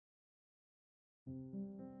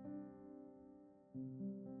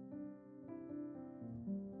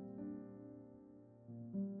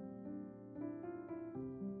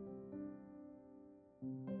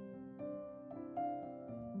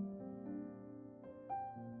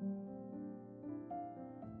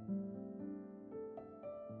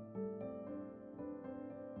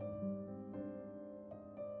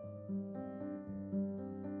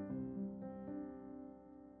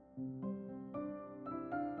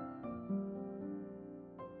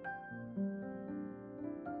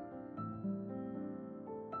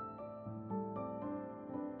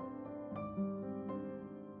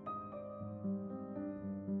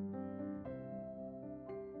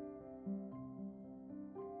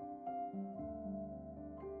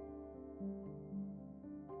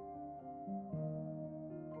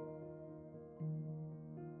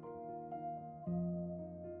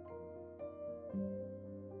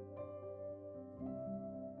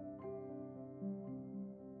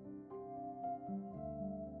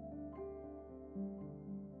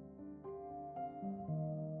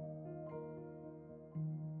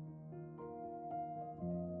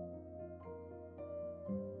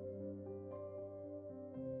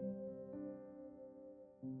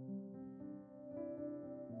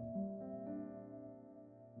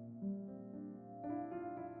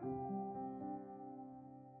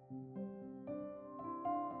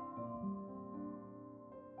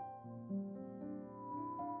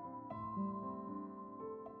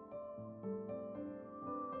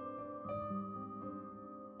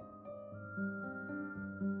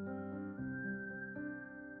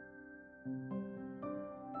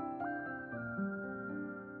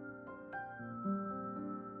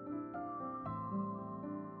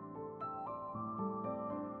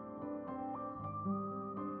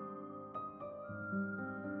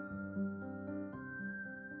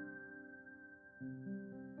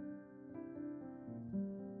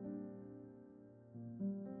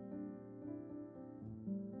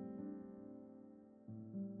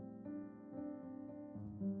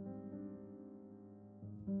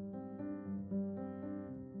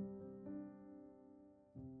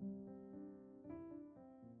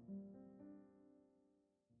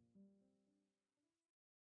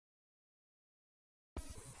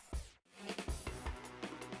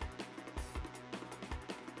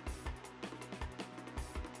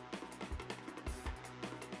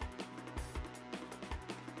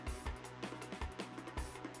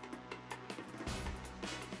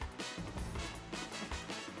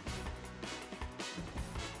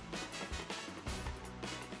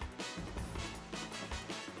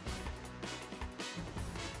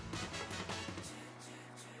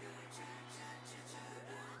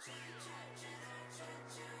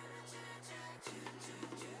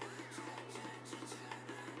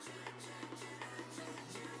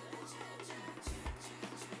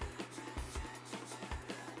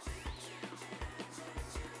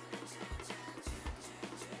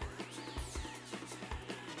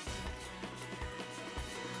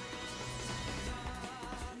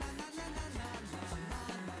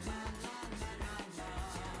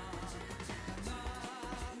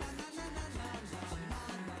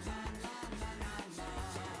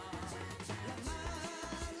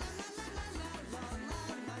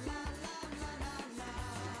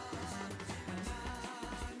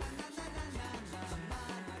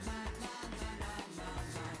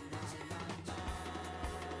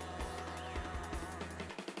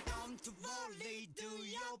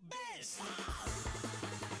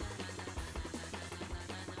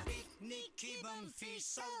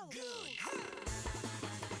so good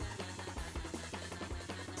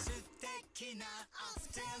素敵なアフ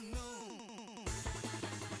タヌーン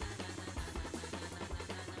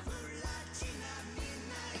プラチナみん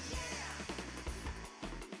な yeah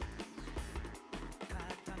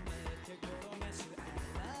固めて転がす I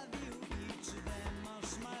love you いつでも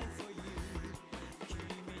smile for you 君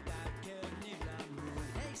だけにラブ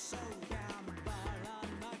Hey so 頑張ら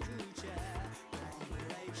なくちゃ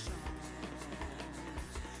Compilation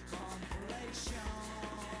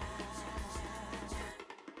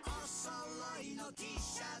お揃いの T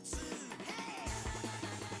シャツ Hey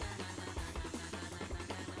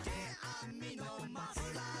手編みのマフ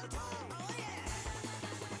ラーと Oh yeah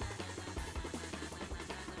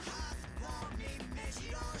ハートウォーミン目白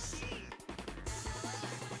押し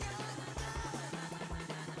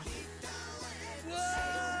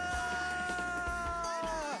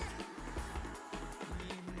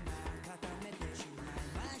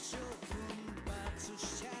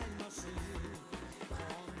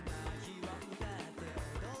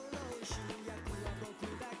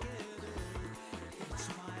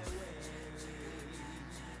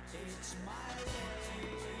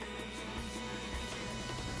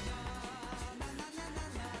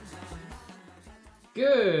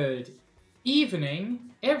Good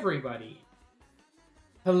evening, everybody.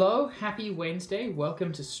 Hello, happy Wednesday.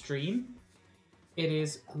 Welcome to stream. It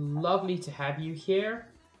is lovely to have you here.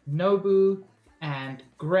 Nobu and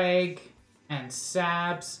Greg and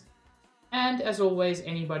Sabs, and as always,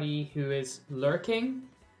 anybody who is lurking.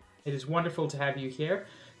 It is wonderful to have you here.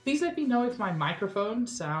 Please let me know if my microphone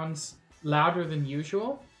sounds louder than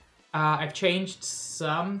usual. I've changed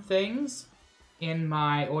some things in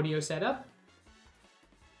my audio setup.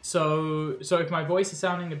 So if my voice is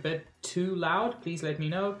sounding a bit too loud, please let me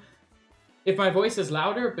know. If my voice is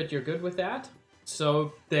louder, but you're good with that,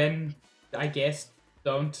 so then I guess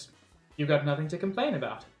you got nothing to complain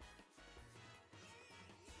about.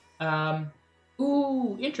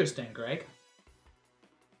 Ooh, interesting, Greg.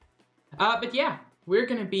 But yeah, we're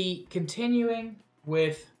going to be continuing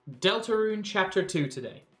with Deltarune Chapter 2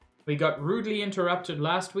 today. We got rudely interrupted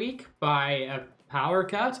last week by a power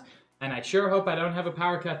cut, and I sure hope I don't have a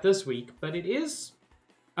power cut this week, but it is,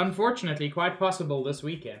 unfortunately, quite possible this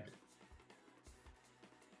weekend.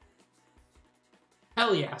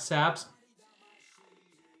 Hell yeah, Sabs.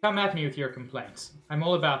 Come at me with your complaints. I'm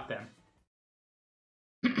all about them.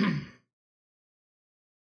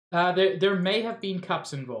 There may have been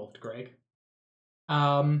cups involved, Greg.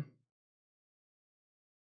 And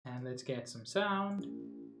let's get some sound.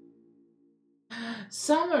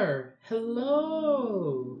 Summer!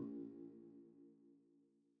 Hello!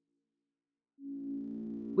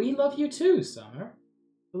 We love you too, Summer.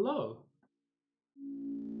 Hello.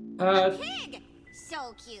 Pig!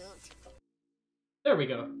 So cute. There we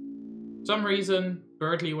go. For some reason,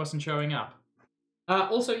 Birdly wasn't showing up.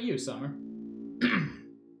 Also you, Summer.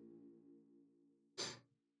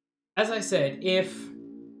 As I said, if...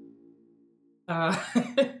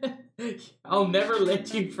 I'll never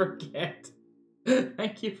let you forget.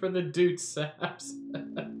 Thank you for the dude saps.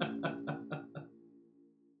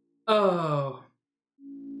 Oh.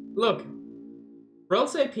 Look,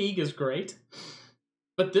 Relse Pig is great,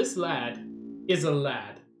 but this lad is a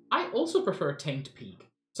lad. I also prefer Taint Pig.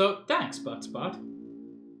 So thanks, Buttspot.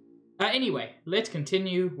 Anyway, let's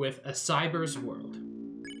continue with A Cyber's World.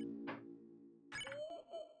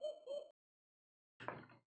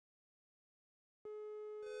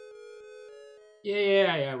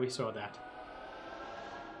 Yeah, we saw that.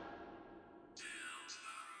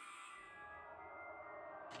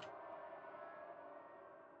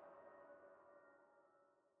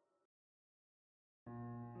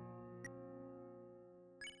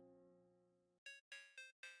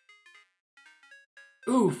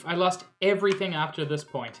 Oof, I lost everything after this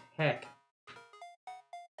point. Heck.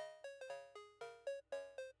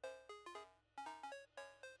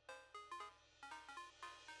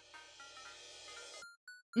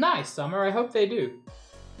 Nice, Summer. I hope they do.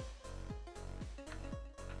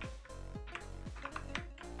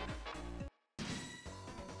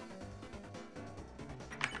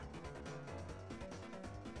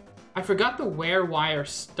 I forgot the wear wire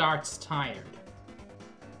starts tired.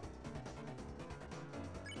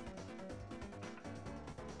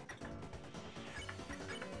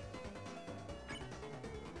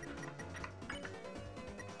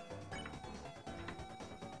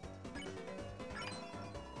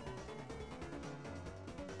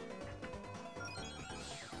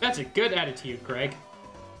 That's a good attitude, Greg.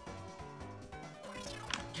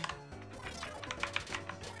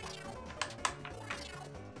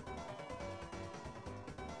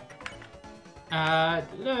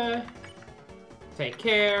 Take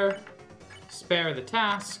care. Spare the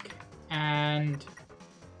task. And...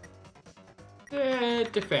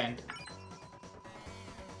 defend.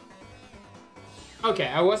 Okay,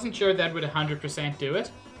 I wasn't sure that would 100% do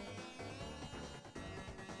it.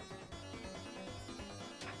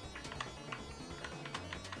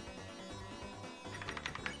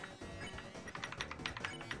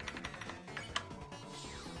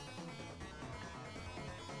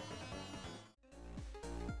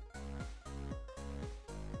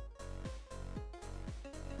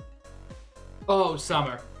 Oh,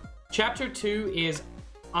 Summer. Chapter 2 is,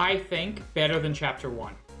 I think, better than Chapter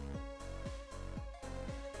 1.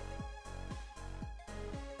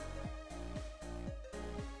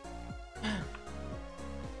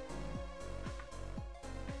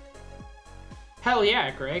 Hell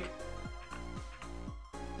yeah, Greg.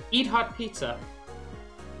 Eat hot pizza.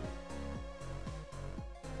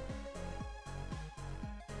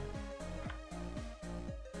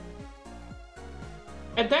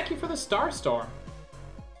 And thank you for the Star Storm.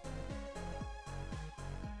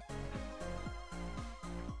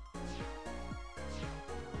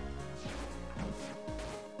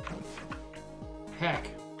 Heck.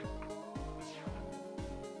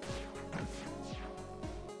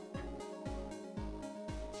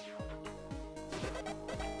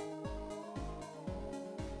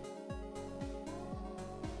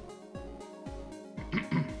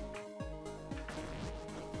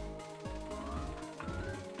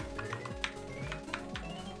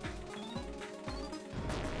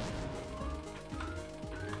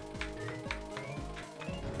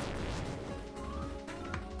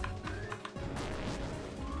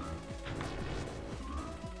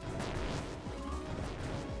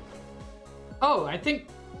 Oh, I think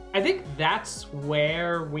that's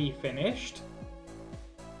where we finished.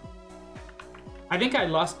 I think I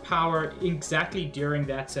lost power exactly during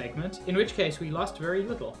that segment, in which case we lost very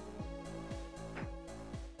little.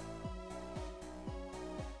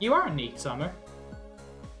 You are neat, Summer.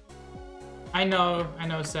 I know,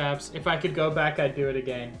 Sabs. If I could go back, I'd do it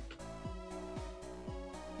again.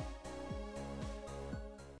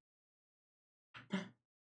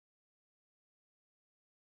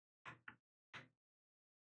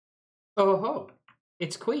 Oh ho,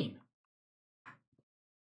 it's Queen.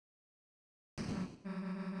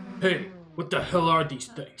 Hey, what the hell are these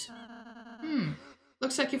things?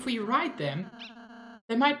 Looks like if we ride them,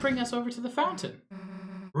 they might bring us over to the fountain.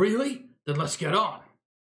 Really? Then let's get on.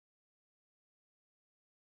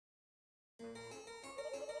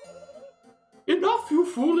 Enough, you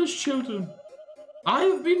foolish children. I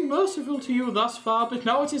have been merciful to you thus far, but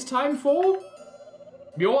now it is time for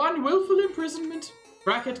your unwillful imprisonment.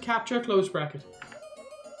 Bracket, capture, close bracket.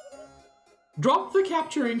 Drop the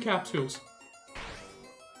capturing capsules.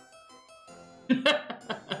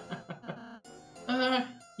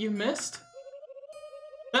 You missed?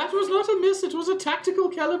 That was not a miss, it was a tactical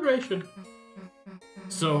calibration.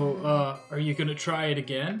 So, are you gonna try it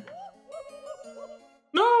again?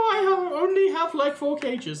 No, I only have like 4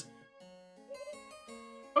 cages.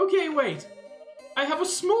 Okay, wait. I have a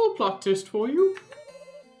small plot twist for you.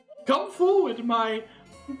 Come forward, my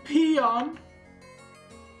peon.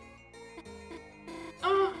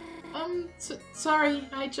 Sorry,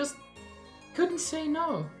 I just couldn't say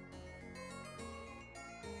no.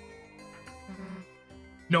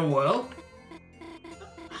 No, well?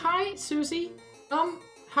 Hi, Susie.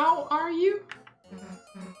 How are you?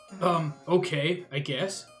 Okay, I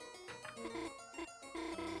guess.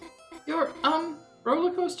 Your,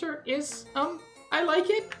 roller coaster is, I like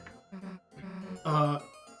it.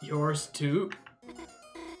 Yours too.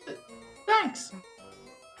 Thanks.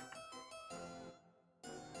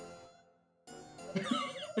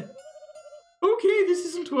 Okay, this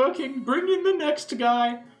isn't working. Bring in the next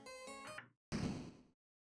guy.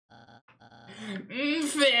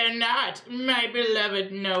 Fear not, my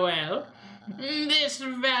beloved Noel. This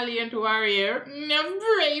valiant warrior of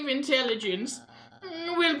brave intelligence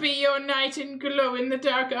will be your knight in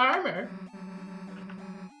glow-in-the-dark armor.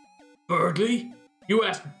 Birdly? You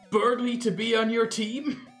asked Birdly to be on your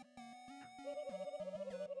team?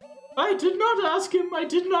 I did not ask him, I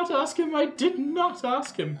did not ask him, I did not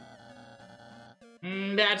ask him.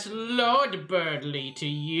 That's Lord Birdly to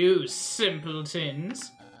you,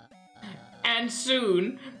 simpletons. And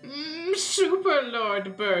soon, Super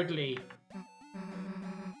Lord Birdly.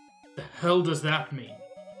 The hell does that mean?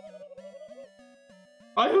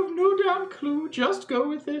 I have no damn clue, just go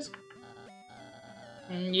with it.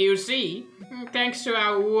 You see, thanks to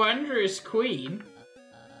our wondrous queen,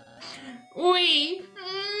 we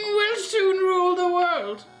will soon rule the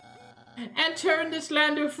world and turn this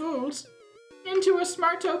land of fools into a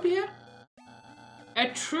smartopia? A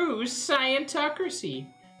true scientocracy,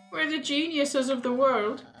 where the geniuses of the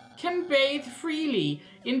world can bathe freely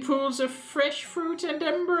in pools of fresh fruit and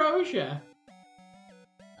ambrosia.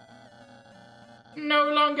 No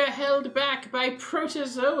longer held back by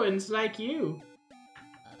protozoans like you.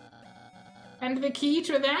 And the key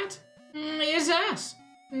to that is us,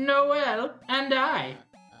 Noel and I.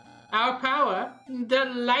 Our power, the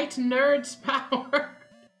light nerd's power.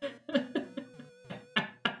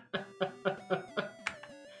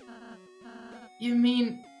 You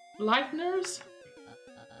mean light nerds?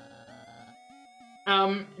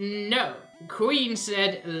 No. Queen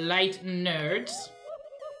said light nerds.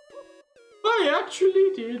 I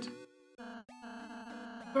actually did.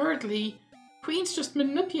 Birdly, Queen's just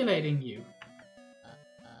manipulating you.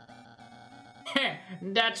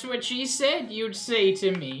 That's what she said you'd say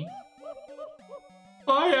to me.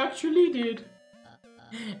 I actually did.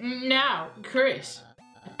 Now, Chris,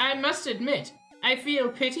 I must admit, I feel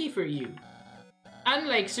pity for you.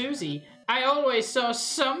 Unlike Susie, I always saw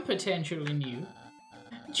some potential in you.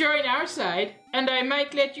 Join our side, and I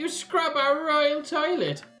might let you scrub our royal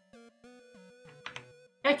toilet.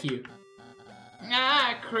 Heck you.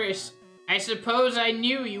 Ah, Chris, I suppose I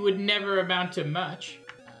knew you would never amount to much.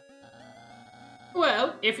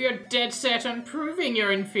 Well, if you're dead set on proving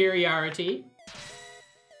your inferiority,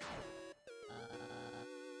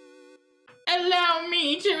 allow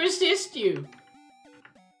me to assist you.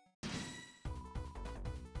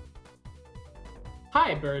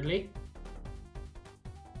 Hi, Birdly.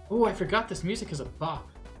 Oh, I forgot this music is a bop.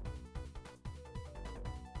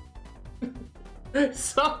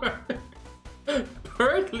 Summer!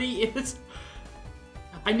 Birdly is...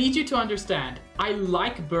 I need you to understand, I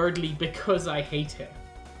like Birdly because I hate him.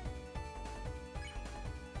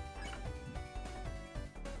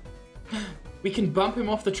 We can bump him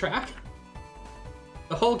off the track?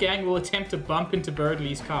 The whole gang will attempt to bump into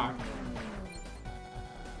Birdly's car.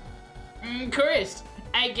 Chris,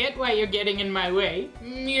 I get why you're getting in my way.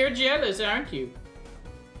 You're jealous, aren't you?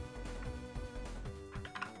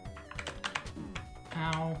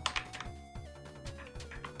 Ow.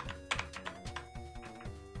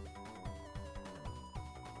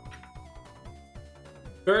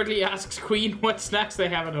 Birdly asks Queen what snacks they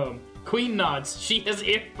have at home. Queen nods. She has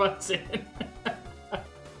earbuds in.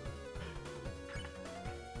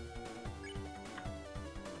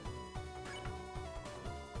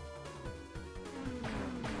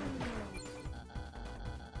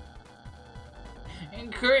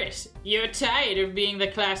 Chris, you're tired of being the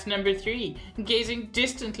class number 3, gazing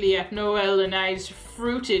distantly at Noel and I's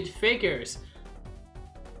fruited figures.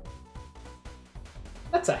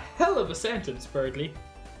 That's a hell of a sentence, Birdly.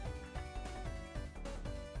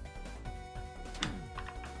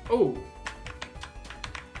 Oh.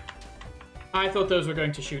 I thought those were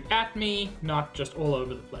going to shoot at me, not just all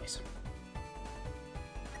over the place.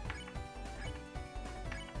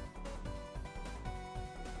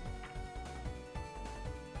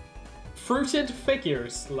 Fruited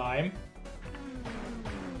figures, Slime.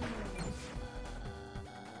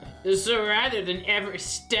 So rather than ever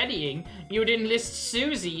studying, you'd enlist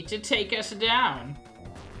Susie to take us down.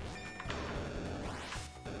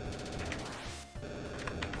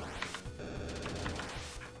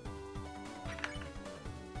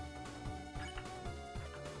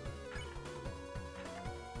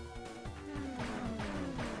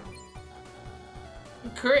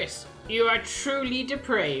 Chris, you are truly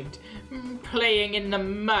depraved, playing in the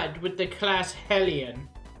mud with the class hellion.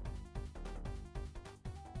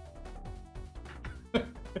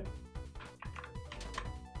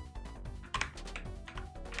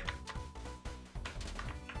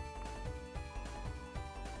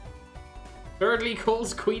 Birdly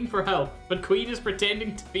calls Queen for help, but Queen is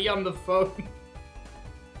pretending to be on the phone.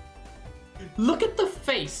 Look at the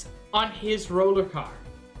face on his roller car.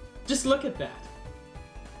 Just look at that.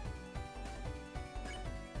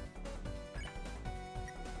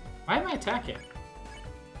 Why am I attacking?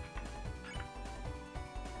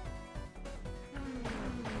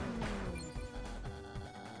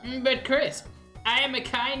 But Chris, I am a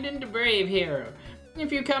kind and brave hero.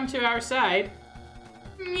 If you come to our side,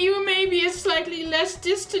 you may be a slightly less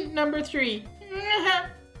distant number 3.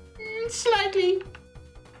 Slightly.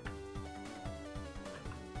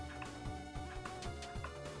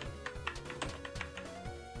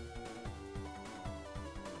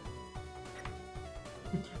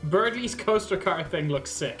 Birdly's coaster car thing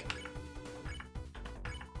looks sick.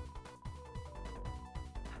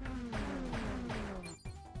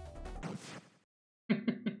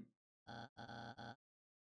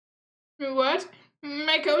 What?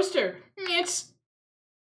 My coaster. It's...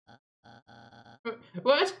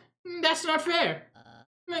 What? That's not fair.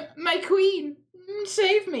 My queen!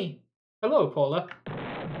 Save me! Hello, Paula.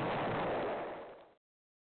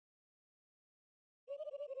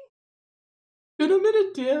 In a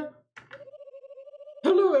minute, dear.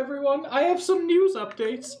 Hello, everyone. I have some news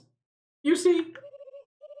updates. You see,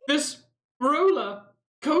 this roller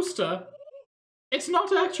coaster, it's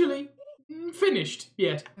not actually finished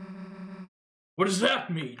yet. What does that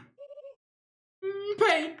mean?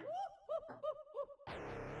 Pain.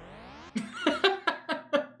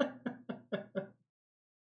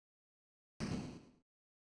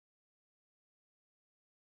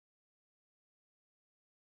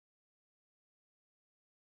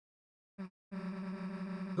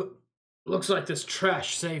 Looks like this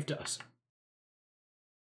trash saved us.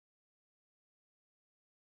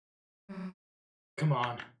 Come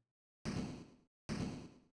on.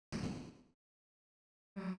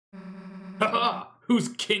 Haha! Who's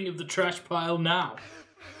king of the trash pile now?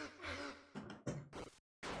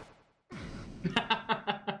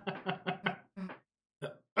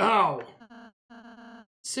 Ow!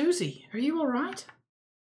 Susie, are you alright?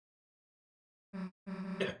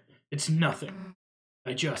 It's nothing.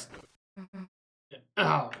 I just...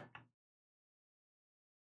 Ow.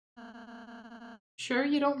 Sure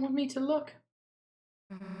you don't want me to look?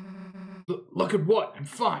 Look at what? I'm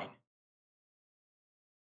fine.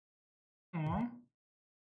 Aww.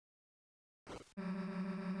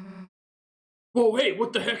 Whoa, hey,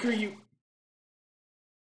 what the heck are you?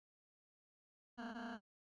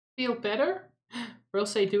 Feel better? Or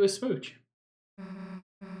else I do a smooch.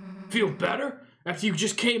 Feel better? After you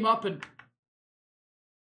just came up and...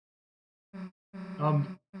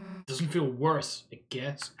 Doesn't feel worse, I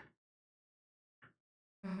guess.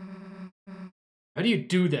 How do you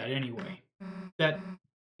do that anyway? That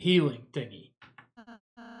healing thingy.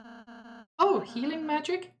 Oh, healing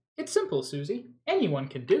magic? It's simple, Susie. Anyone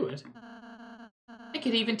can do it. I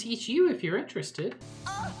could even teach you if you're interested.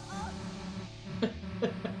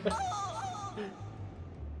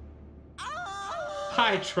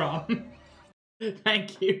 Hi, Tron.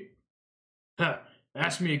 Thank you.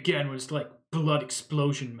 Ask me again when it's like blood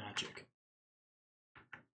explosion magic.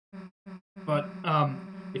 But,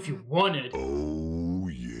 if you wanted... Oh,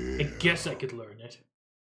 yeah. I guess I could learn it.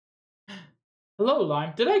 Hello,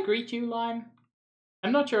 Lime. Did I greet you, Lime?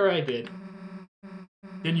 I'm not sure I did.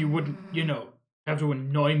 Then you wouldn't, you know, have to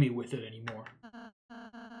annoy me with it anymore.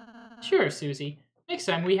 Sure, Susie. Next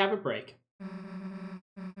time we have a break.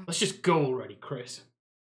 Let's just go already, Chris.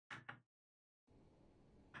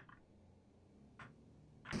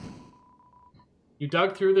 You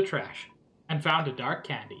dug through the trash and found a dark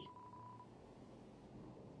candy.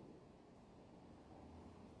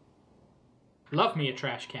 Love me a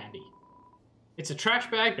trash candy. It's a trash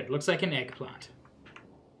bag that looks like an eggplant.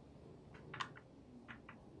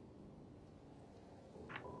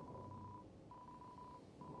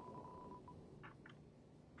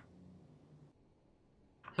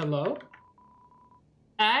 Hello?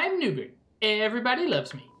 I'm Newbert. Everybody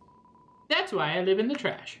loves me. That's why I live in the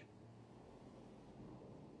trash.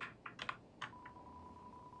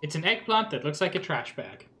 It's an eggplant that looks like a trash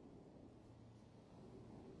bag.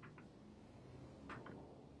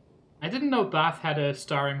 I didn't know Bath had a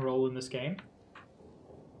starring role in this game.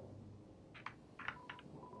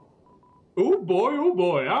 Oh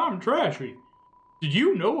boy, I'm trashy. Did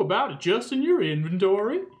you know about adjusting your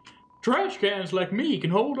inventory? Trash cans like me can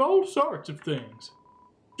hold all sorts of things.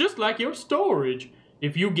 Just like your storage,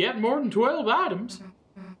 if you get more than 12 items.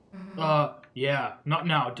 Yeah, not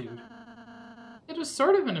now, dude. It was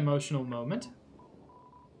sort of an emotional moment.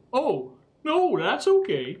 Oh, no, that's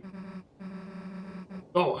okay.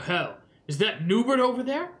 Oh, hell. Is that Newbert over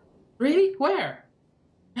there? Really? Where?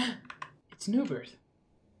 It's Newbert.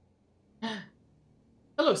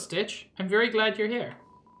 Hello, Stitch. I'm very glad you're here.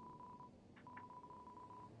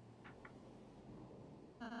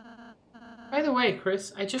 By the way,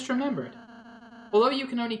 Chris, I just remembered. Although you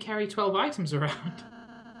can only carry 12 items around,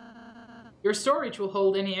 your storage will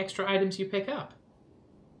hold any extra items you pick up.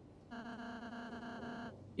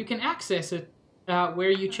 You can access it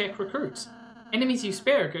where you check recruits. Enemies you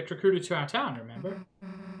spare get recruited to our town, remember?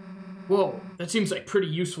 Whoa, that seems like pretty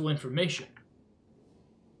useful information.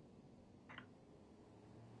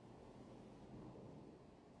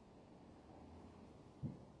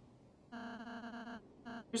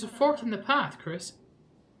 There's a fork in the path, Chris.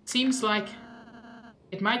 Seems like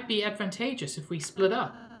it might be advantageous if we split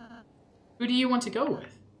up. Who do you want to go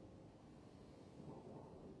with?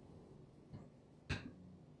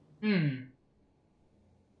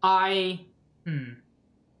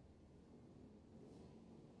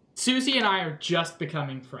 Susie and I are just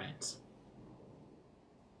becoming friends.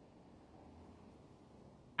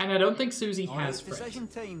 And I don't think Susie Alright, has it's friends. decision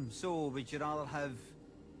time. So, would you rather have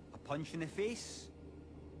a punch in the face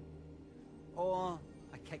or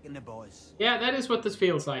a kick in the balls? Yeah, that is what this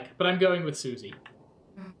feels like, but I'm going with Susie.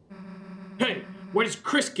 Hey, why does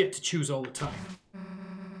Chris get to choose all the time?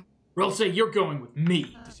 Or I'll say you're going with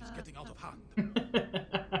me. This is getting out of hand.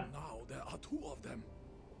 Now there are two of them.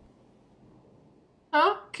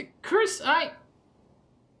 Oh, Chris,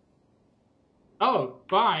 Oh,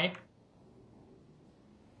 bye.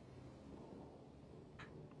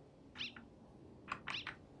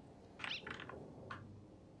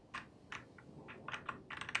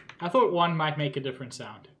 I thought one might make a different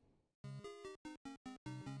sound.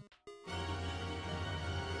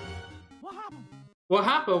 What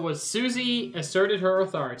happened was Susie asserted her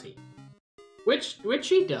authority. Which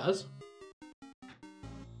she does.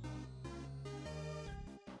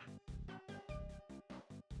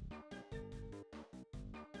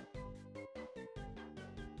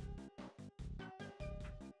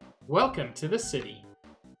 Welcome to the city.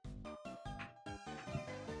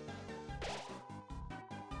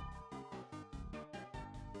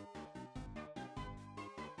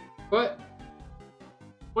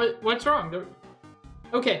 What's wrong?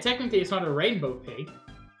 Okay, technically it's not a rainbow pig,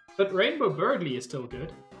 but Rainbow Birdly is still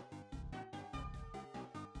good.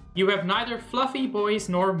 You have neither fluffy boys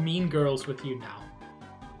nor mean girls with you now.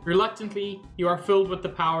 Reluctantly, you are filled with the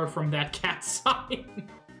power from that cat sign.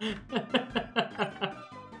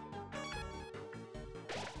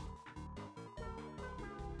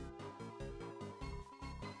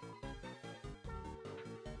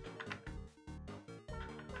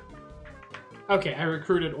 Okay, I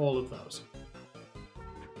recruited all of those.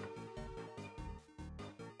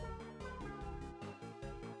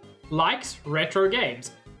 Likes retro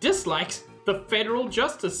games. Dislikes the federal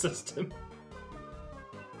justice system.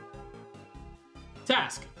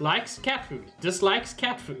 Task. Likes cat food. Dislikes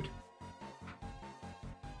cat food.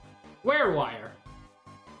 Werewire.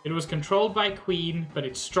 It was controlled by Queen, but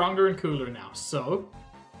it's stronger and cooler now, so...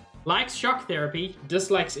 Likes shock therapy.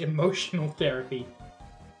 Dislikes emotional therapy.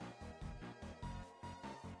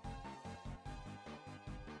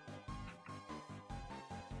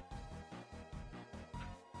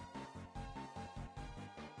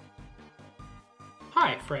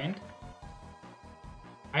 Hi, friend.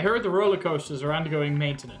 I heard the roller coasters are undergoing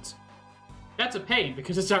maintenance. That's a pain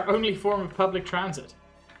because it's our only form of public transit.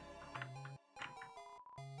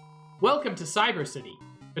 Welcome to Cyber City.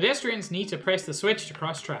 Pedestrians need to press the switch to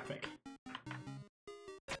cross traffic.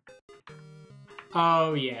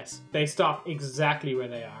 Oh yes, they stop exactly where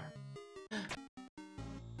they are.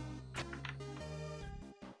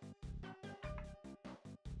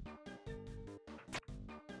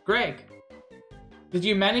 Greg, did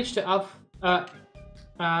you manage to how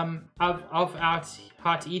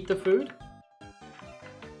to eat the food?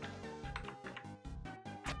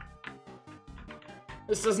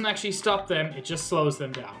 This doesn't actually stop them, it just slows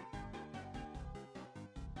them down.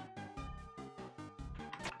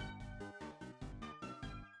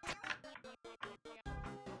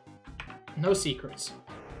 No secrets.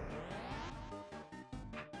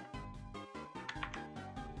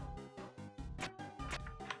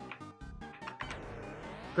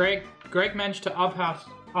 Greg managed to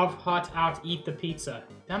hot out eat the pizza.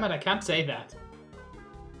 Damn it, I can't say that.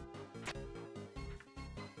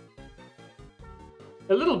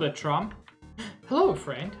 A little bit, Trom. Hello,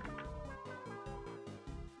 friend.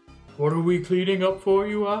 What are we cleaning up for,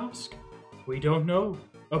 you ask? We don't know.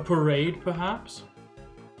 A parade, perhaps?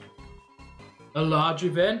 A large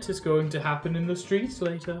event is going to happen in the streets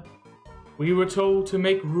later. We were told to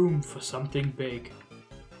make room for something big.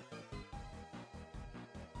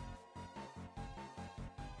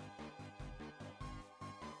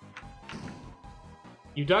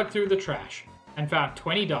 You dug through the trash and found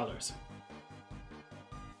 $20.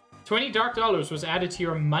 20 dark dollars was added to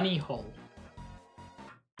your money hole.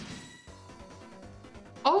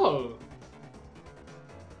 Oh!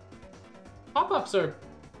 Pop-ups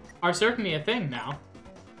are certainly a thing now.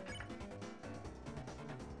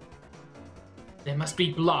 They must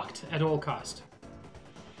be blocked at all cost.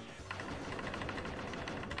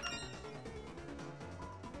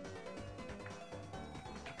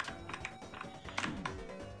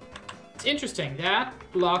 It's interesting, that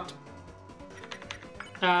blocked...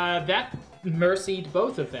 that mercied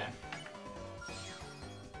both of them.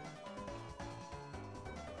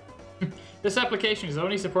 This application is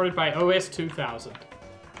only supported by OS 2000.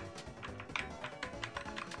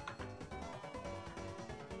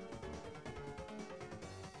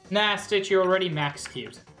 Nah, Stitch, you're already max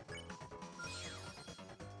cute.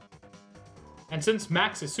 And since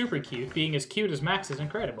Max is super cute, being as cute as Max is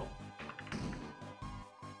incredible.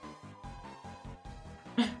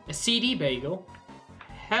 CD bagel?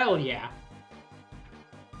 Hell yeah.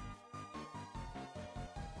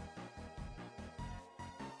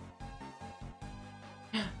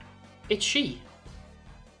 It's she.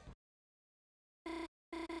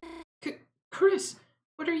 Chris,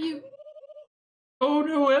 what are you... Oh,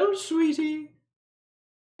 Noelle, sweetie.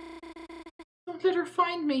 Don't let her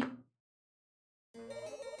find me.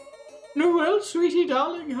 Noelle, sweetie,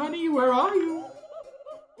 darling, honey, where are you?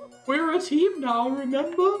 We're a team now,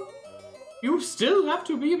 remember? You still have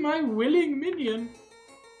to be my willing minion.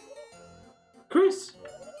 Chris,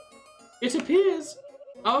 it appears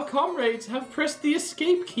our comrades have pressed the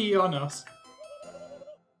escape key on us.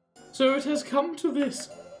 So it has come to this.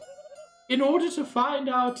 In order to find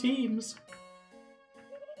our teams,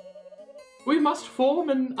 we must form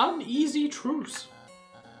an uneasy truce.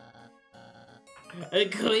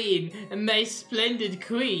 Queen, my splendid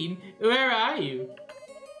queen, where are you?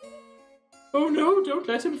 Oh no, don't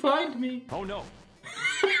let him find me. Oh no.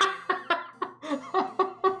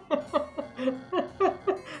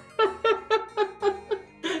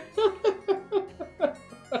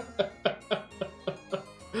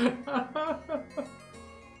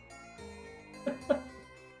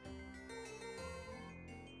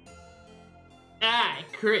 Ah,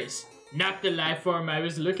 Chris, not the life form I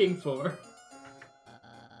was looking for.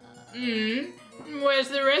 Where's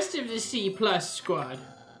the rest of the C+ squad?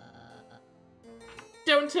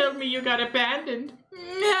 Don't tell me you got abandoned.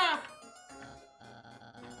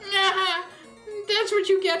 That's what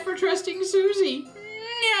you get for trusting Susie.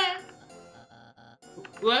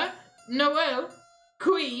 What? Noelle?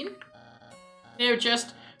 Queen? They're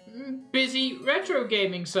just busy retro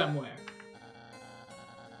gaming somewhere.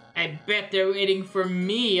 I bet they're waiting for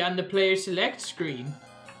me on the player select screen.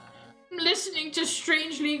 Listening to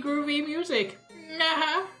strangely groovy music.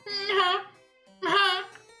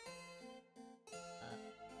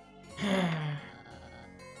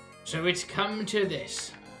 So it's come to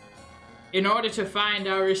this. In order to find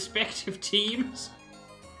our respective teams,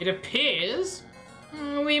 it appears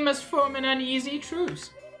we must form an uneasy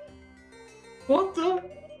truce. What the?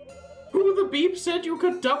 Who the beep said you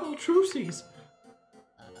could double truces?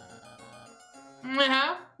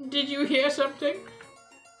 Did you hear something?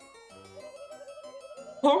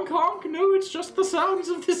 Honk honk, no, it's just the sounds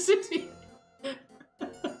of the city.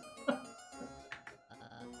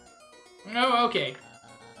 Oh, okay.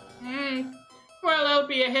 Well, I'll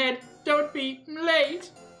be ahead. Don't be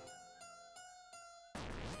late.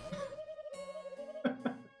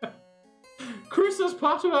 Chris is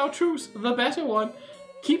part of our truce, the better one.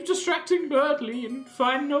 Keep distracting Birdly and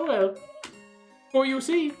find Noelle. For you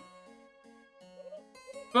see,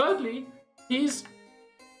 Birdly, he's...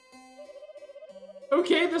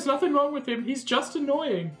 Okay, there's nothing wrong with him. He's just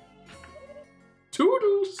annoying.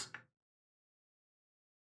 Toodles!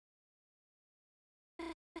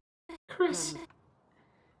 Chris.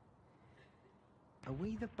 Are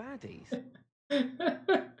we the baddies?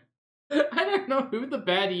 I don't know who the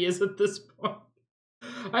baddie is at this point.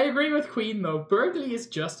 I agree with Queen, though. Birdly is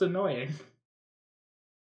just annoying.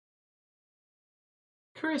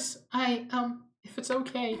 Chris, if it's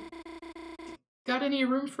okay, got any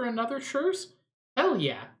room for another truce? Hell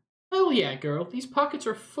yeah. Hell yeah, girl. These pockets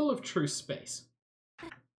are full of truce space.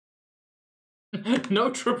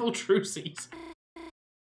 No triple truces.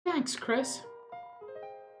 Thanks, Chris.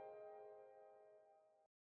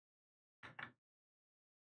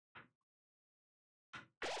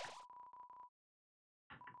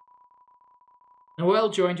 Noelle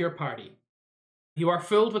joined your party. You are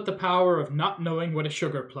filled with the power of not knowing what a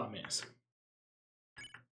sugar plum is.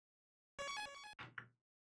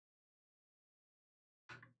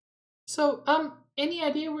 So, any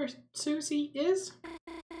idea where Susie is?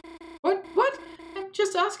 What? What? I'm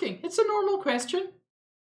just asking. It's a normal question.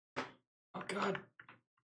 Oh god.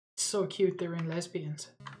 It's so cute they're in lesbians.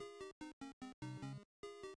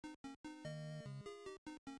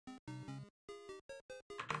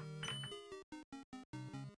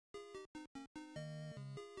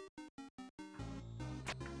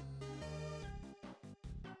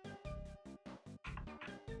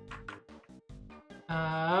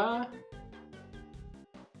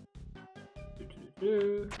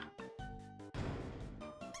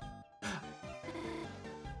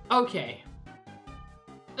 Okay.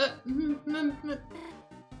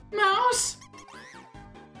 Mouse?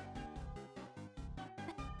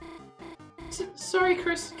 Sorry,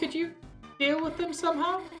 Chris, could you deal with them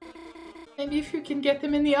somehow? Maybe if you can get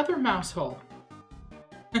them in the other mouse hole.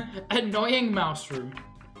 Annoying mouse room.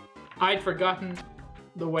 I'd forgotten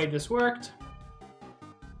the way this worked.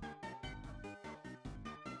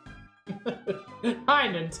 Hi,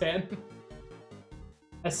 Nintendo.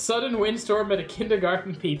 A sudden windstorm at a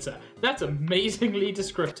kindergarten pizza. That's amazingly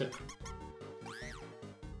descriptive.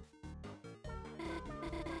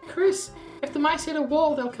 Chris, if the mice hit a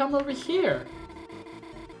wall, they'll come over here.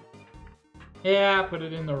 Yeah, put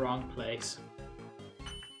it in the wrong place.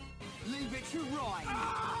 Leave it to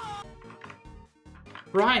Ryan.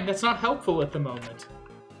 Ryan, that's not helpful at the moment.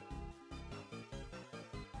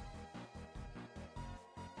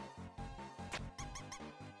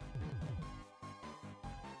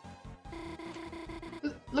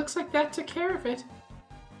 Looks like that took care of it.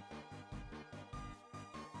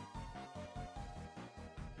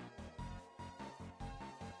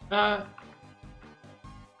 Oh,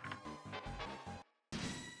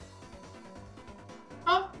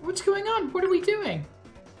 what's going on? What are we doing?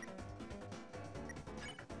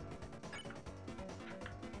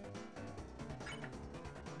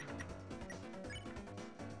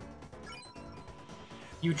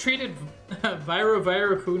 You treated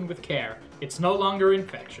Virokun with care. It's no longer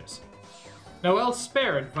infectious. Noelle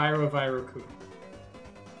spared Virokun.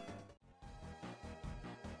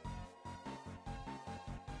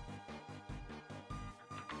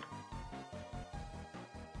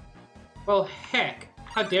 Well, heck.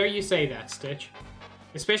 How dare you say that, Stitch?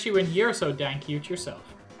 Especially when you're so dang cute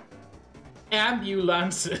yourself.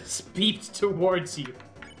 Ambulances beeped towards you.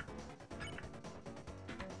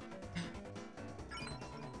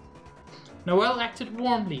 Noelle acted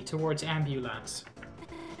warmly towards Ambulance.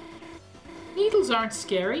 Needles aren't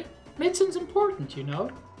scary. Medicine's important, you know.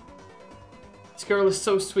 This girl is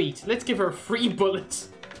so sweet. Let's give her free bullets.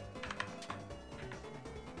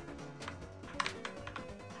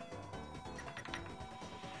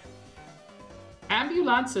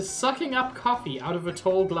 Ambulance is sucking up coffee out of a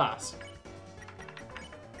tall glass.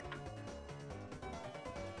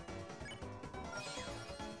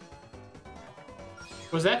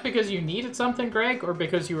 Was that because you needed something, Greg, or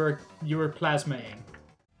because you were plasmaing?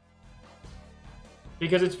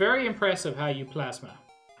 Because it's very impressive how you plasma.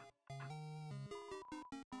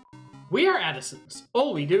 We are Addisons.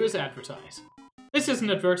 All we do is advertise. This is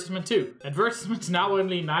an advertisement too. Advertisements now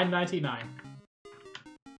only $9.99.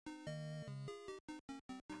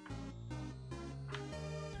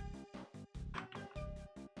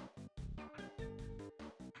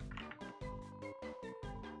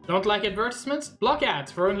 Don't like advertisements? Block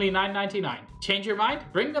ads for only $9.99. Change your mind?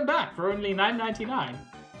 Bring them back for only $9.99.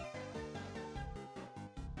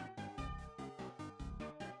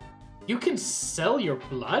 You can sell your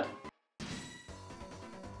blood?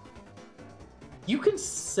 You can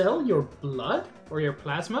sell your blood? Or your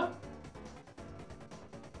plasma?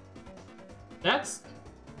 That's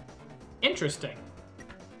interesting.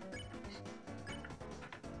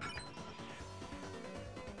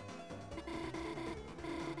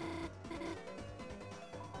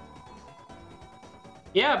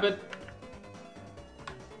 Yeah, but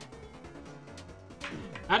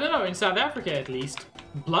I don't know, in South Africa at least,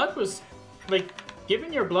 blood was, like,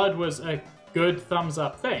 giving your blood was a good thumbs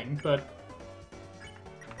up thing, but,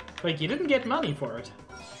 like, you didn't get money for it.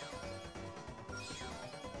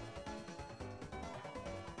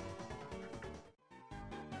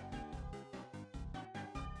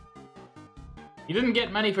 You didn't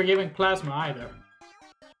get money for giving plasma either.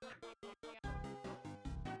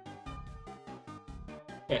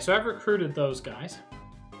 Okay, so I've recruited those guys.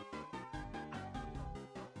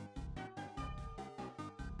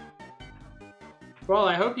 Well,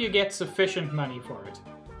 I hope you get sufficient money for it,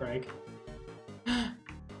 Craig.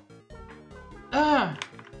 Ah!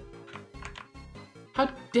 How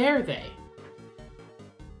dare they?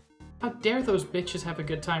 How dare those bitches have a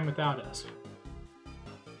good time without us?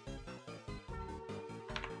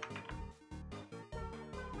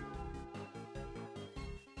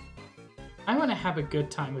 I want to have a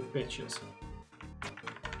good time with bitches.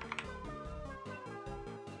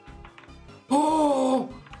 Oh!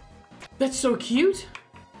 That's so cute!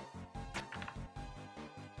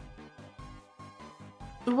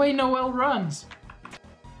 The way Noelle runs.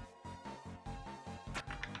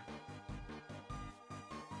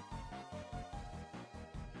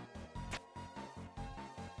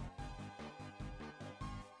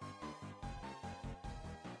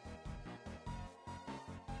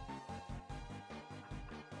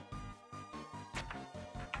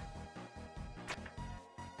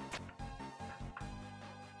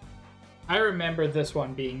 I remember this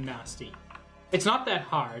one being nasty. It's not that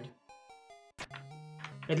hard.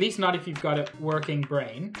 At least not if you've got a working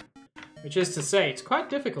brain. Which is to say, it's quite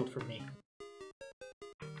difficult for me.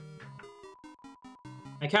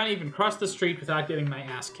 I can't even cross the street without getting my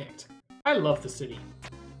ass kicked. I love the city.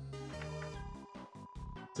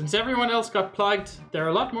 Since everyone else got plugged, they're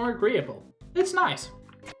a lot more agreeable. It's nice.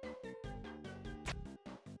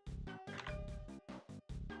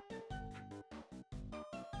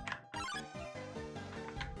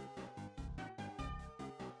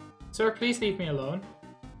 Sir, please leave me alone.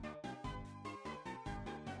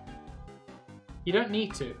 You don't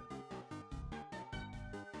need to.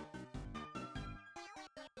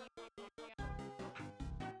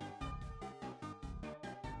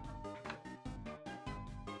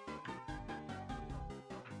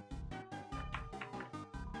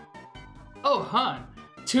 Oh, hon.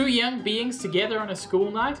 Two young beings together on a school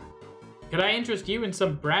night? Could I interest you in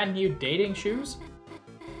some brand new dating shoes?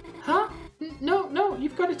 Huh? No,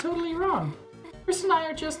 you've got it totally wrong. Chris and I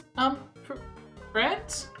are just,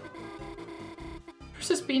 friends? Chris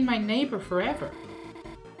has been my neighbor forever.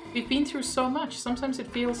 We've been through so much, sometimes it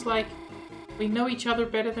feels like we know each other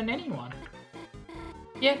better than anyone.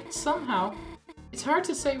 Yet, somehow, it's hard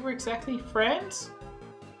to say we're exactly friends.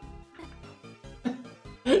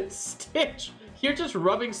 Stitch, you're just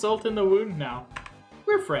rubbing salt in the wound now.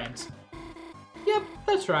 We're friends. Yep,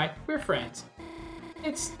 that's right, we're friends.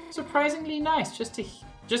 It's surprisingly nice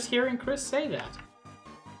just hearing Chris say that.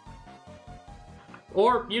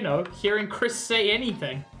 Or, you know, hearing Chris say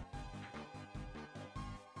anything.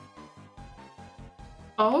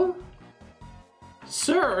 Oh?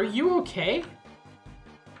 Sir, are you okay?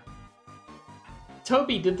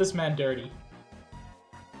 Toby did this man dirty.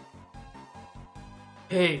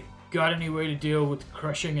 Hey, got any way to deal with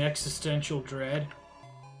crushing existential dread?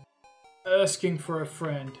 Asking for a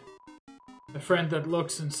friend. A friend that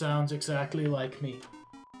looks and sounds exactly like me.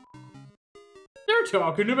 They're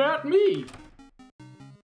talking about me!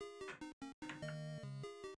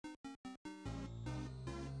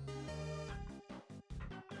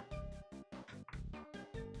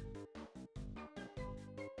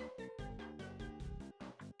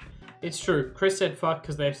 It's true. Chris said fuck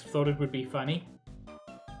because they thought it would be funny.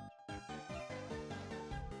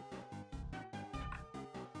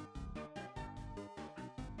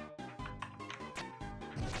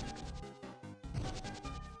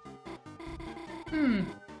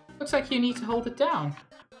 Looks like you need to hold it down.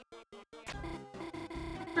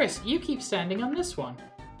 Chris, you keep standing on this one.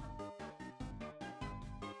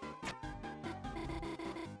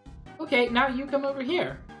 Okay, now you come over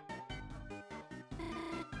here.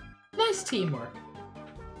 Nice teamwork.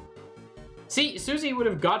 See, Susie would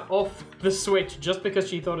have got off the switch just because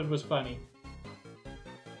she thought it was funny.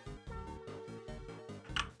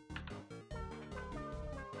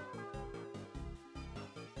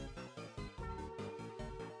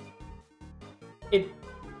 It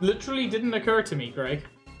literally didn't occur to me, Greg.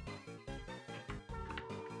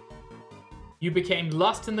 You became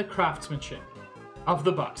lost in the craftsmanship of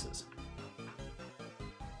the boxes.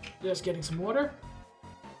 Just getting some water.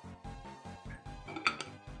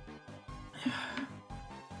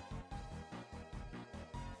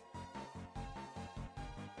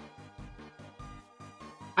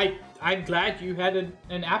 I'm glad you had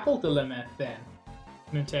an Apple dilemma then,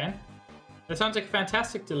 Nuntan. That sounds like a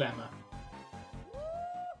fantastic dilemma.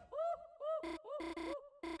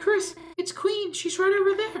 Chris, it's Queen. She's right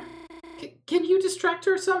over there. Can you distract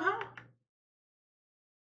her somehow?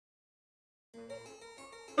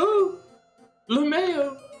 Oh,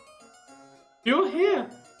 Lumeo, you're here.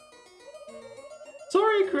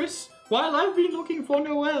 Sorry, Chris. While I've been looking for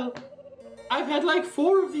Noelle, I've had like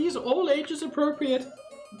 4 of these all ages appropriate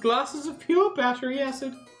glasses of pure battery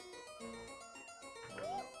acid.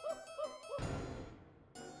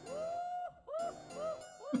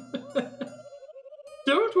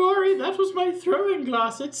 Don't worry, that was my throwing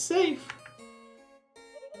glass. It's safe.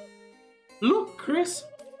 Look, Chris.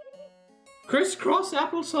 Crisscross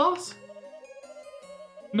applesauce.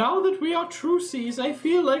 Now that we are truesies, I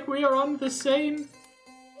feel like we are on the same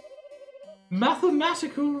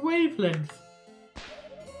mathematical wavelength.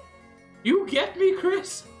 You get me,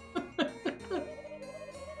 Chris?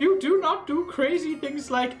 You do not do crazy things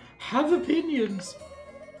like have opinions,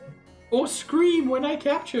 or scream when I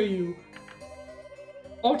capture you,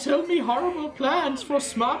 or tell me horrible plans for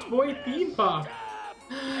Smart Boy Theme Park.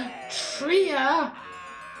 Tria?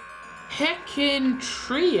 Heckin'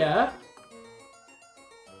 Tria?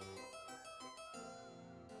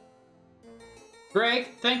 Greg,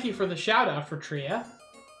 thank you for the shout out for Tria.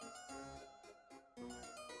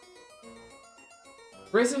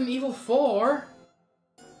 Resident Evil 4?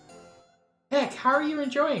 Heck, how are you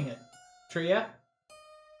enjoying it, Tria?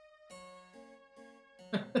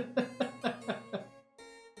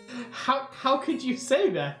 How could you say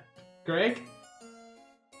that, Greg?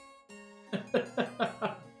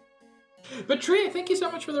 But Tria, thank you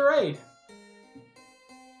so much for the raid.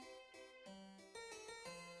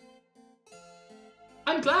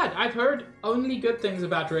 I'm glad. I've heard only good things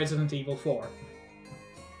about Resident Evil 4.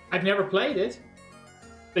 I've never played it,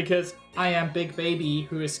 because I am Big Baby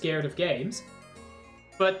who is scared of games.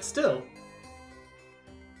 but still.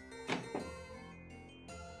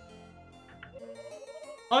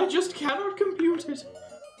 I just cannot compute it.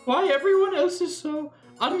 Why everyone else is so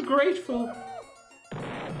ungrateful.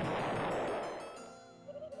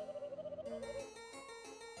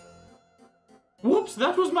 Whoops,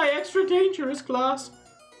 that was my extra dangerous class.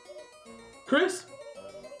 Chris,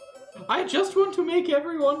 I just want to make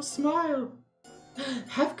everyone smile.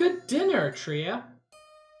 Have good dinner, Tria.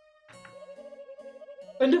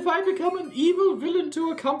 And if I become an evil villain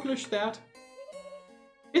to accomplish that,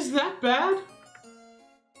 is that bad?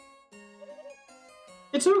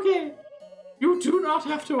 It's okay. You do not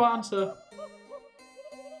have to answer.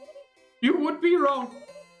 You would be wrong.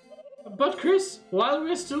 But Chris, while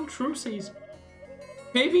we're still trucies,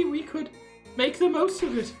 maybe we could make the most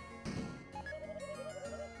of it.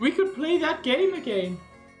 We could play that game again.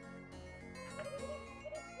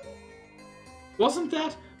 Wasn't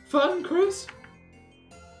that fun, Chris?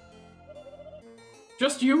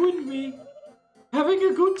 Just you and me, having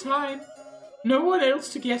a good time. No one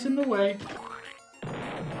else to get in the way.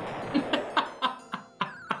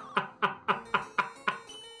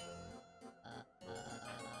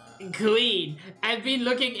 Queen, I've been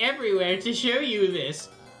looking everywhere to show you this.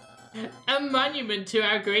 A monument to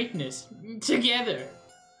our greatness. Together.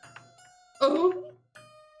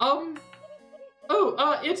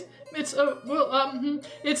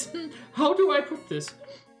 It's, how do I put this?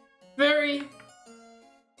 Very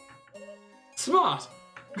smart.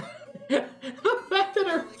 The fact that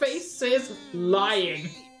her face says lying.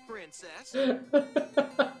 Princess.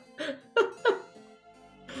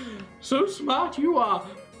 So smart you are.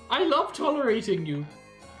 I love tolerating you.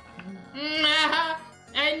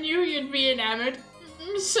 I knew you'd be enamored.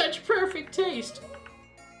 Such perfect taste.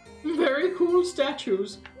 Very cool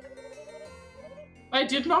statues. I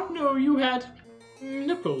did not know you had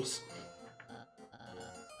nipples.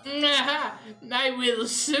 I will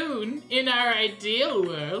soon, in our ideal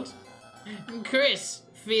world. Chris,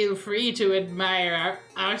 feel free to admire our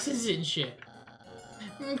artisanship.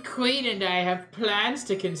 Queen and I have plans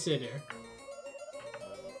to consider.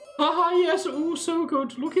 Haha, yes, oh, so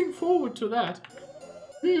good. Looking forward to that.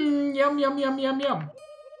 Yum, yum, yum, yum, yum.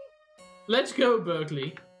 Let's go,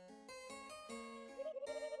 Berkeley.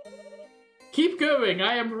 Keep going,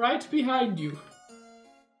 I am right behind you.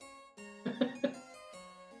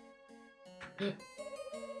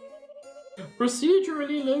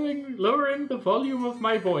 Procedurally lowering the volume of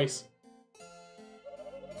my voice.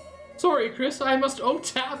 Sorry, Chris, I must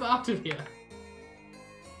alt-tab out of here.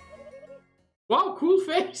 Wow, cool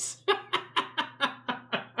face.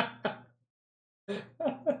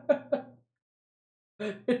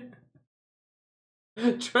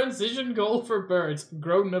 Transition goal for birds.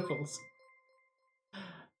 Grow nipples.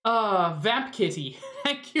 Vamp Kitty.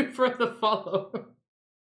 Thank you for the follow.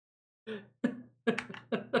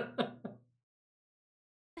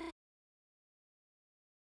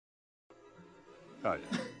 Oh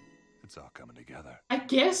yeah, it's all coming together. I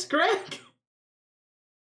guess, Greg.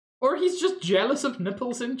 Or he's just jealous of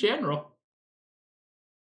nipples in general.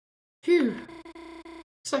 Phew.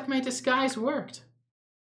 Looks like my disguise worked.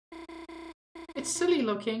 It's silly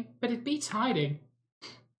looking, but it beats hiding.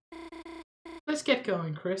 Let's get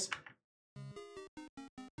going, Chris.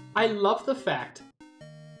 I love the fact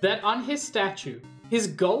that on his statue, his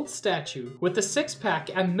gold statue with the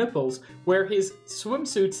six-pack and nipples where his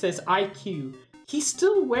swimsuit says IQ, he's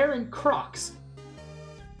still wearing Crocs.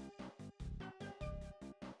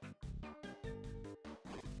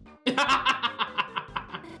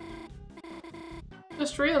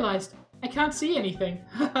 Just realized I can't see anything.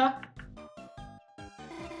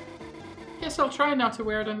 Guess I'll try not to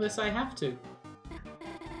wear it unless I have to.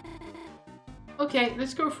 Okay,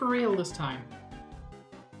 let's go for real this time.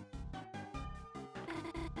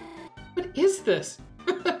 What is this?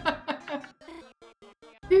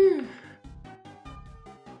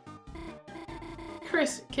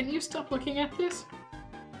 Chris, can you stop looking at this?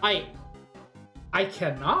 I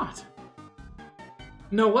cannot.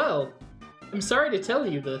 Noelle, I'm sorry to tell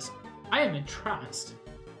you this. I am entranced.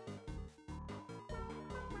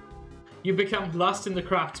 You become lost in the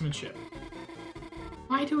craftsmanship.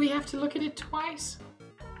 Why do we have to look at it twice?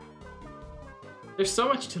 There's so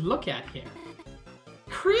much to look at here.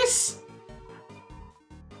 Chris!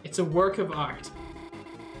 It's a work of art.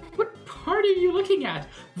 What part are you looking at?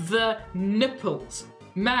 The nipples.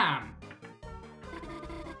 Ma'am.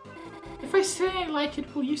 If I say I like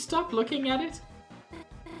it, will you stop looking at it?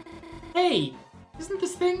 Hey, isn't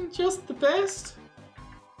this thing just the best?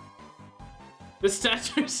 The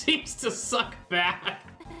statue seems to suck bad.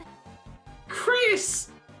 Chris!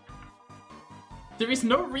 There is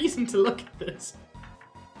no reason to look at this.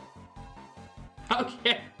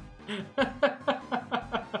 Okay.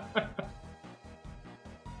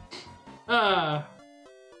 uh,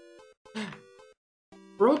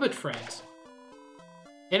 Robot friends.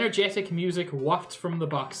 Energetic music wafts from the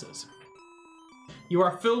boxes. You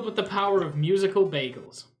are filled with the power of musical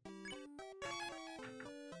bagels.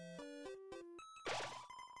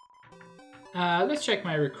 Let's check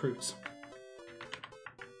my recruits.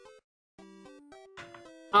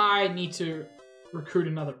 I need to recruit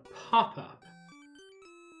another pop-up.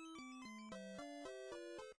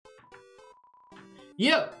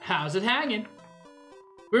 Yo, how's it hanging?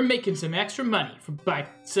 We're making some extra money by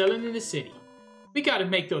selling in the city. We gotta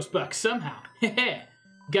make those bucks somehow. Heh.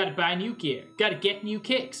 Gotta buy new gear. Gotta get new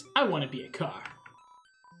kicks. I wanna be a car.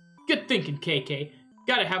 Good thinking, KK.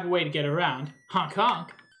 Gotta have a way to get around. Honk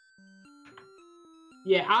honk.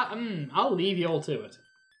 Yeah, I'll leave you all to it.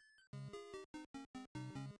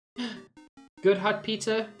 Good hot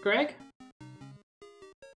pizza, Greg?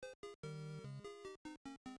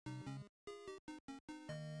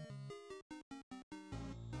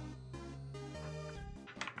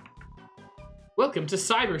 Welcome to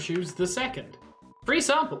Cyber Shoes the Second. Free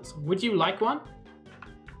samples. Would you like one?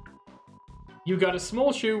 You got a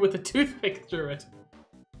small shoe with a toothpick through it.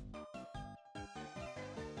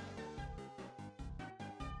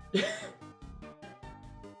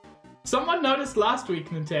 Someone noticed last week,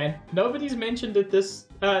 Nintendo. Nobody's mentioned it this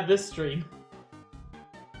stream.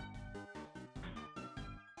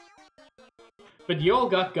 But y'all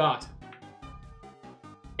got.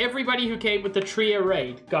 Everybody who came with the Tria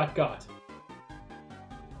raid got.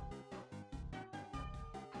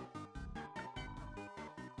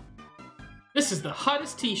 This is the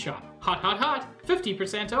hottest tea shop. Hot.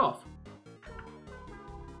 50% off.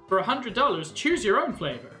 For $100, choose your own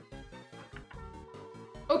flavor.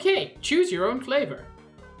 Okay, choose your own flavor.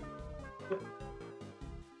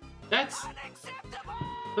 That's...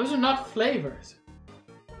 Those are not flavors.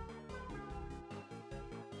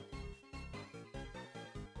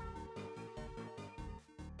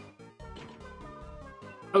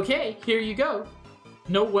 Okay, here you go.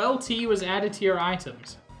 Noel tea was added to your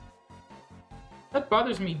items. That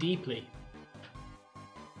bothers me deeply.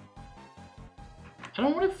 I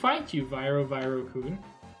don't want to fight you, Viro-Kun.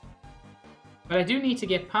 But I do need to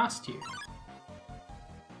get past you.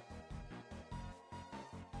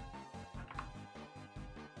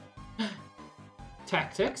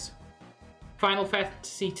 Tactics. Final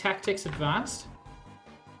Fantasy Tactics Advanced.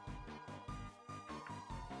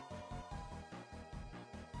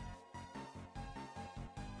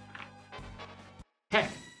 Heck.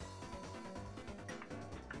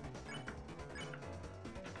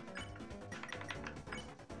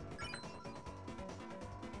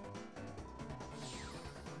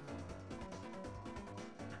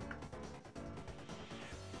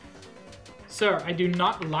 Sir, I do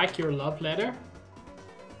not like your love letter.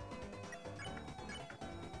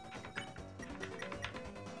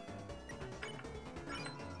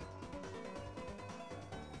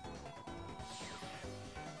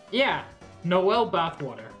 Yeah, Noel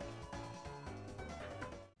bathwater.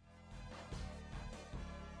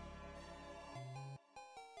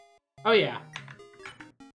 Oh yeah.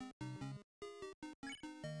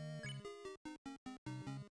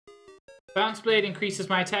 Bounce Blade increases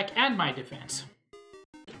my attack and my defense.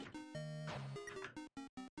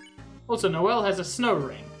 Also, Noel has a snow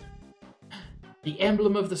ring. The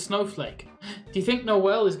emblem of the snowflake. Do you think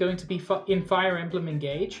Noel is going to be in Fire Emblem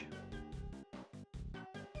Engage?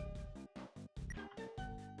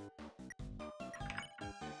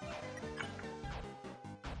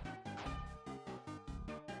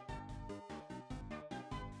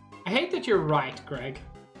 I hate that you're right, Greg.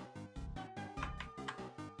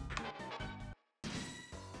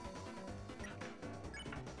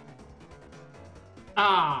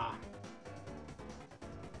 Ah.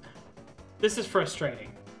 This is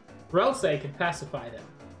frustrating. Relsei can pacify them.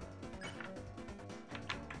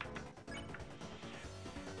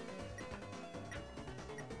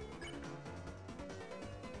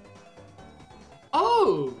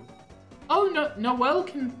 Oh! Oh, no,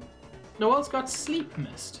 Noel's got Sleep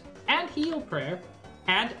Mist, and Heal Prayer,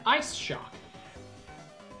 and Ice Shock.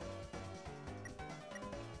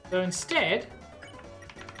 So instead...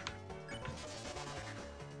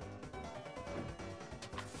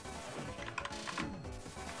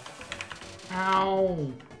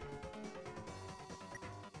 Ow.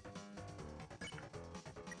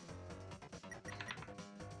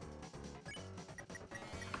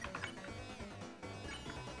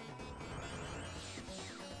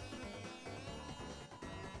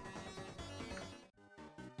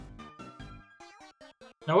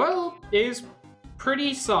 Noel is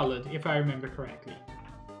pretty solid, if I remember correctly.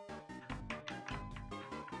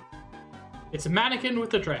 It's a mannequin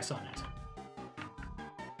with a dress on it.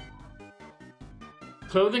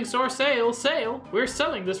 Clothing store sale, sale! We're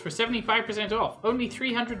selling this for 75% off. Only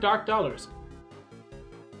 300 dark dollars.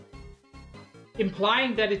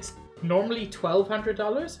 Implying that it's normally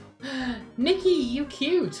 $1,200? Nikki, you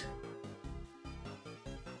cute!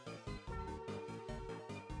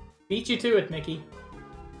 Beat you to it, Nikki.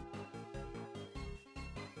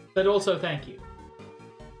 But also thank you.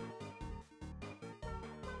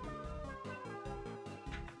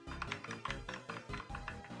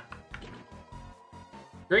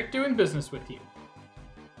 Great doing business with you.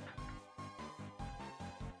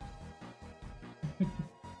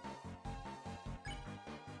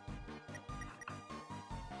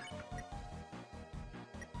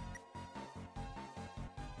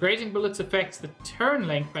 Grazing bullets affects the turn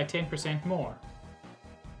length by 10% more.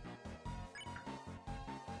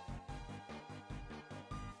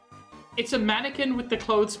 It's a mannequin with the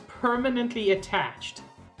clothes permanently attached.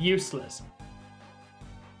 Useless.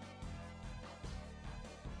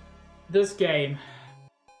 This game.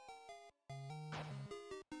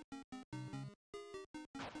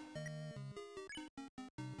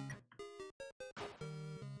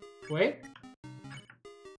 Wait.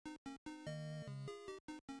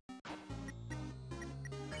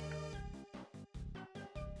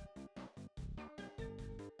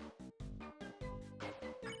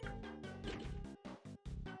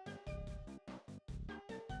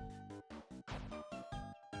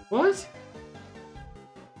 What?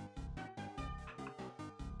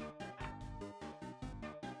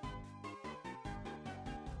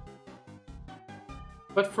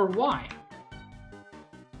 But for why?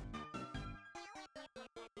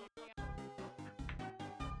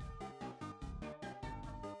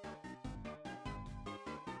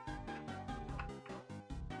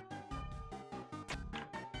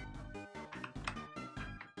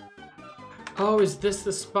 Oh, is this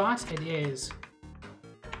the spot? It is.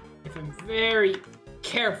 If I'm very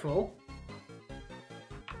careful.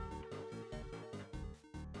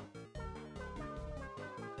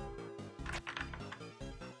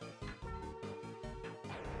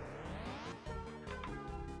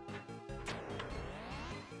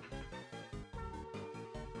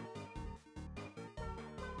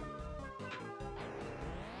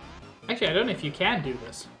 Actually, I don't know if you can do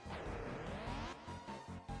this.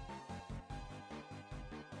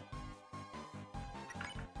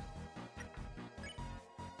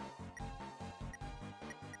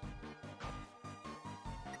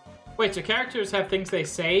 Wait, so characters have things they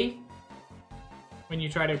say when you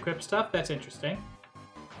try to equip stuff? That's interesting.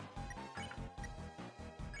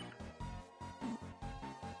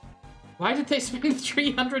 Why did they spend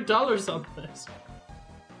 $300 on this?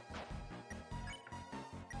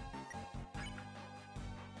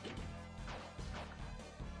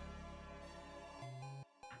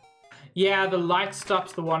 Yeah, the light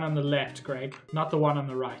stops the one on the left, Greg, not the one on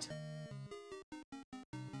the right.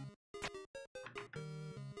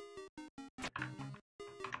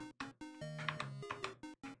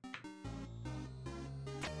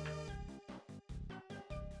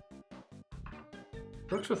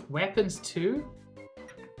 Works with weapons too?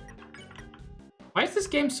 Why is this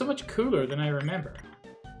game so much cooler than I remember?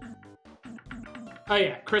 Oh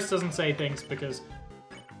yeah, Chris doesn't say things because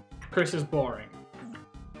Chris is boring.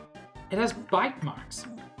 It has bite marks.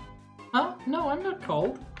 Huh? No, I'm not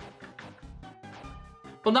cold.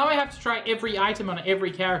 Well, now I have to try every item on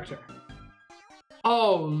every character.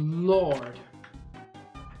 Oh, Lord.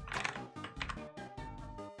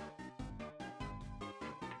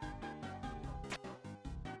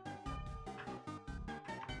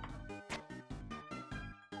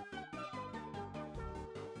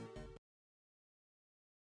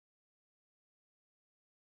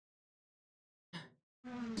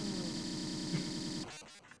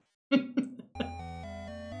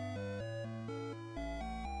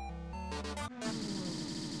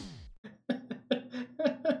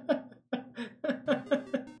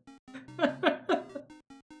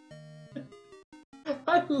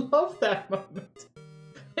 I love that moment.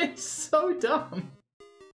 It's so dumb.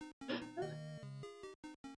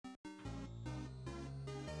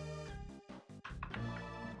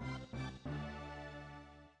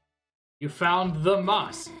 You found the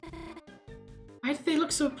moss. Why do they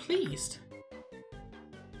look so pleased?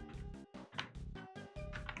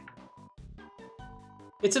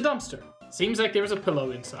 It's a dumpster. Seems like there was a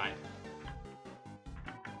pillow inside.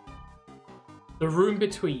 The room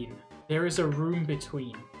between. There is a room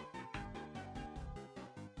between.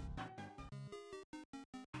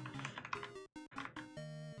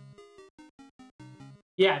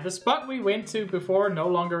 Yeah, the spot we went to before no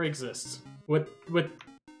longer exists. With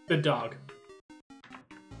the dog.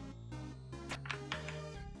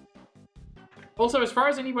 Also, as far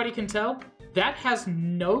as anybody can tell, that has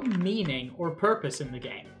no meaning or purpose in the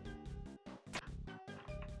game.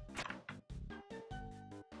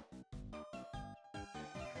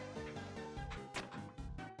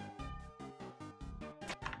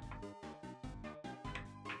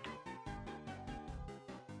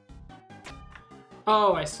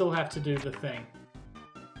 Oh, I still have to do the thing.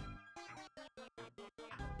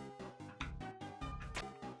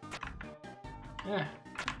 Yeah.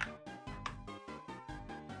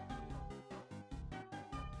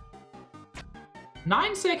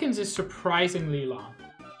 Nine seconds is surprisingly long.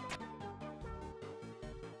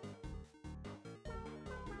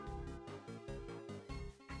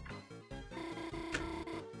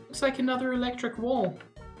 Looks like another electric wall.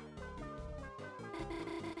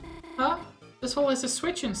 Huh? This hole has a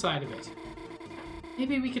switch inside of it.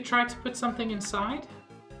 Maybe we could try to put something inside?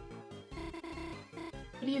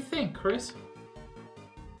 What do you think, Chris?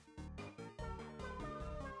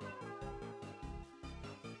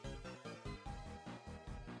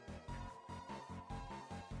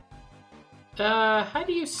 How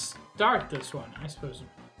do you start this one, I suppose?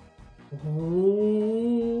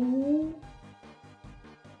 Ooh.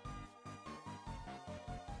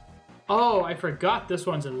 Oh, I forgot this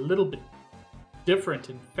one's a little bit different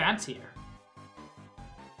and fancier.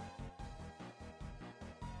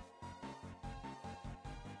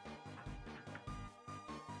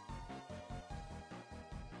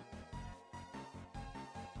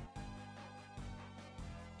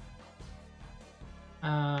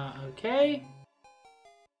 Okay.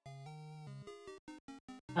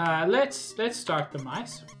 Let's start the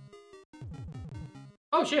mice.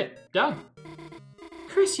 Oh shit, done.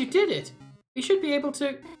 Chris, you did it. We should be able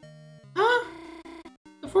to... Huh?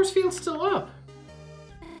 The force field's still up.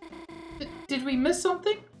 Did we miss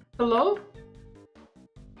something? Hello?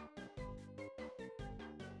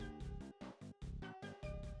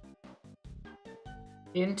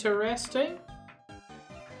 Interesting.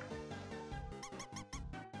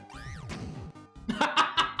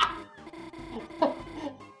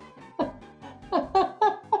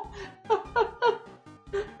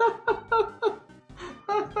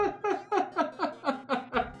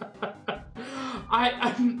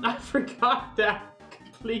 I forgot that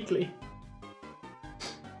completely.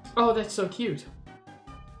 Oh, that's so cute.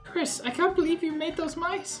 Chris, I can't believe you made those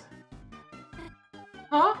mice.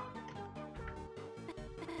 Huh?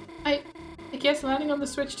 I guess landing on the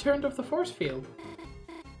switch turned off the force field.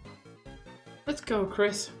 Let's go,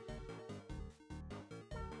 Chris.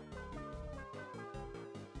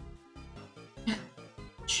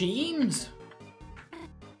 Jeans.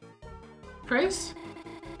 Chris?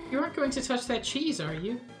 You aren't going to touch that cheese, are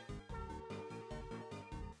you?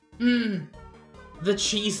 The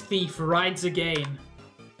cheese thief rides again.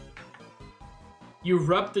 You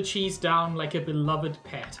rub the cheese down like a beloved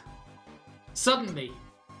pet. Suddenly.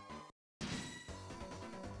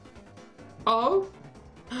 Oh?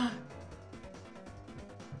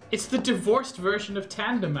 It's the divorced version of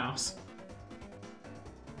Tandem Mouse.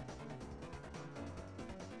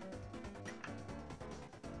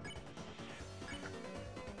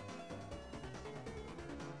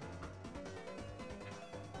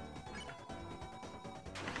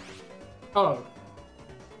 Oh.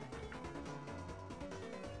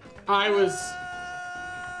 I was...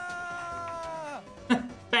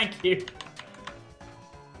 Thank you.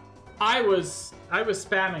 I was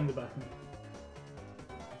spamming the button.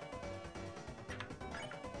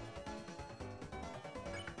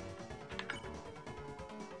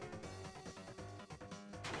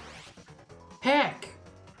 Heck.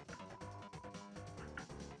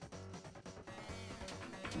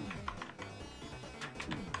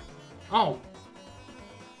 Oh.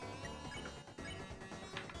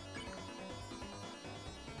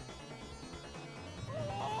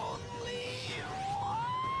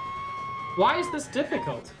 Why is this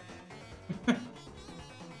difficult?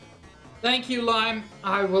 Thank you, Lime.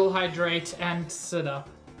 I will hydrate and sit up.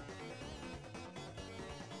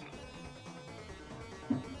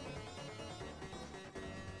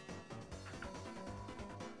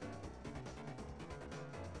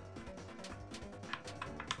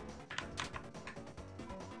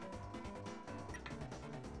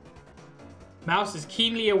 Mouse is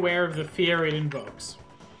keenly aware of the fear it invokes.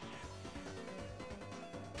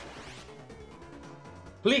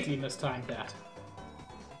 Completely mistimed that.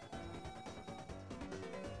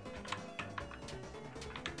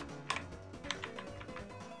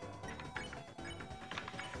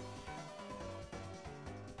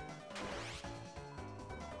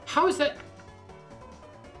 How is that?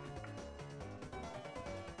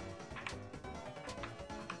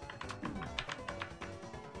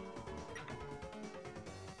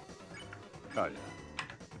 Oh yeah,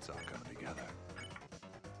 it's all coming together.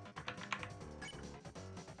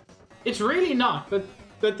 It's really not, but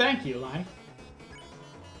thank you, Lime.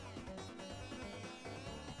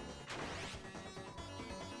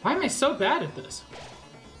 Why am I so bad at this?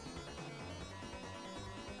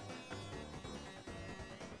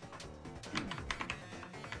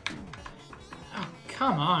 Oh,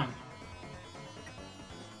 come on.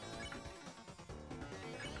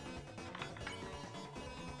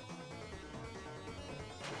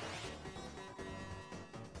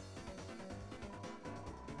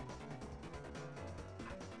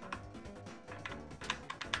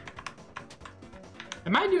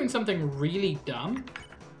 Am I doing something really dumb?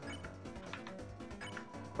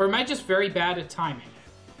 Or am I just very bad at timing?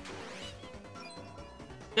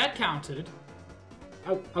 That counted.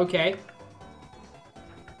 Oh, okay.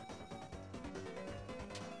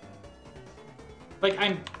 Like,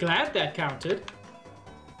 I'm glad that counted.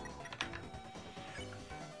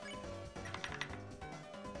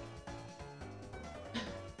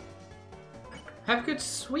 Have good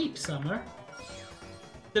sweep, Summer.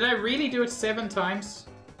 Did I really do it 7 times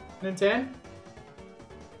in 10?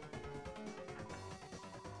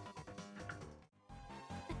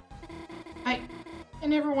 I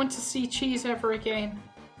never want to see cheese ever again.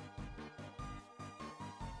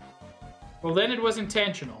 Well, then it was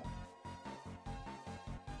intentional.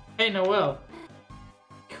 Hey, Noelle.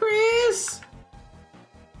 Chris!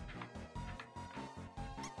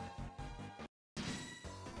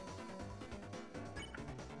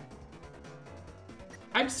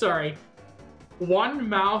 I'm sorry. 1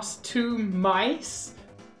 mouse, 2 mice?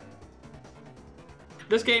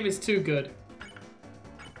 This game is too good.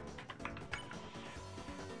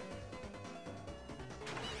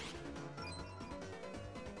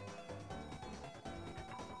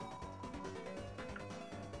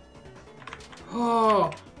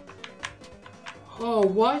 Oh. Oh,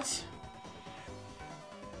 what?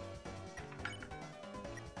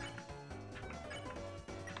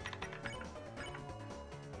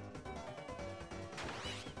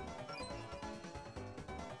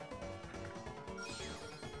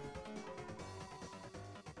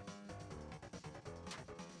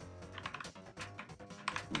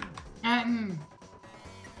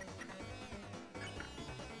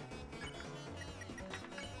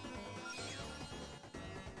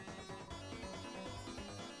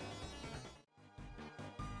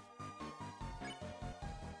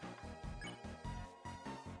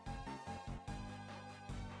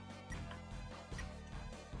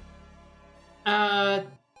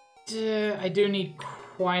 I do need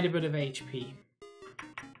quite a bit of HP.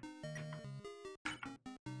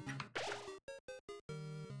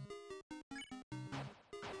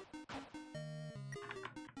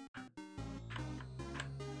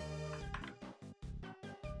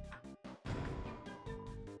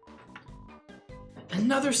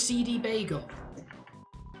 Another seedy bagel.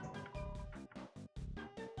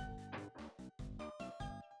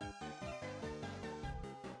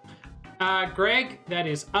 Greg, that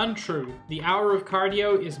is untrue. The hour of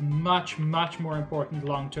cardio is much, much more important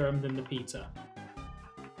long-term than the pizza.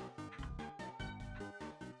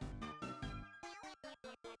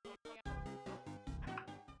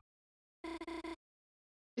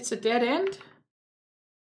 It's a dead end?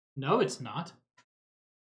 No, it's not.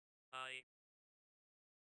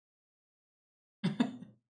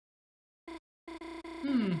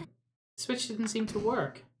 Switch didn't seem to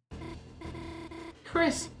work.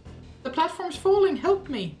 Chris, the platform's falling. Help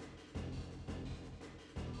me.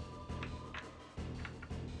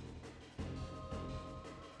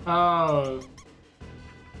 Oh.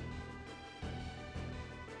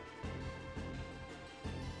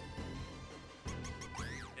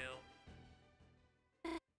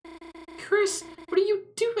 Chris, what are you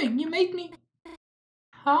doing? You made me...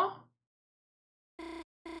 Huh?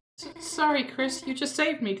 Sorry, Chris. You just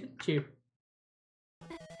saved me, didn't you?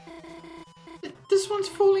 This one's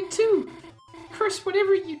falling too. Chris,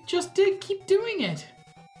 whatever you just did, keep doing it.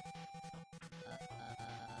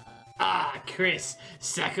 Ah, Chris,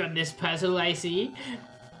 stuck on this puzzle, I see.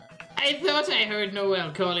 I thought I heard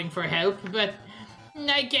Noelle calling for help, but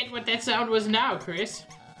I get what that sound was now, Chris.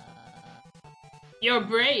 Your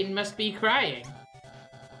brain must be crying.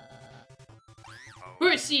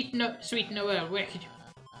 Poor sweet Noelle, where could you...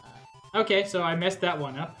 Okay, so I messed that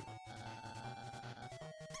one up.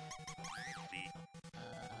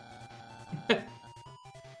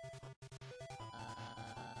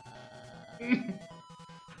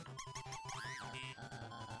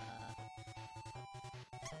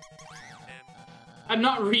 I'm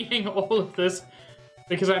not reading all of this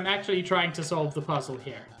because I'm actually trying to solve the puzzle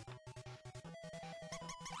here.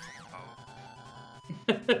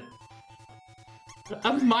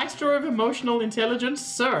 A maestro of emotional intelligence,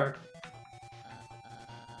 sir.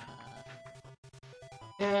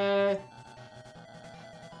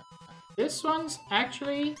 This one's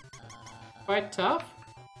actually quite tough.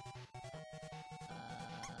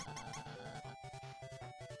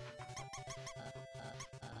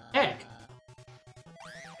 Heck.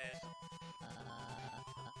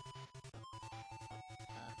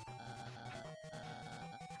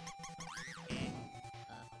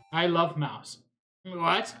 I love mouse.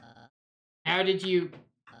 What? How did you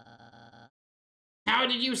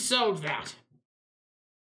solve that?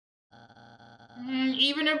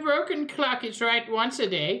 Even a broken clock is right once a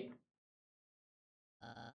day.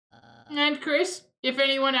 And Chris, if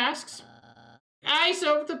anyone asks, I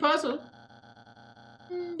solved the puzzle.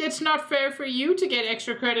 It's not fair for you to get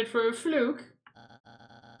extra credit for a fluke.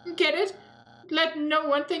 Get it? Let no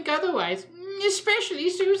one think otherwise, especially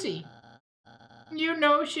Susie. You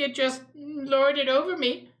know she'd just lord it over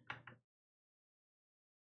me.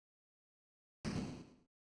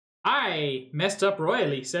 I messed up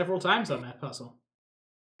royally several times on that puzzle.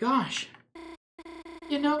 Gosh.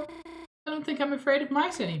 You know, I don't think I'm afraid of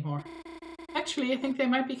mice anymore. Actually, I think they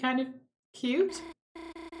might be kind of cute.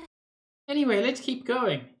 Anyway, let's keep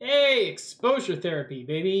going. Hey, exposure therapy,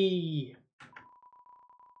 baby!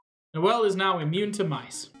 Noelle is now immune to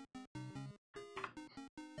mice.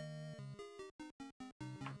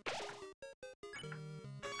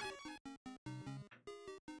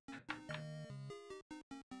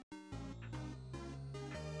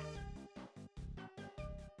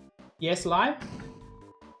 Yes, Lime?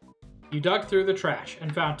 You dug through the trash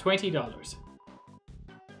and found $20.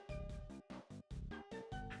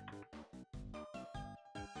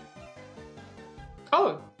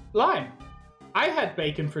 Oh, Lime. I had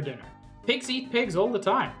bacon for dinner. Pigs eat pigs all the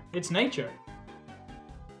time. It's nature.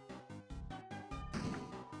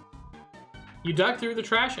 You dug through the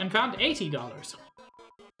trash and found $80.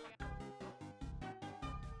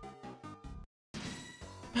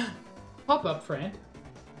 Pop up, friend.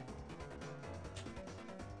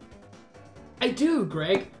 I do,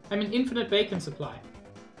 Greg. I'm an infinite bacon supply.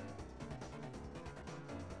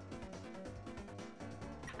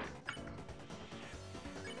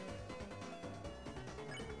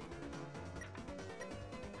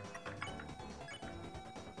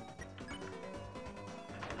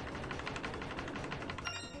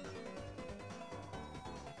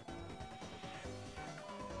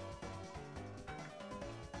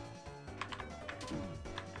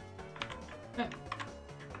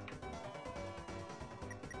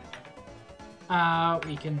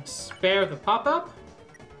 We can spare the pop-up.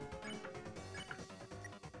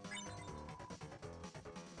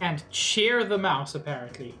 And cheer the mouse,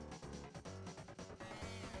 apparently.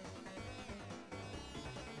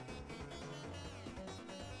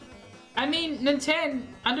 I mean, Nintendo,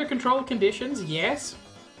 under control conditions, yes.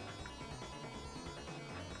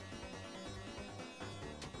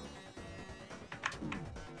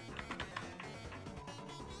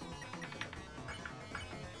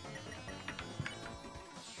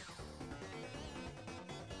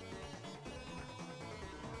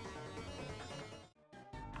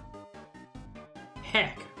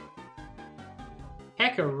 Heck.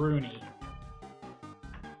 Heckaroonie.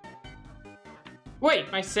 Wait,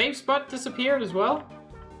 my save spot disappeared as well?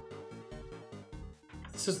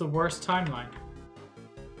 This is the worst timeline.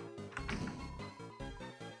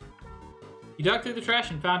 You dug through the trash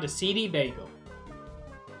and found a seedy bagel.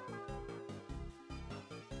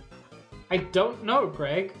 I don't know,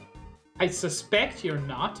 Greg. I suspect you're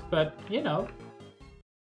not, but, you know.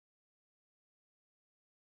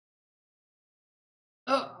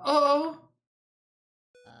 Uh-oh.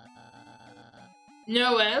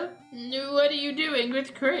 Noelle, what are you doing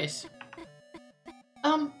with Chris?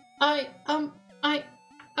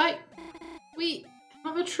 We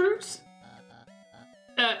have a truce?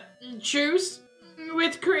 Truce?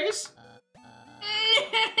 With Chris?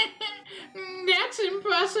 That's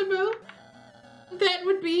impossible. That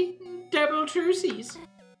would be double truces.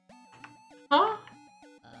 Huh?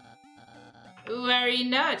 Worry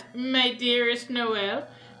not, my dearest Noelle.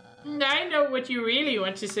 I know what you really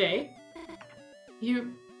want to say.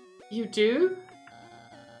 You do?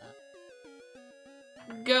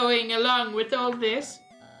 Going along with all this,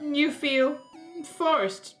 you feel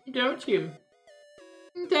forced, don't you?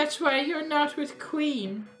 That's why you're not with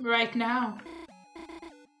Queen right now.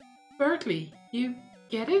 Bertley, you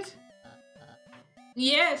get it?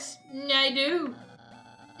 Yes, I do.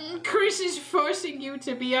 Chris is forcing you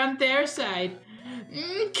to be on their side.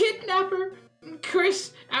 Kidnapper!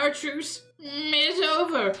 Chris, our truce is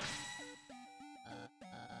over.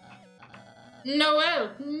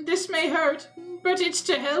 Noel, this may hurt, but it's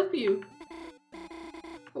to help you.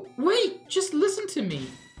 Wait, just listen to me.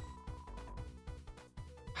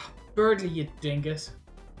 Birdly, you dingus.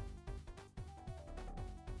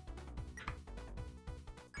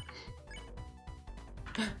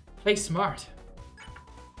 Play smart.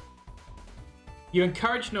 You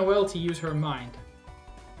encouraged Noelle to use her mind.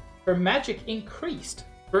 Her magic increased.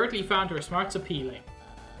 Birdly found her smarts appealing.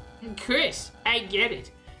 Chris, I get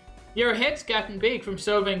it. Your head's gotten big from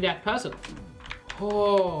solving that puzzle.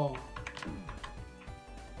 Oh.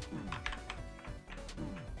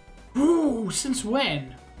 Ooh, since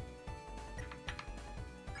when?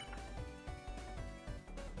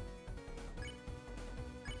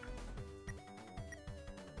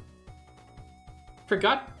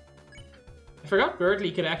 I forgot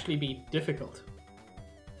Birdly could actually be difficult.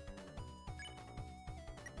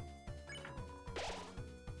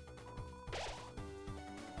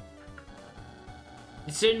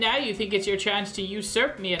 So now you think it's your chance to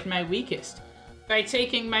usurp me at my weakest by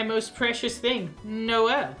taking my most precious thing,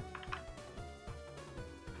 Noelle.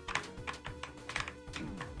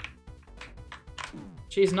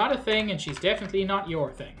 She's not a thing, and she's definitely not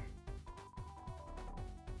your thing.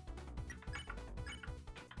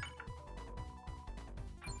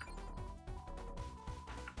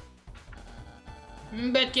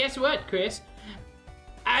 But guess what, Chris?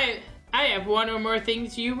 I have one or more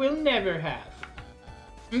things you will never have.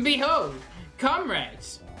 Behold,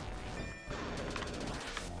 comrades!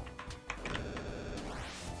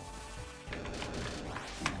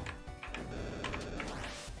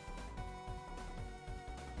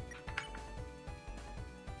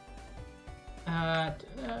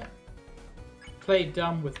 Play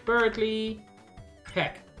dumb with Birdly.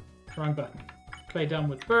 Heck, wrong button. Play dumb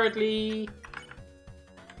with Birdly.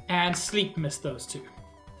 And Sleep missed those two.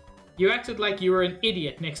 You acted like you were an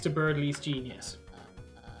idiot next to Birdly's genius.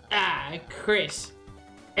 Ah, Chris.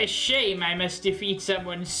 A shame I must defeat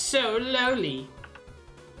someone so lowly.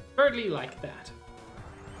 Birdly liked that.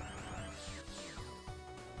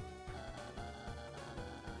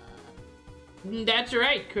 That's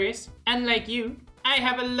right, Chris. Unlike you, I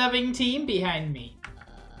have a loving team behind me.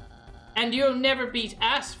 And you'll never beat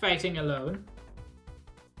us fighting alone.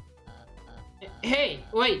 Hey,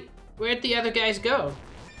 wait. Where'd the other guys go?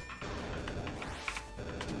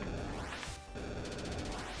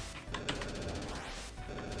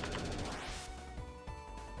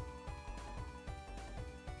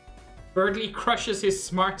 Birdly crushes his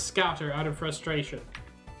smart scouter out of frustration.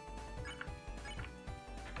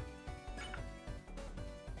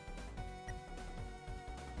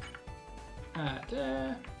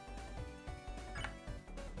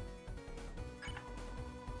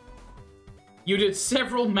 You did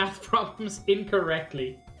several math problems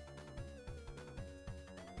incorrectly.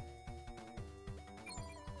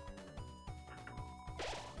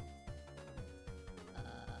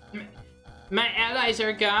 My allies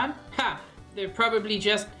are gone? Ha! They're probably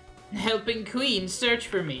just helping Queen search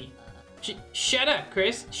for me. Shut up,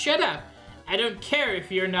 Chris. Shut up. I don't care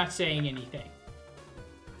if you're not saying anything.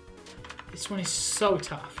 This one is so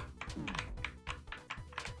tough.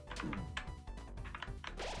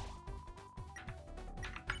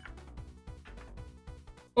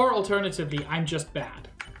 Or alternatively, I'm just bad.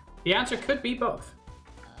 The answer could be both.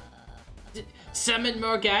 Summon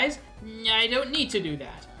more guys? I don't need to do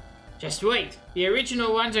that. Just wait. The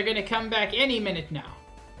original ones are gonna come back any minute now.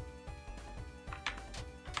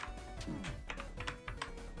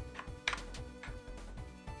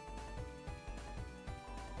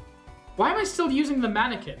 Why am I still using the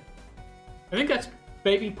mannequin? I think that's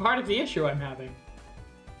maybe part of the issue I'm having.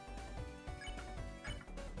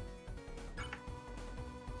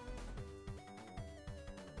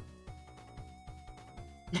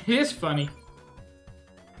 It is funny.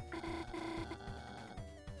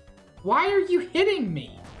 Why are you hitting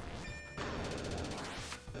me?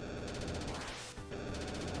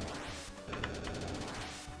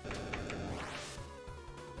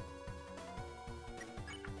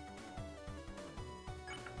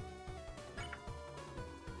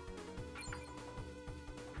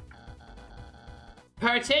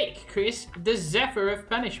 Partake, Chris, the Zephyr of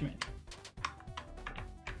Punishment.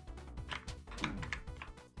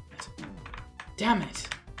 Damn it.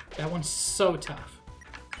 That one's so tough.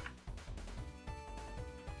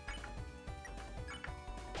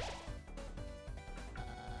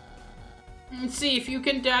 Let's see if you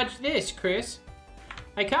can dodge this, Chris.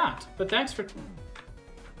 I can't, but thanks for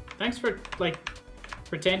like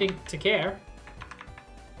pretending to care.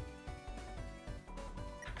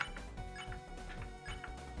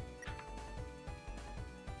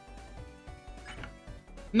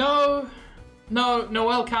 No,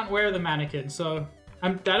 Noelle can't wear the mannequin, so I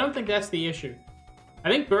don't think that's the issue. I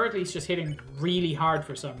think Birdley's just hitting really hard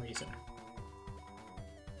for some reason.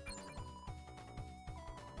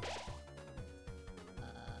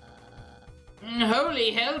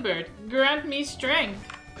 Holy Hellbert, grant me strength.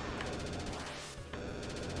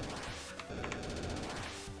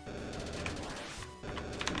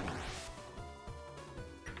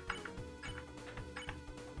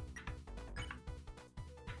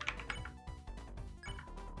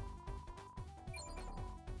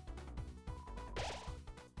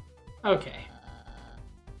 Okay.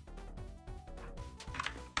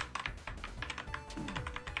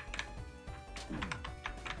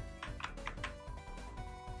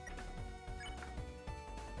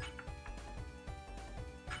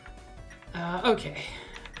 Okay.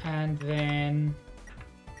 And then...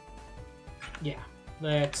 yeah.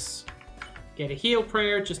 Let's get a heal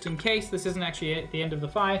prayer just in case this isn't actually at the end of the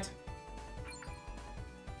fight.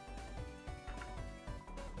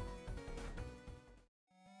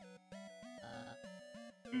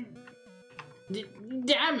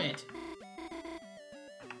 Damn it!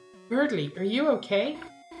 Birdley, are you okay?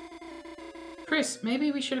 Chris,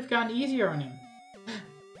 maybe we should have gone easier on him.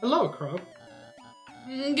 Hello, Crow.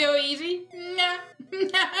 Go easy?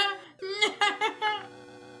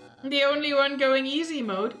 The only one going easy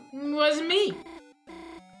mode was me.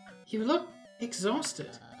 You look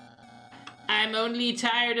exhausted. I'm only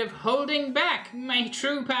tired of holding back my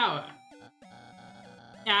true power.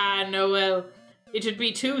 Ah, Noelle. It would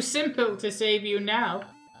be too simple to save you now.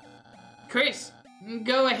 Chris,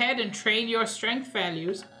 go ahead and train your strength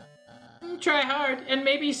values. Try hard, and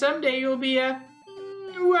maybe someday you'll be a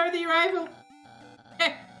worthy rival.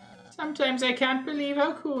 Sometimes I can't believe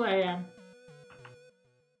how cool I am.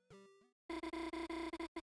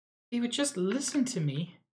 He would just listen to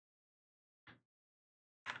me.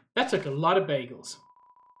 That took a lot of bagels.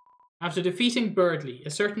 After defeating Birdley, a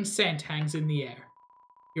certain scent hangs in the air.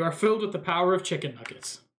 You are filled with the power of chicken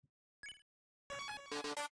nuggets.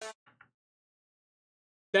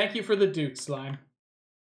 Thank you for the doot, Slime.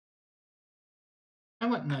 I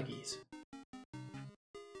want nuggies.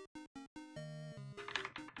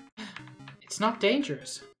 It's not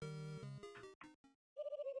dangerous.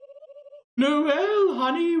 Noelle,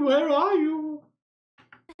 honey, where are you?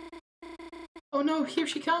 Oh no, here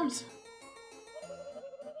she comes.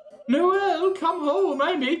 Noelle, come home.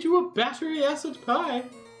 I made you a battery acid pie.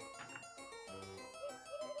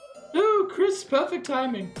 Oh, Chris, perfect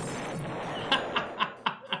timing.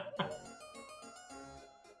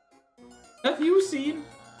 Have you seen?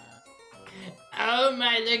 Oh,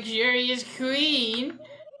 my luxurious queen.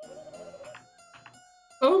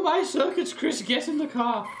 Oh, my circuits, Chris, get in the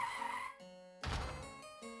car.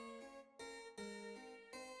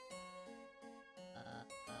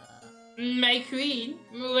 My queen,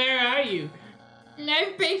 where are you?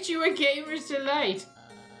 I've baked you a gamer's delight.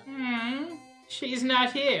 She's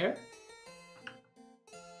not here.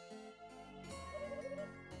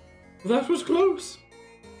 That was close.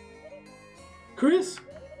 Chris,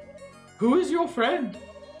 who is your friend?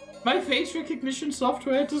 My face recognition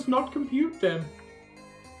software does not compute them.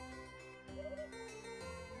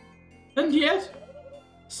 And yet,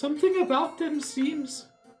 something about them seems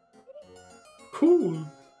cool.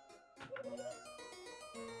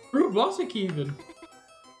 Robotic even.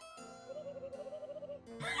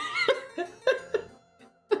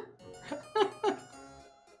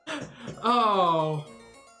 Oh.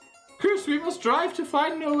 Chris, we must drive to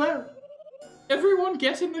find Noelle. Everyone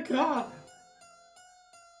get in the car.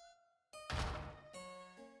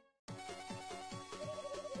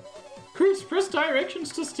 Chris, press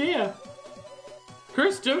directions to steer.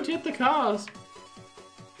 Chris, don't hit the cars.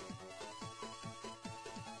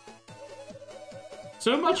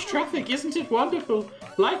 So much traffic, isn't it wonderful?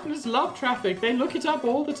 Lightners love traffic, they look it up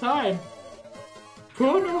all the time.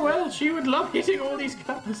 Poor Noelle, she would love hitting all these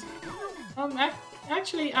cars.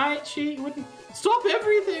 Actually, she wouldn't. Stop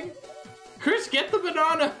everything! Chris, get the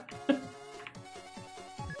banana!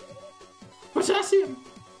 Potassium!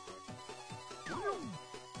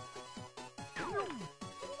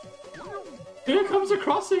 Here comes a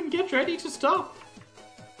crossing, get ready to stop.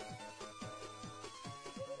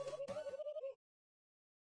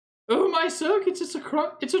 Oh my circuits, it's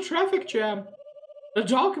a traffic jam. A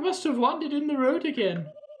dog must have wandered in the road again.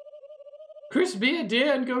 Chris, be a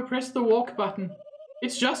dear and go press the walk button.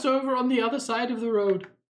 It's just over on the other side of the road.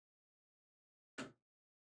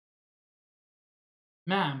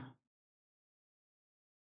 Ma'am.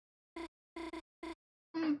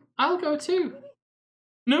 I'll go too.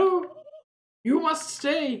 No, you must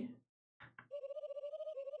stay.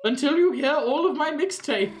 Until you hear all of my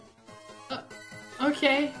mixtape.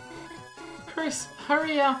 Okay. Chris,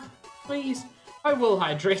 hurry up, please. I will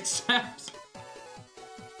hydrate Snaps.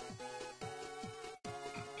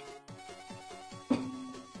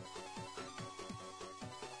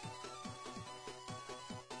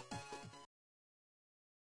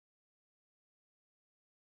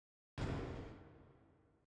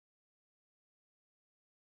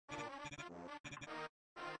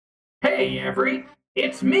 Hey,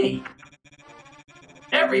 it's me.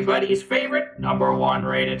 Everybody's favorite #1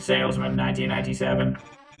 rated salesman 1997.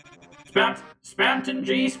 Spamton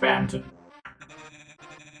G. Spamton.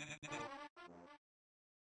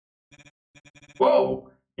 Whoa,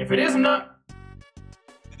 if it isn't a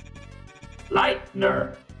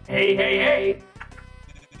Lightner. Hey.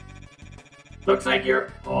 Looks like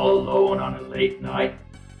you're all alone on a late night.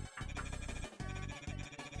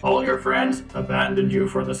 All your friends abandoned you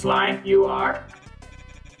for the slime you are.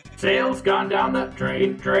 Sales gone down the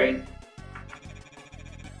drain.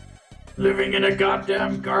 Living in a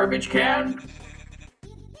goddamn garbage can.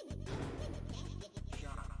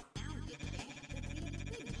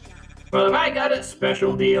 Well, have I got a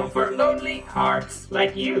special deal for lonely hearts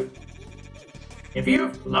like you? If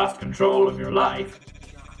you've lost control of your life,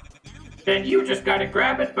 then you just gotta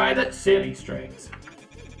grab it by the silly strings.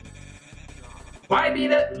 Why be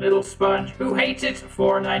the little sponge who hates its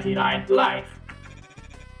 $4.99 life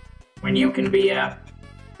when you can be a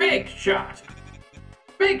big shot?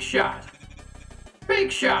 Big shot.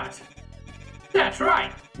 Big shot. That's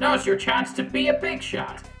right. Now's your chance to be a big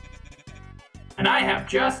shot. And I have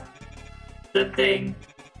just the thing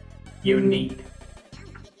you need.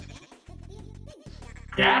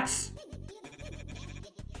 That's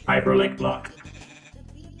hyperlink block.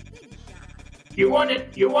 You want a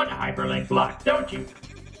hyperlink block, don't you?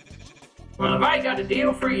 Well, have I got a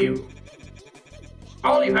deal for you?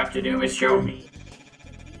 All you have to do is show me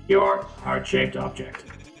your heart-shaped object.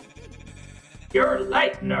 You're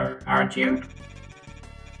Lightner, aren't you?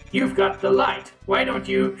 You've got the light. Why don't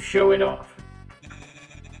you show it off?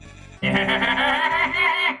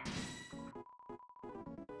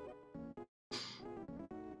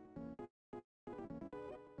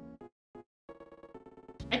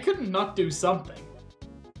 I couldn't not do something.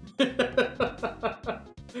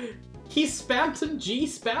 He's Spamton G.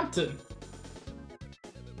 Spamton.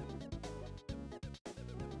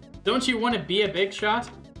 Don't you want to be a big shot?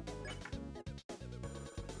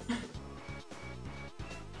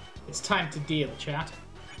 It's time to deal, chat.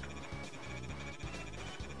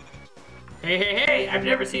 Hey, I've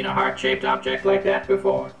never seen a heart-shaped object like that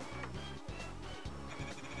before.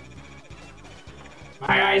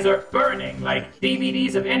 My eyes are burning like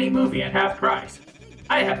DVDs of any movie at half price.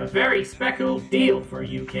 I have a very special deal for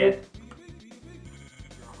you, kid.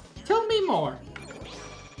 Tell me more.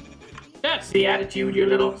 That's the attitude, you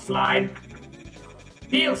little slime.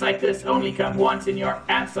 Deals like this only come once in your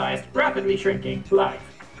ant-sized, rapidly shrinking life.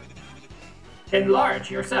 Enlarge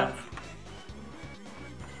yourself.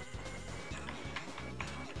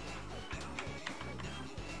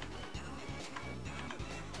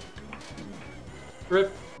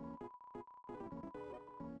 Rip.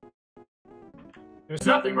 There's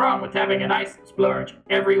nothing wrong with having a nice splurge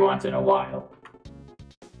every once in a while.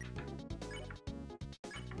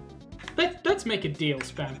 Let's make a deal,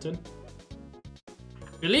 Spamton.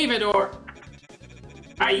 Believe it or...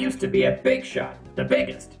 I used to be a big shot, the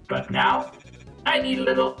biggest, but now I need a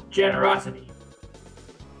little generosity.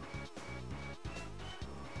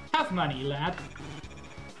 Have money, lad.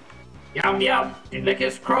 Yum,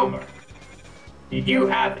 delicious Cromer. Did you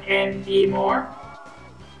have any more?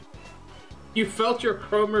 You felt your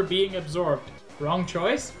Cromer being absorbed. Wrong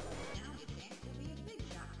choice?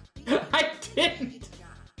 I didn't!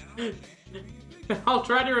 I'll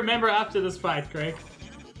try to remember after this fight, Craig.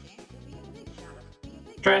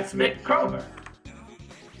 Transmit Cromer.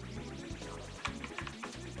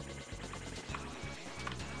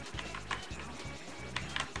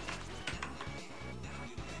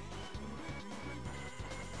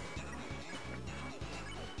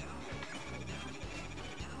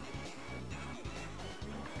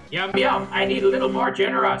 Yum, I need a little more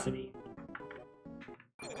generosity.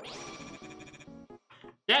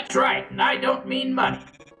 That's right, and I don't mean money.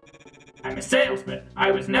 I'm a salesman.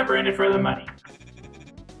 I was never in it for the money.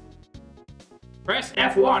 Press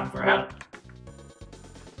F1 for help.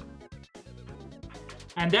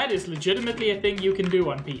 And that is legitimately a thing you can do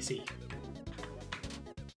on PC.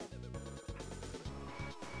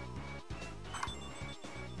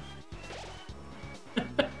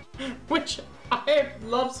 Which I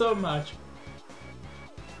love so much.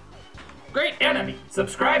 Great enemy.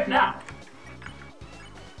 Subscribe now.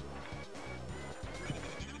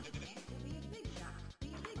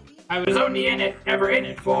 I was only ever in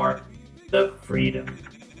it for the freedom.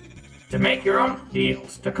 To make your own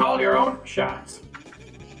deals, to call your own shots.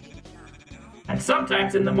 And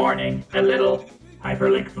sometimes in the morning, a little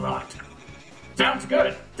hyperlink blot. Sounds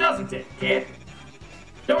good, doesn't it, kid?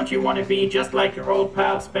 Don't you want to be just like your old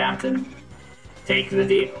pal Spamton? Take the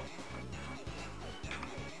deal.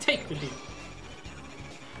 Take the deal.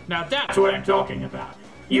 Now that's what I'm talking about.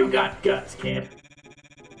 You got guts, kid.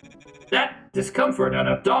 That discomfort and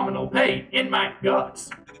abdominal pain in my guts.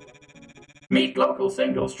 Meet local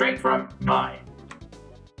singles straight from mine.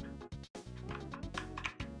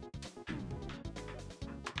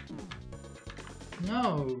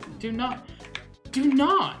 No, do not. Do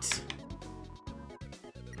not!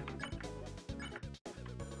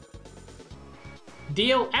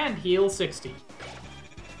 Deal and heal 60.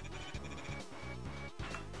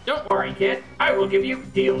 Don't worry, kid. I will give you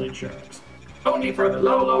deal insurance. Only for the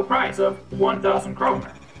low, low price of 1,000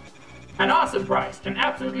 kroner. An awesome price, an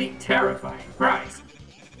absolutely terrifying price.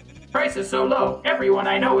 Price is so low, everyone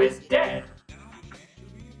I know is dead.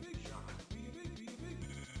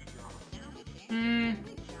 I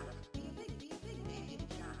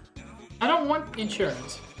don't want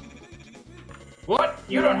insurance. What?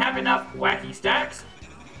 You don't have enough wacky stacks?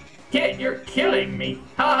 Kid, you're killing me.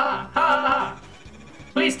 Ha ha ha ha.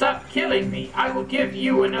 Please stop killing me. I will give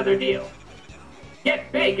you another deal.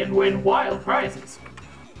 Get big and win wild prizes.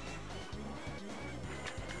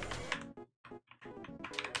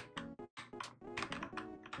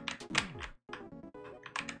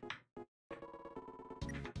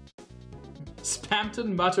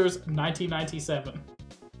 Spamton mutters 1997.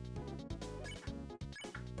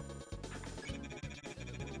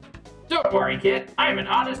 Don't worry, kid. I'm an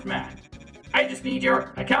honest man. I just need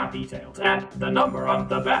your account details and the number on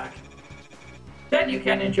the back. Then you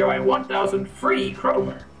can enjoy 1,000 free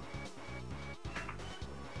kroner.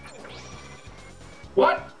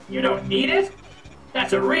 What? You don't need it?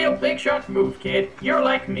 That's a real big shot move, kid. You're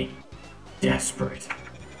like me. Desperate.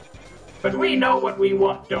 But we know what we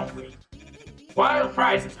want, don't we? Wild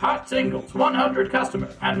prizes, hot singles, 100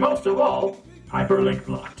 customers, and most of all, hyperlink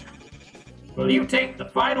blocked. Will you take the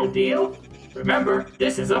final deal? Remember,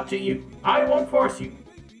 this is up to you. I won't force you.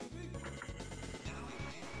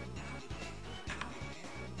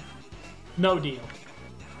 No deal.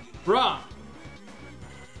 Wrong.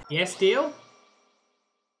 Yes, deal?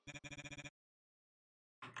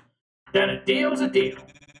 Then a deal's a deal.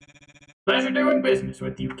 Pleasure doing business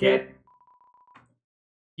with you, kid.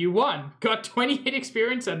 You won. Got 28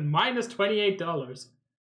 experience and minus $28.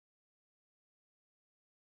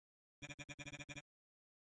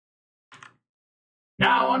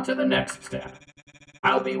 Now on to the next step.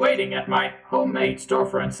 I'll be waiting at my homemade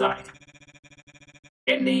storefront site.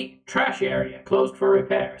 In the trash area closed for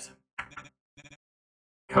repairs.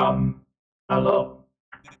 Come alone.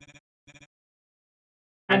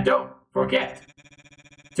 And don't forget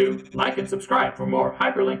to like and subscribe for more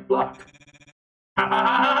hyperlink blocked. Ha ha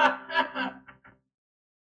ha ha ha!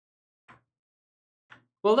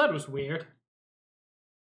 Well, that was weird.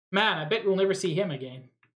 Man, I bet we'll never see him again.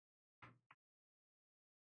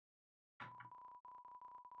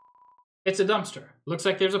 It's a dumpster. Looks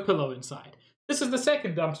like there's a pillow inside. This is the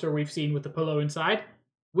second dumpster we've seen with the pillow inside.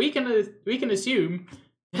 We can assume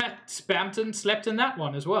that Spamton slept in that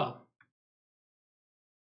one as well.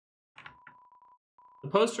 The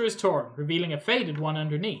poster is torn, revealing a faded one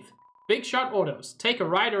underneath. Big Shot Autos. Take a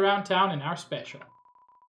ride around town in our special.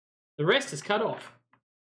 The rest is cut off.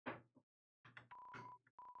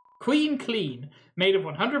 Queen Clean, made of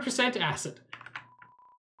 100% acid.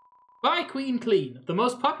 Buy Queen Clean, the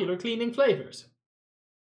most popular cleaning flavors.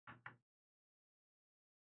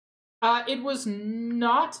 It was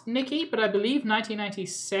not Nikki, but I believe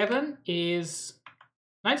 1997 is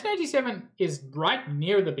right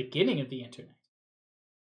near the beginning of the internet.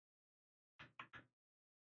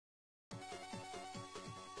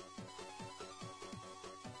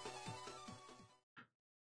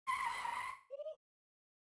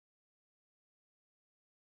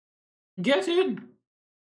 Get in!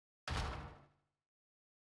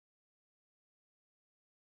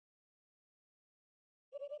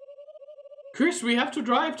 Chris, we have to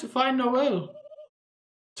drive to find Noelle.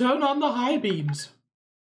 Turn on the high beams.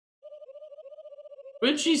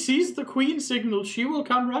 When she sees the Queen signal, she will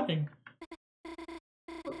come running.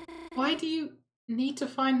 Why do you need to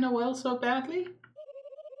find Noelle so badly?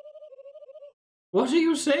 What are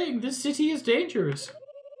you saying? This city is dangerous.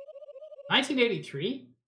 1983?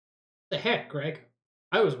 The heck, Greg?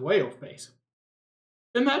 I was way off base.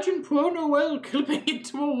 Imagine poor Noelle clipping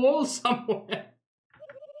into a wall somewhere.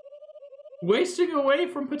 Wasting away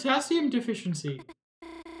from potassium deficiency.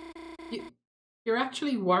 You're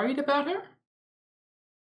actually worried about her?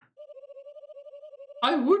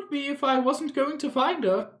 I would be if I wasn't going to find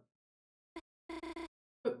her.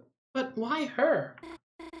 But why her?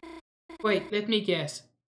 Wait, let me guess.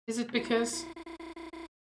 Is it because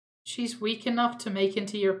she's weak enough to make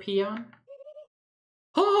into your peon?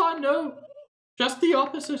 Oh, no. Just the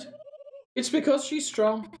opposite. It's because she's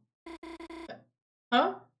strong.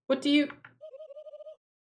 Huh? What do you...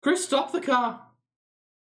 Chris, stop the car.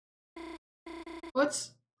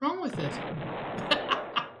 What's wrong with it?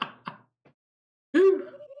 Phew.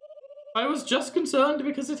 I was just concerned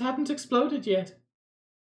because it hadn't exploded yet.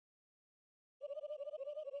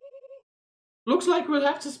 Looks like we'll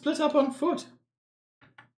have to split up on foot.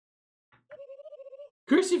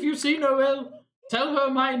 Chris, if you see Noelle, tell her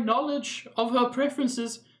my knowledge of her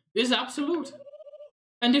preferences is absolute.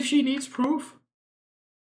 And if she needs proof,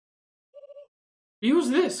 use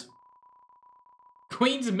this.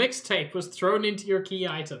 Queen's mixtape was thrown into your key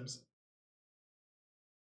items.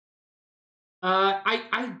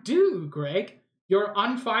 I do, Greg. Your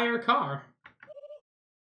on fire car.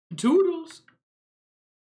 Toodles.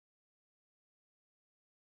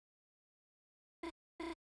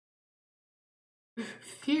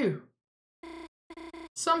 Phew.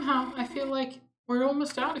 Somehow, I feel like we're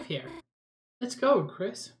almost out of here. Let's go,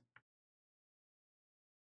 Chris.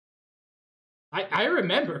 I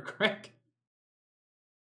remember, Greg.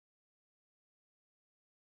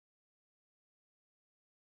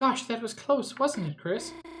 Gosh, that was close, wasn't it,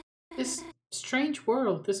 Chris? This strange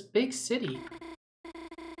world, this big city.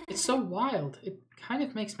 It's so wild, it kind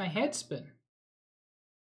of makes my head spin.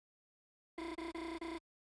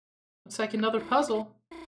 Looks like another puzzle.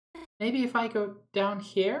 Maybe if I go down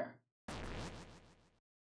here?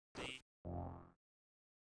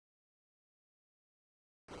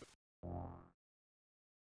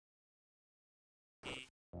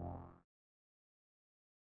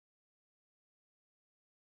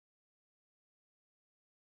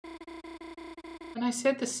 When I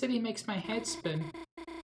said the city makes my head spin, I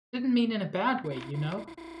didn't mean in a bad way, you know?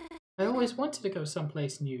 I always wanted to go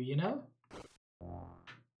someplace new, you know?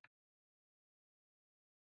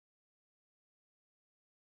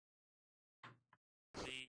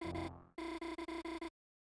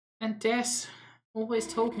 And Des always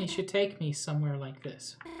told me she'd take me somewhere like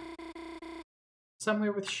this.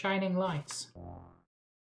 Somewhere with shining lights.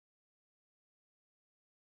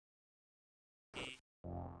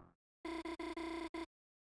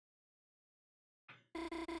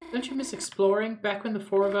 Don't you miss exploring back when the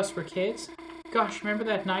four of us were kids? Gosh, remember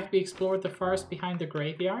that night we explored the forest behind the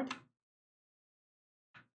graveyard?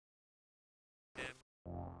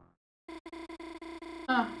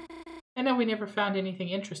 Ah, I know we never found anything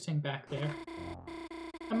interesting back there.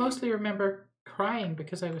 I mostly remember crying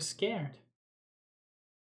because I was scared.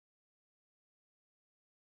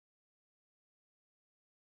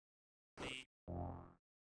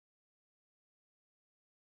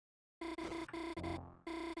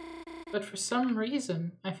 But for some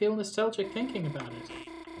reason, I feel nostalgic thinking about it.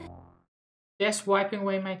 Des wiping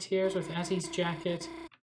away my tears with Azzy's jacket,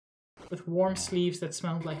 with warm sleeves that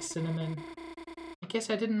smelled like cinnamon. I guess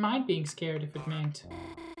I didn't mind being scared if it meant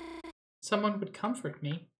someone would comfort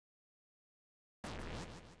me.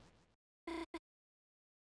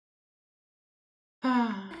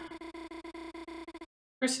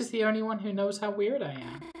 Chris is the only one who knows how weird I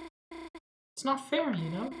am. It's not fair, you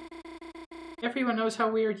know? Everyone knows how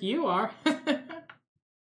weird you are.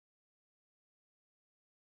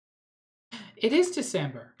 It is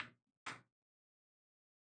December.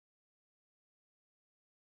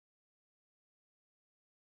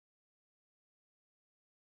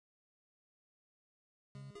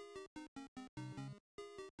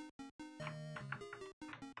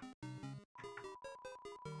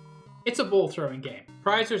 It's a ball throwing game.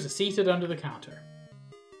 Prizers are seated under the counter.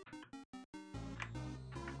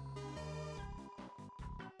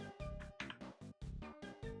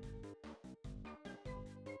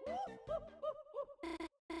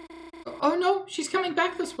 Oh no, she's coming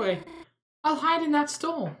back this way. I'll hide in that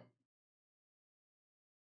stall.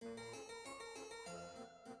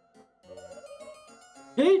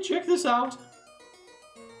 Hey, check this out.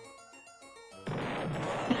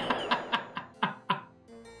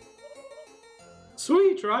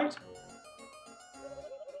 Sweet, right?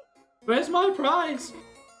 Where's my prize?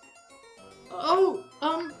 Oh,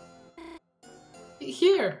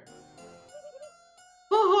 here.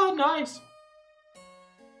 Oh, nice.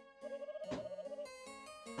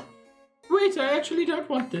 Wait, I actually don't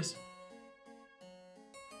want this.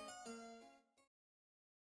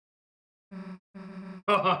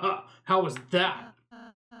 How was that?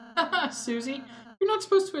 Susie, you're not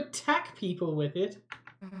supposed to attack people with it.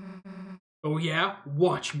 Oh yeah?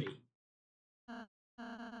 Watch me.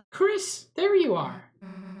 Chris, there you are.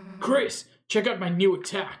 Chris, check out my new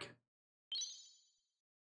attack.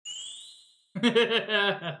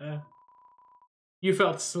 You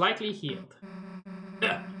felt slightly healed.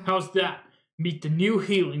 How's that? Meet the new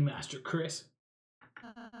healing master, Chris.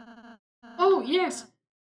 Oh, yes.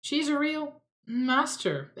 She's a real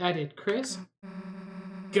master at it, Chris.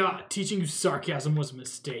 God, teaching you sarcasm was a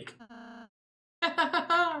mistake.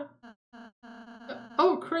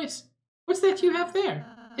 Oh, Chris, what's that you have there?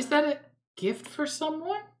 Is that a gift for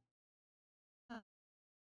someone?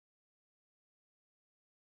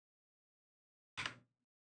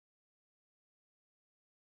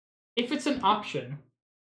 If it's an option,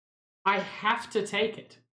 I have to take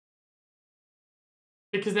it.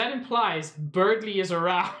 Because that implies Birdly is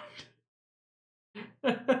around.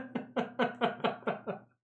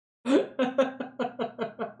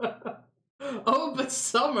 Oh, but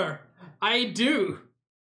Summer, I do.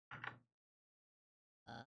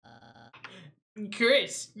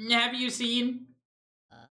 Chris, have you seen?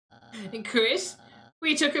 Chris,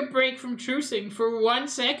 we took a break from trucing for 1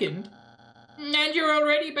 second. And you're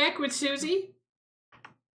already back with Susie?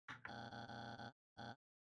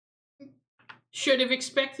 Should have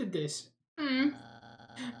expected this.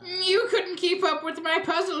 You couldn't keep up with my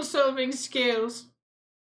puzzle-solving skills.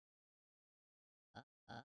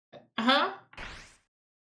 Huh?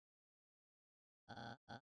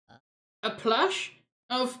 A plush?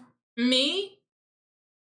 Of me?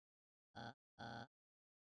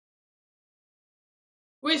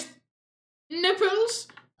 With nipples?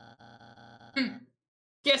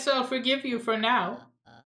 Guess I'll forgive you for now.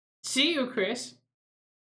 See you, Chris.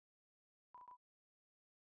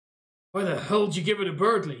 Why the hell did you give it to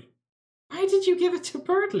Birdly? Why did you give it to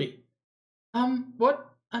Birdly?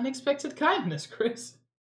 What unexpected kindness, Chris?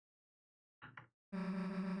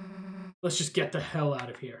 Let's just get the hell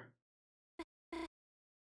out of here.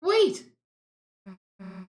 Wait!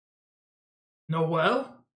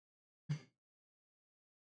 Noelle?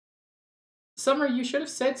 Summer, you should have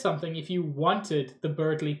said something if you wanted the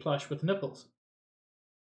Birdly plush with nipples.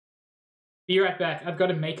 Be right back. I've got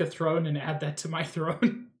to make a throne and add that to my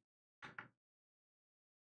throne.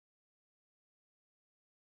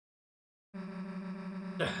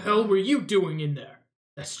 The hell were you doing in there?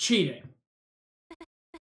 That's cheating.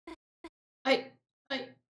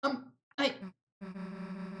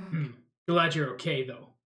 Glad you're okay, though.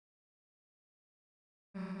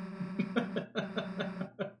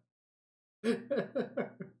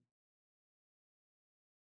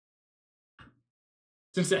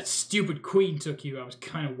 Since that stupid queen took you, I was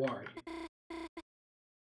kind of worried.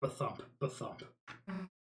 Ba-thump, ba-thump.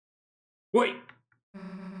 Wait!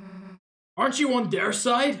 Aren't you on their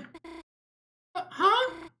side?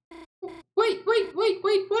 Huh? Wait!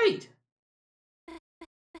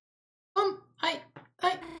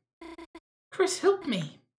 Chris, help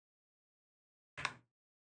me.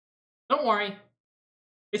 Don't worry.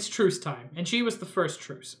 It's truce time, and she was the first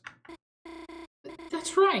truce.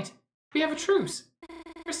 That's right. We have a truce.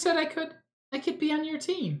 Chris said I could be on your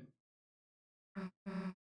team.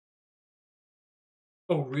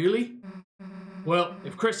 Oh, really? Well,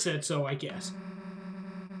 if Chris said so, I guess.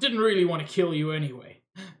 Didn't really want to kill you anyway.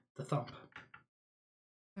 The thump.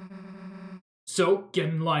 So, get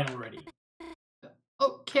in line already.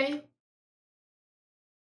 Okay.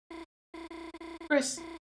 Chris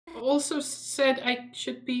also said I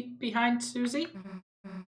should be behind Susie.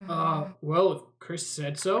 Well, if Chris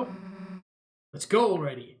said so, let's go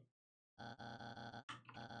already.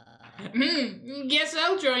 Guess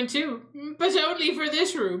I'll join too, but only for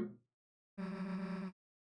this room.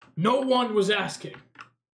 No one was asking.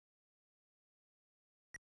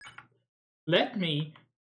 Let me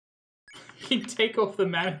take off the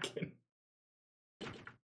mannequin.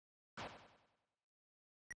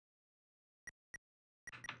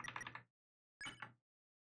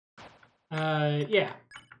 Yeah.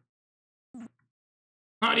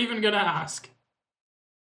 Not even gonna ask.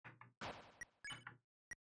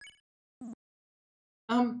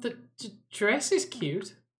 The dress is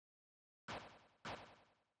cute.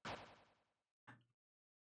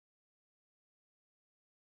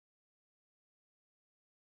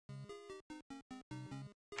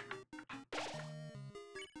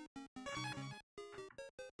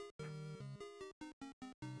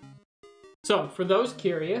 So, for those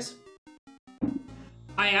curious,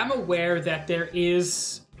 I am aware that there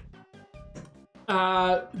is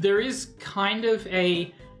kind of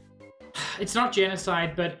a, it's not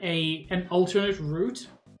genocide, but an alternate route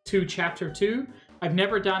to Chapter 2. I've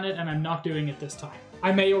never done it, and I'm not doing it this time.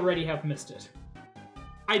 I may already have missed it.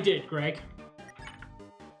 I did, Greg.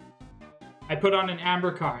 I put on an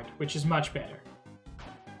amber card, which is much better.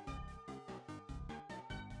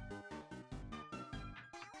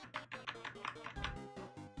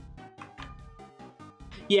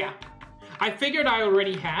 Yeah, I figured I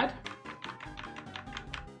already had.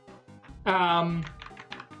 I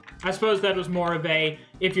suppose that was more of a,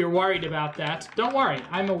 if you're worried about that, don't worry,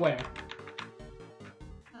 I'm aware.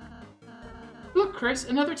 Look, Chris,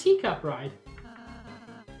 another teacup ride.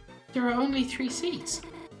 There are only 3 seats.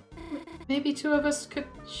 Maybe 2 of us could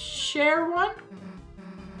share one?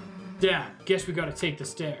 Damn, guess we gotta take the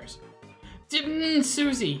stairs.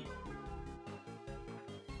 Susie!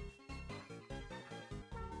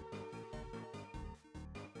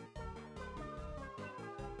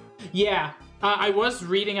 Yeah, I was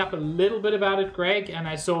reading up a little bit about it, Greg, and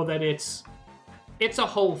I saw that it's a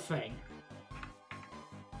whole thing.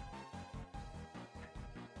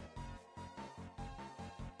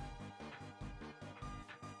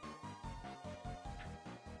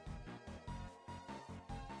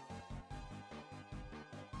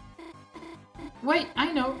 Wait,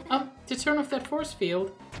 I know. To turn off that force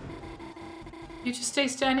field, you just stay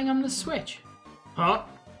standing on the switch. Huh?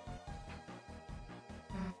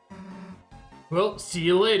 Well, see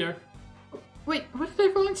you later. Wait, what did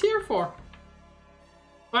I volunteer for?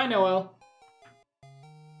 Bye, Noel.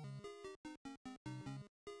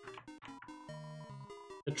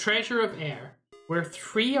 The Treasure of Air. Where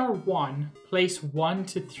 3 are 1, place 1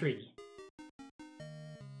 to 3.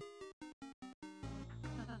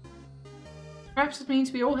 Perhaps it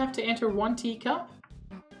means we all have to enter 1 teacup?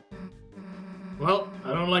 Well,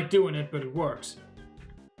 I don't like doing it, but it works.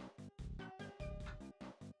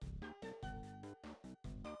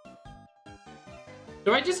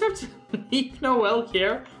 Do I just have to leave Noel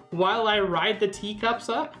here while I ride the teacups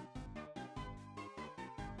up?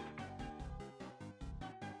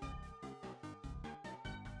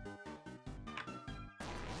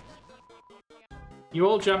 You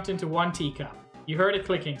all jumped into 1 teacup. You heard a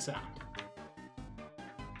clicking sound.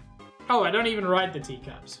 Oh, I don't even ride the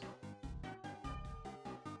teacups.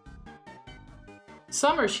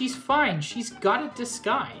 Summer, she's fine. She's got a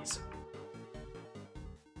disguise.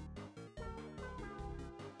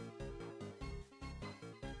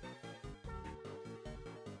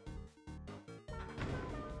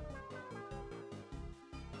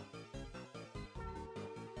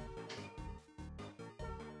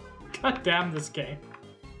 God damn this game.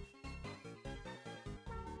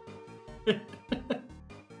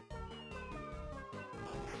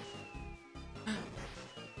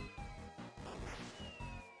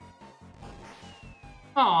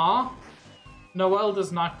 Aww. Noel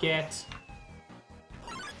does not get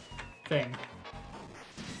thing.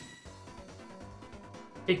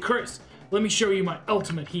 Hey Chris, let me show you my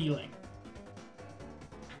ultimate healing.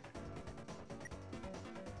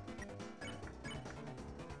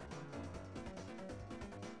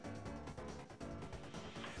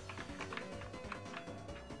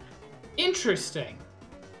 Interesting.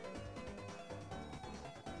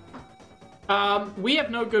 We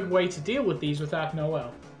have no good way to deal with these without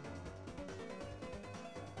Noel.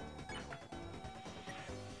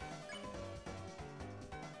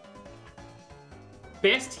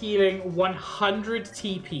 Best healing 100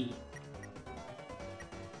 TP.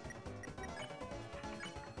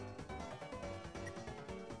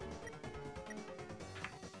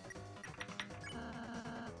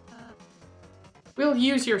 We'll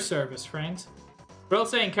use your service, friends. But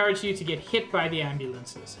also I encourage you to get hit by the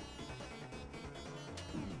ambulances.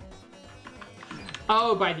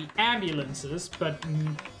 Oh, by the ambulances, but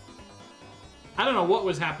I don't know what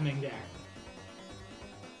was happening there.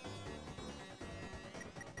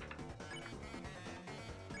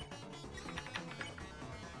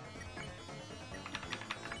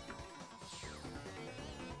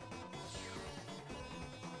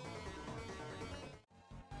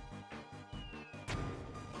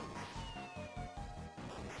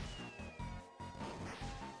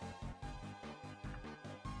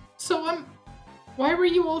 So, why were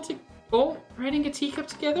you all riding a teacup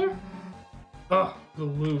together? Ugh,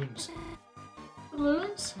 balloons.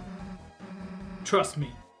 Balloons? Trust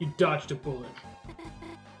me, you dodged a bullet.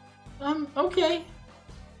 Okay.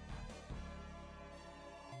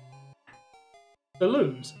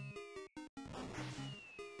 Balloons.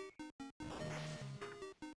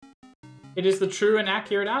 It is the true and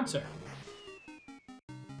accurate answer.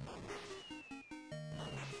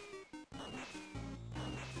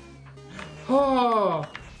 Oh,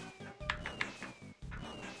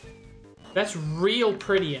 that's real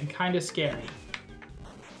pretty and kind of scary.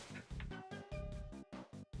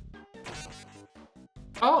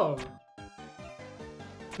 Oh.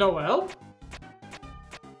 Noelle?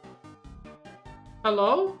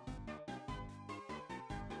 Hello?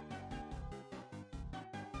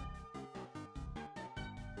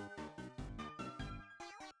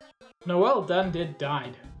 Noelle done did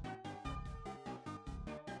died.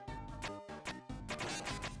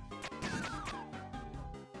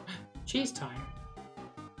 Cheese time.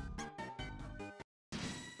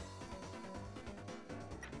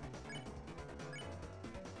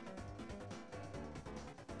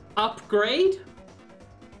 Upgrade?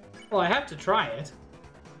 Well, I have to try it.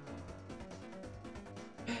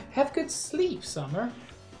 Have good sleep, Summer.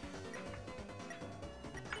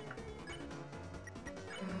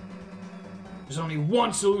 There's only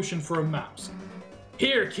one solution for a mouse.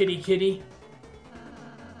 Here, kitty kitty.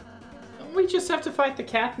 Don't we just have to fight the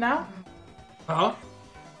cat now? Huh?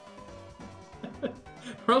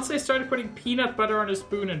 Or else they started putting peanut butter on a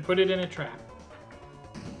spoon and put it in a trap.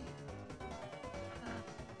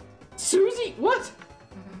 Susie, what?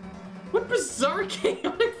 What bizarre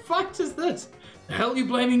chaotic fight is this? The hell are you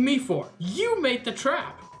blaming me for? You made the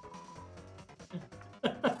trap!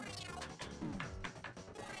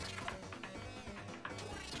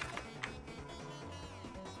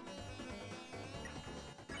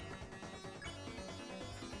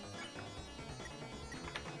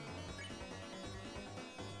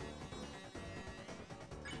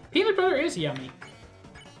 Peanut butter is yummy.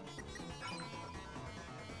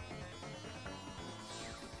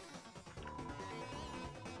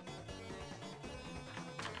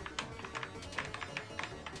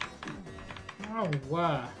 Oh,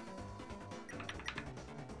 wow.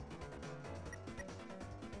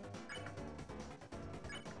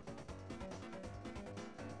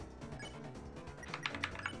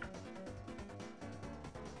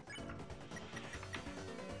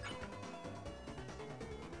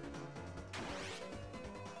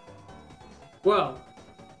 Well,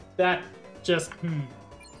 that just,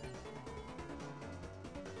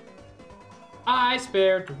 I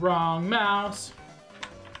spared the wrong mouse.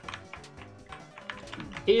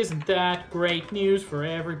 Isn't that great news for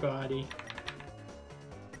everybody?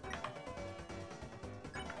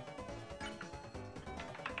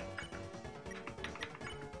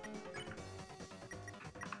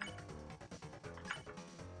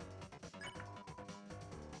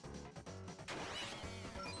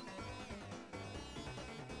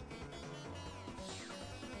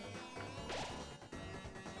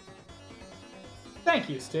 Thank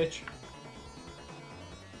you, Stitch.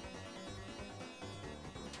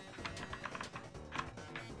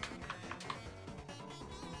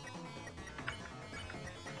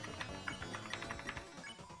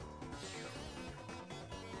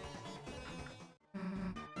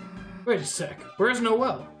 Wait a sec, where's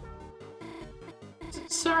Noelle?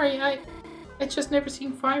 Sorry, I just never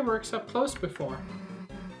seen fireworks up close before.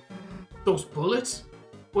 Those bullets?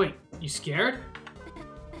 Wait, you scared?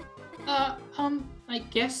 I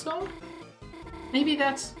guess so? Maybe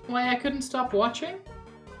that's why I couldn't stop watching?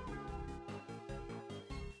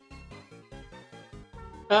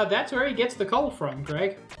 That's where he gets the coal from,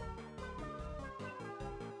 Greg.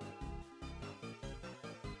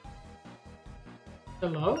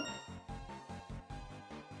 Hello?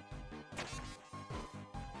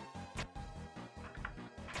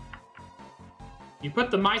 You put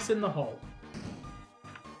the mice in the hole.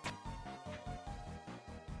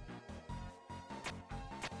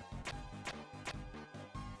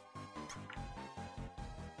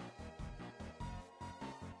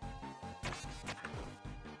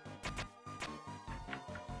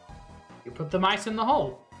 You put the mice in the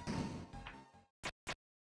hole.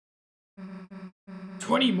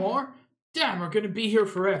 20 more? Damn, we're gonna be here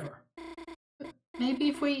forever. Maybe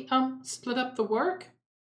if we, split up the work?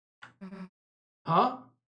 Huh?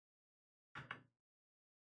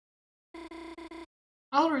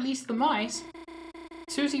 I'll release the mice.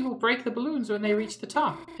 Susie will break the balloons when they reach the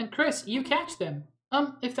top. And Chris, you catch them.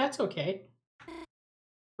 If that's okay.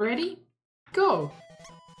 Ready? Go!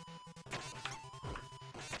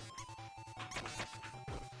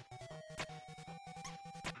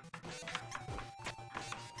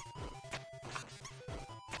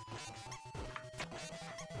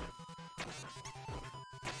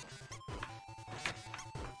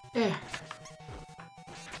 Yeah.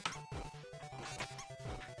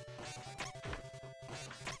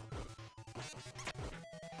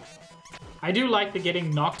 I do like the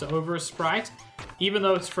getting knocked over sprite, even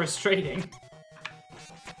though it's frustrating.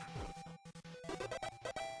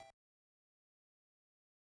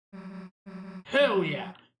 Hell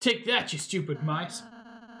yeah! Take that, you stupid mice!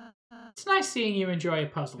 It's nice seeing you enjoy a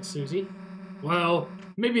puzzle, Susie. Well,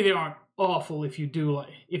 maybe they aren't awful if you do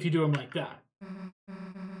them like that.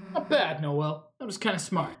 Not bad, Noel. That was kind of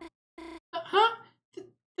smart. Huh?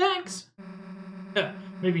 Thanks.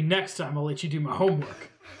 Maybe next time I'll let you do my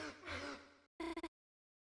homework.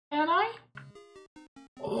 Can I?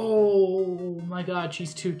 Oh my god,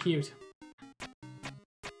 she's too cute.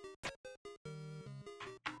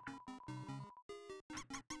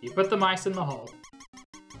 You put the mice in the hole.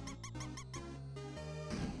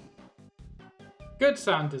 Good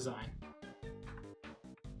sound design.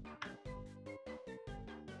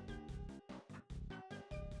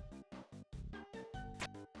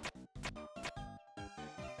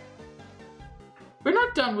 We're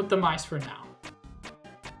not done with the mice for now.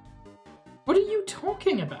 What are you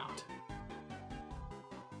talking about?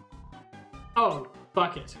 Oh,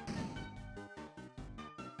 bucket.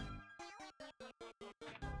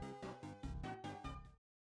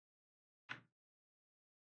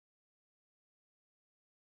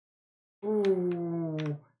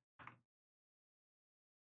 Ooh.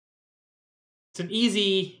 It's an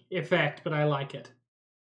easy effect, but I like it.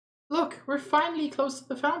 Look, we're finally close to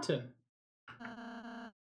the fountain.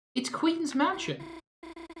 It's Queen's mansion.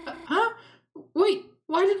 Huh? Wait,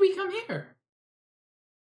 why did we come here?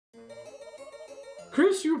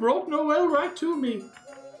 Chris, you brought Noel right to me.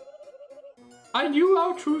 I knew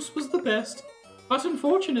our truce was the best, but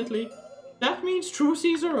unfortunately, that means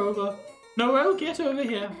truces are over. Noel, get over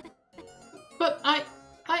here. But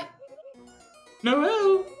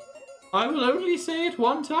Noel, I will only say it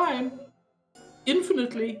one time.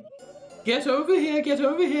 Infinitely. Get over here, get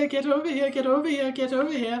over here, get over here, get over here, get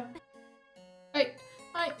over here.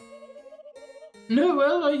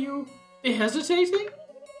 Noel, are you hesitating?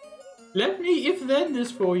 Let me if-then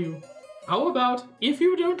this for you. How about, if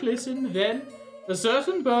you don't listen, then a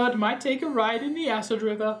certain bird might take a ride in the acid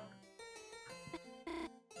river.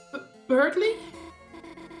 Birdly?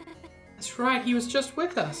 That's right, he was just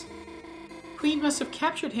with us. Queen must have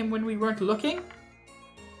captured him when we weren't looking.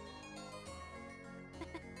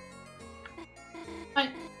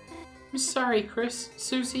 I'm sorry, Chris,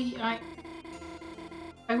 Susie,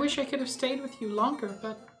 I wish I could have stayed with you longer,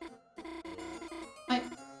 but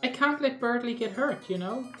I can't let Birdly get hurt, you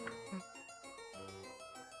know?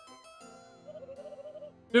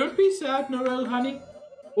 Don't be sad, Noel, honey.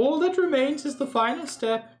 All that remains is the final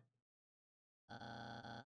step.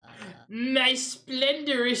 My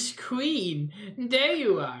splendorous queen! There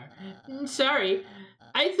you are. Sorry,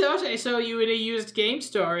 I thought I saw you in a used game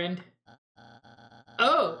store and...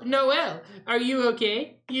 Oh, Noel, are you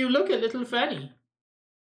okay? You look a little funny.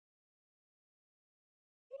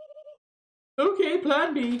 Okay,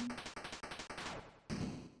 plan B.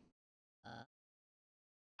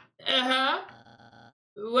 Uh-huh.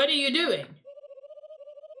 What are you doing?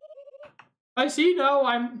 I see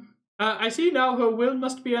now her will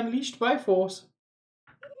must be unleashed by force.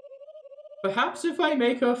 Perhaps if I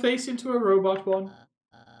make her face into a robot one.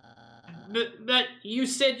 But you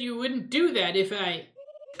said you wouldn't do that if I...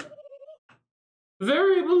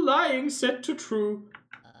 Variable lying set to true.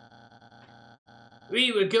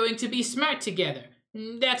 We were going to be smart together.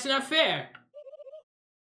 That's not fair.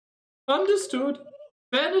 Understood.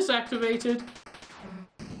 Fairness activated.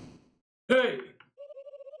 Hey.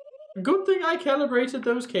 Good thing I calibrated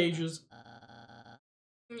those cages.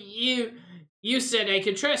 You said I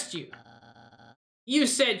could trust you. You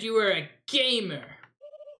said you were a gamer.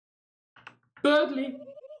 Birdly,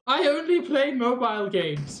 I only play mobile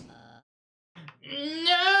games.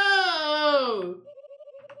 No!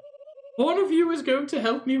 One of you is going to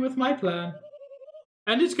help me with my plan.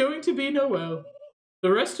 And it's going to be Noel.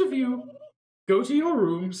 The rest of you, go to your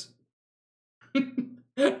rooms.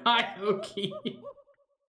 Hi, Oki.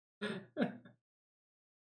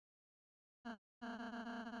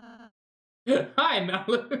 Hi,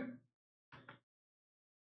 Mallow.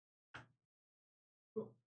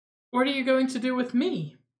 What are you going to do with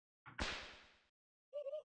me?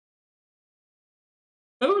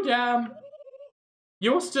 Oh, damn.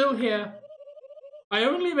 You're still here. I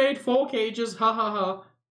only made 4 cages, ha ha ha.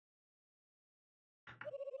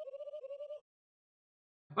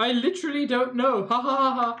 I literally don't know, ha ha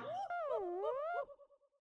ha ha.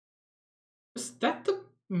 Is that the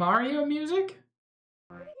Mario music?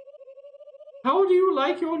 How do you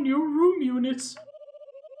like your new room units?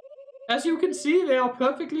 As you can see, they are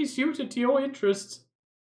perfectly suited to your interests.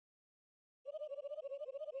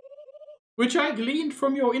 Which I gleaned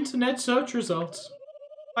from your internet search results.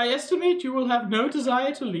 I estimate you will have no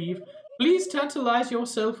desire to leave. Please tantalize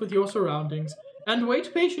yourself with your surroundings, and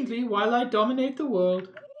wait patiently while I dominate the world.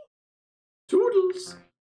 Toodles!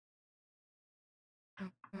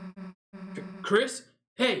 Chris?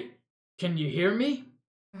 Hey, can you hear me?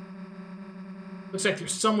 Looks like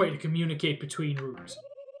there's some way to communicate between rooms.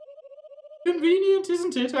 Convenient,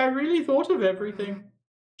 isn't it? I really thought of everything.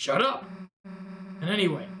 Shut up! And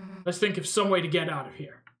anyway, let's think of some way to get out of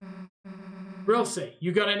here. Rilse,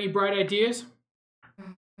 you got any bright ideas?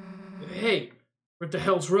 Hey, what the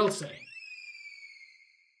hell's Rilse?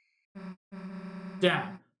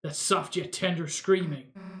 Damn, that soft yet tender screaming.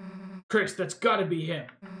 Chris, that's gotta be him.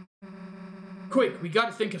 Quick, we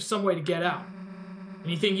gotta think of some way to get out.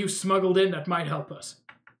 Anything you smuggled in that might help us.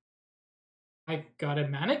 I got a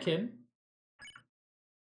mannequin.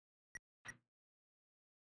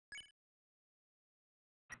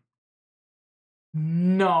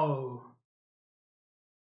 No.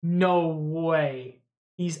 No way.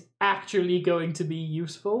 He's actually going to be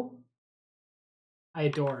useful? I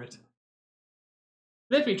adore it.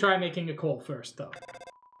 Let me try making a call first, though.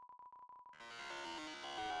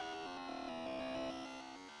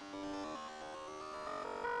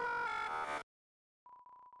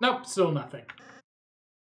 Nope, still nothing.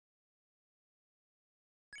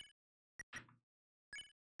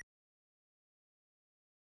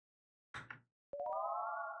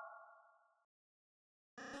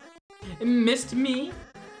 Missed me?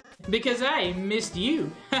 Because I missed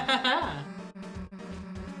you.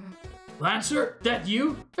 Lancer, that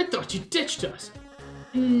you? I thought you ditched us.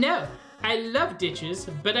 No, I love ditches,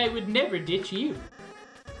 but I would never ditch you.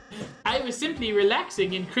 I was simply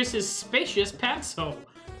relaxing in Chris's spacious pants hole.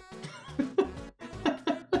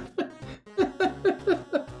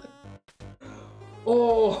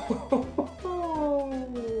 Oh,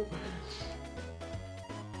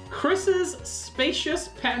 Chris's spacious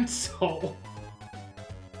pants hole.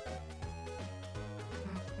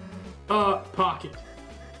 Pocket.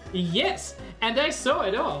 Yes, and I saw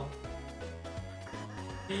it all.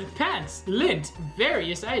 Pants, lint,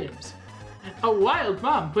 various items. A wild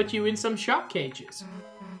mom put you in some shark cages.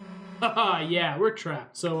 Haha, yeah, we're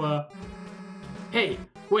trapped, so, Hey,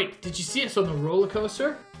 wait, did you see us on the roller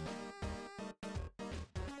coaster?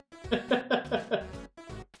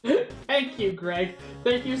 Thank you, Greg.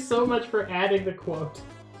 Thank you so much for adding the quote.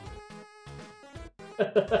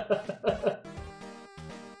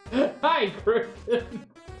 Hi, Griffin.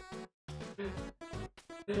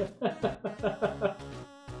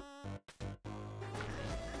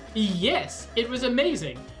 Yes, it was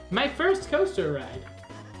amazing. My first coaster ride.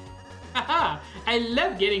 Haha, I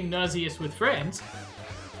love getting nauseous with friends.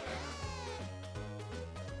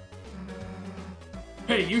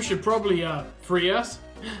 Hey, you should probably, free us.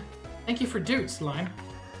 Thank you for Dude, Slime.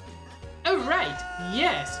 Oh, right,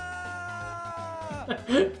 yes.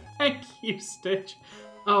 Thank you, Stitch.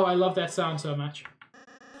 Oh, I love that sound so much.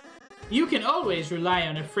 You can always rely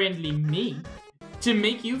on a friendly me to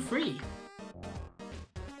make you free.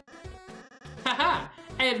 Haha,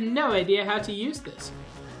 I have no idea how to use this.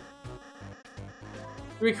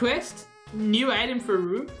 Request, new item for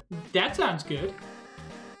room? That sounds good.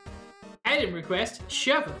 Item request,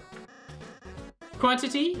 shovel.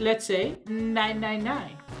 Quantity, let's say,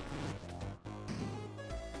 999.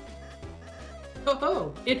 Oh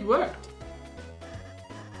ho, it worked.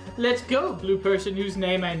 Let's go, blue person whose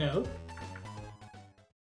name I know.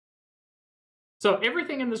 So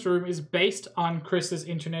everything in this room is based on Chris's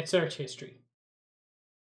internet search history.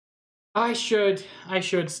 I should,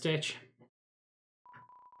 Stitch.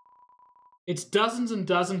 It's dozens and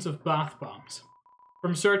dozens of bath bombs.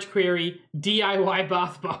 From search query, DIY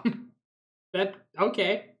bath bomb. That,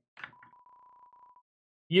 okay.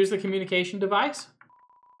 Use the communication device.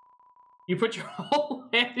 You put your whole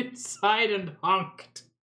head inside and honked.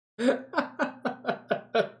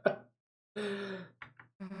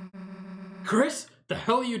 Chris, the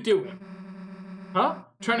hell are you doing? Huh?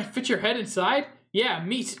 Trying to fit your head inside? Yeah,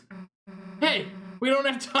 me too. Hey, we don't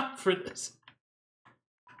have time for this.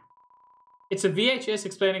 It's a VHS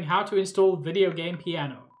explaining how to install video game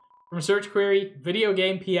piano. From search query, video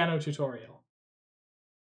game piano tutorial.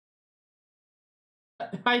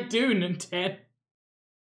 I do, Nintendo.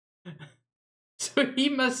 So he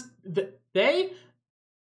must... They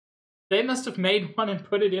must have made one and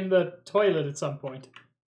put it in the toilet at some point.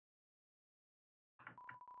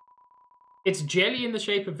 It's jelly in the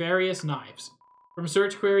shape of various knives. From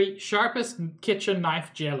search query, sharpest kitchen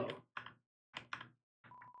knife jello.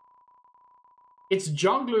 It's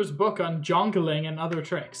Jongler's book on jongling and other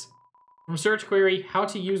tricks. From search query, how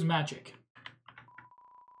to use magic.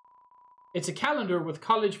 It's a calendar with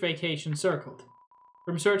college vacation circled.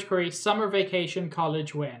 From search query, summer vacation,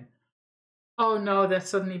 college when. Oh no, that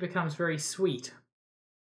suddenly becomes very sweet.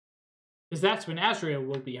 Because that's when Azrael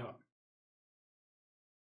will be home.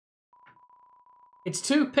 It's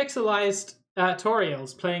two pixelized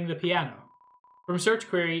tutorials playing the piano. From search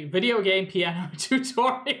query, video game piano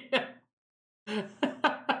tutorial.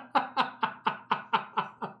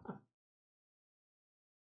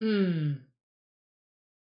 Hmm.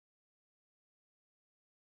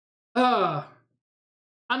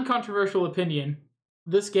 Uncontroversial opinion.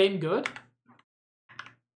 This game good?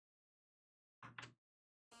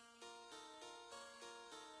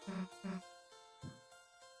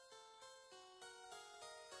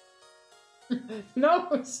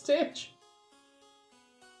 No, Stitch.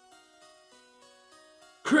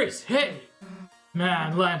 Chris, hey!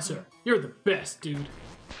 Man, Lancer, you're the best, dude.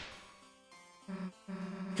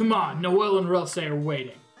 Come on, Noel and Relsay are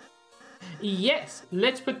waiting. Yes,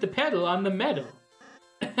 let's put the pedal on the metal.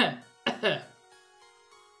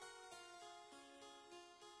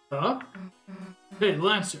 Huh? Hey,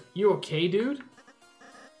 Lancer, you okay, dude?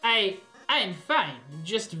 I'm fine,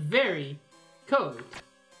 just very cold.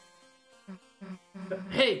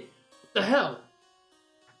 Hey, what the hell?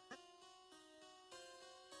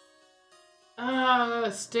 Ah,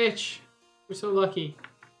 Stitch. We're so lucky.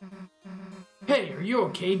 Hey, are you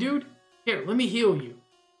okay, dude? Here, let me heal you.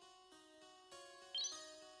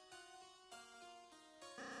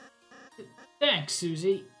 Thanks,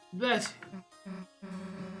 Susie. But...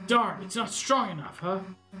 Darn, it's not strong enough, huh?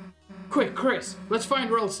 Quick, Chris, let's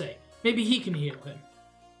find Relsay. Maybe he can heal him.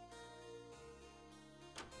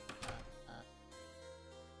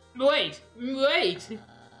 Wait!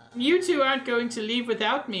 You two aren't going to leave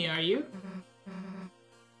without me, are you?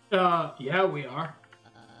 Yeah, we are.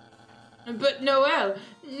 But Noelle,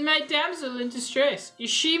 my damsel in distress,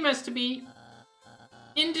 she must be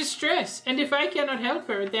in distress, and if I cannot help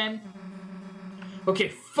her, then... Okay,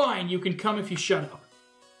 fine, you can come if you shut up.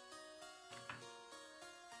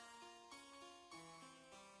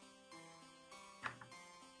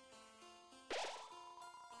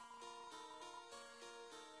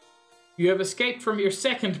 You have escaped from your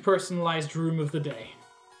second personalized room of the day.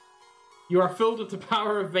 You are filled with the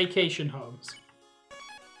power of vacation homes.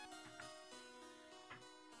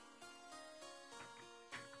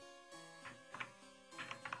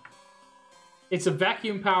 It's a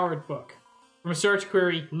vacuum-powered book. From a search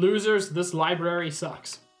query, losers, this library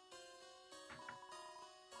sucks.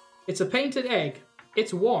 It's a painted egg.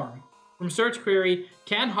 It's warm. From search query,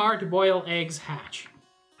 can hard-boiled eggs hatch?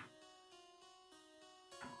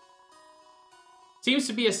 Seems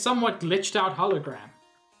to be a somewhat glitched out hologram.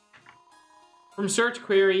 From search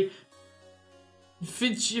query,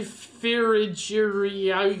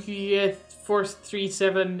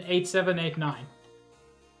 4378789.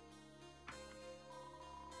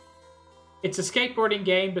 It's a skateboarding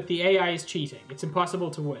game, but the AI is cheating. It's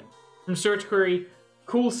impossible to win. From search query,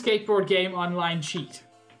 cool skateboard game online cheat.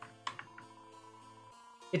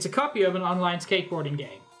 It's a copy of an online skateboarding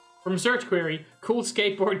game. From search query, cool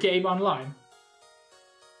skateboard game online.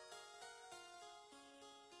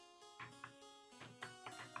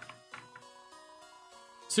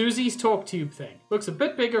 Susie's talk tube thing. Looks a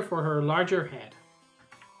bit bigger for her larger head.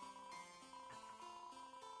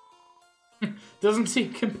 Doesn't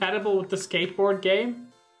seem compatible with the skateboard game.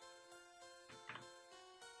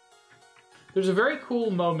 There's a very cool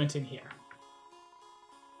moment in here.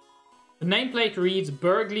 The nameplate reads,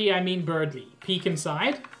 Burgley, I mean Birdley. Peek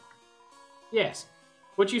inside? Yes.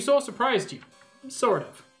 What you saw surprised you. Sort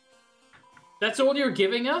of. That's all you're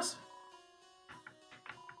giving us?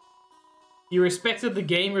 You respected the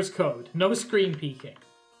gamer's code. No screen peeking.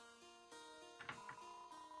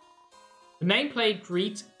 The nameplate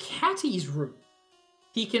reads, Catty's room.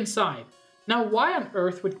 Peek inside. Now why on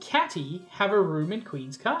earth would Catty have a room in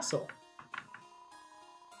Queen's Castle?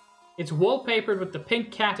 It's wallpapered with the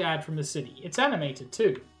pink cat ad from the city. It's animated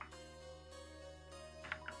too.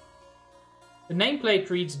 The nameplate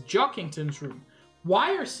reads Jockington's room.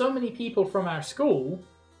 Why are so many people from our school?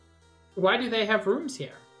 Why do they have rooms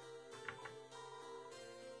here?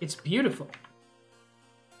 It's beautiful.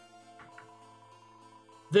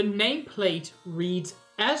 The nameplate reads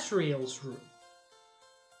Asriel's room.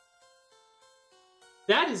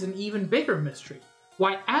 That is an even bigger mystery.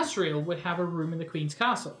 Why Asriel would have a room in the Queen's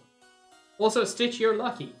Castle. Also, Stitch, you're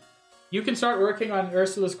lucky. You can start working on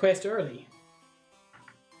Ursula's quest early.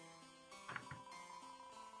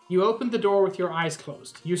 You opened the door with your eyes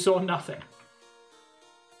closed. You saw nothing.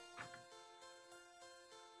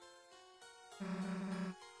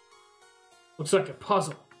 Looks like a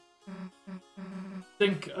puzzle.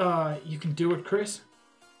 Think, you can do it, Chris?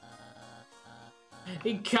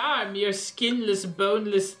 Calm your skinless,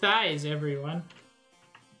 boneless thighs, everyone.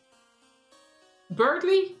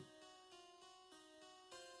 Birdley?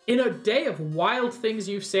 In a day of wild things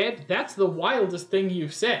you've said, that's the wildest thing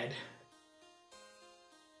you've said.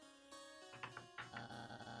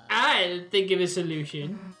 I'll think of a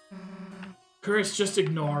solution. Chris, just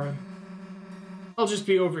ignore him. I'll just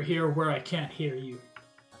be over here where I can't hear you.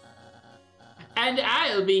 And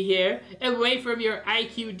I'll be here, away from your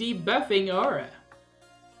IQ debuffing aura.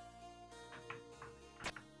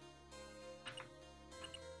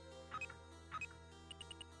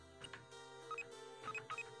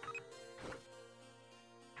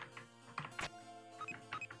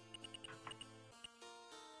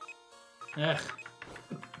 Ugh.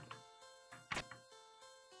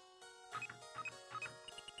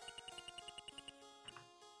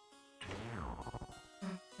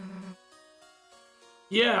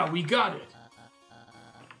 Yeah, we got it.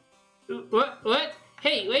 What?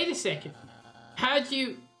 Hey, wait a second. How'd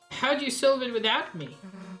you solve it without me?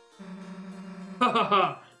 Ha ha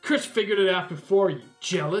ha! Chris figured it out before you.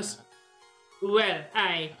 Jealous? Well,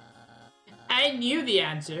 I knew the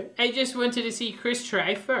answer. I just wanted to see Chris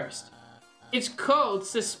try first. It's called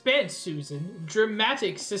suspense, Susan.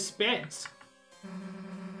 Dramatic suspense.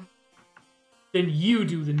 Then you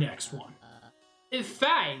do the next one.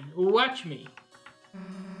 Fine, watch me.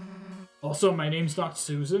 Also, my name's not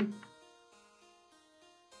Susan.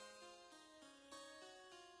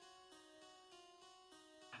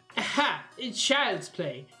 Aha! It's child's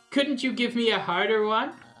play. Couldn't you give me a harder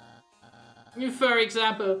one? For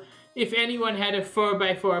example, if anyone had a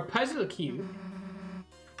 4x4 puzzle cube.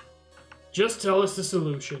 Just tell us the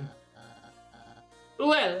solution.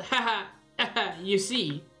 Well, haha, you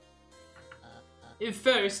see.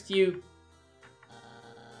 First, you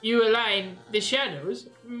align the shadows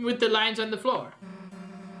with the lines on the floor.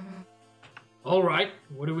 Alright,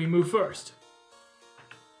 what do we move first?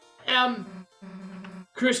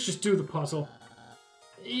 Chris, just do the puzzle.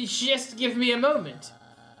 Just give me a moment.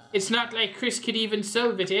 It's not like Chris could even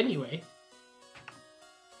solve it anyway.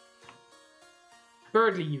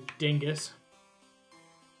 Birdly, you dingus.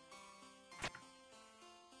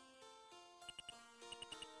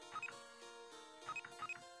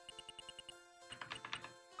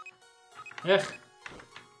 Ugh.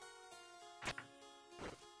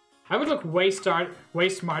 I would look way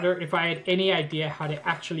smarter if I had any idea how to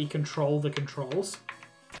actually control the controls.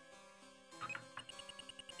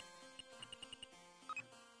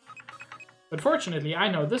 But fortunately, I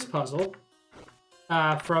know this puzzle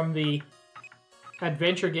from the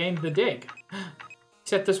adventure game The Dig.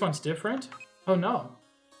 Except this one's different. Oh no.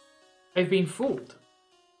 I've been fooled.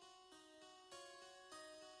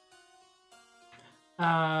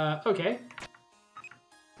 Okay.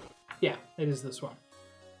 Yeah, it is this one.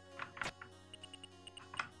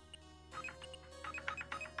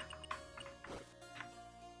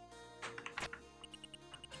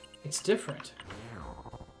 It's different.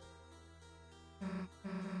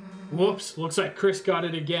 Whoops, looks like Chris got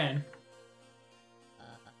it again.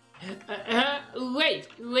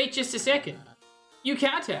 Wait just a second. You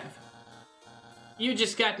can't have. You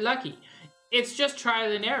just got lucky. It's just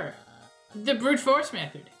trial and error. The brute force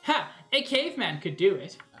method. Ha! A caveman could do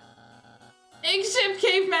it. Except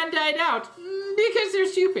caveman died out because they're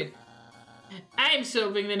stupid. I'm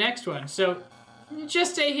solving the next one, so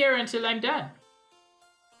just stay here until I'm done.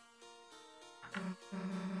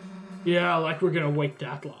 Yeah, like we're gonna wait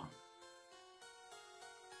that long.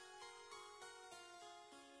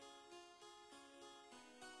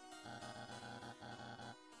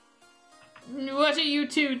 What are you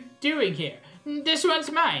two doing here? This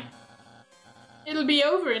one's mine. It'll be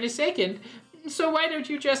over in a second, so why don't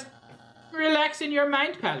you just relax in your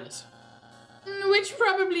mind palace? Which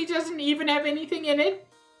probably doesn't even have anything in it.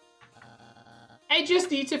 I just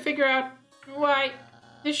need to figure out why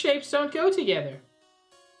the shapes don't go together.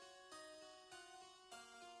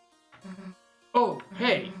 Oh,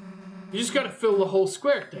 hey, you just gotta fill the whole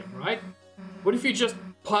square thing, right? What if you just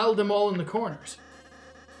piled them all in the corners?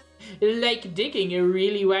 Like digging a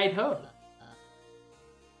really wide hole.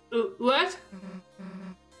 What?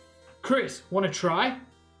 Chris, wanna try?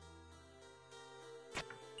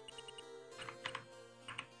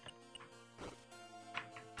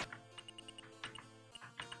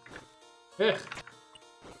 Ugh.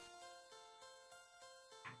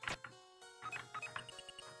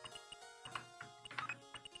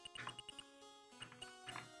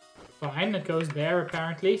 Fine, it goes there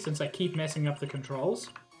apparently, since I keep messing up the controls.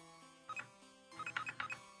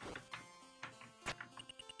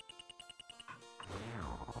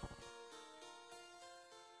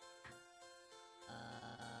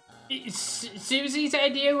 Susie's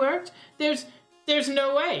idea worked? There's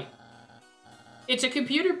no way. It's a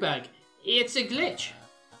computer bug. It's a glitch.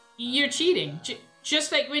 You're cheating,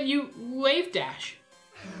 just like when you wave dash.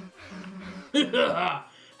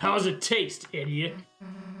 How's it taste, idiot?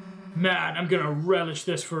 Man, I'm gonna relish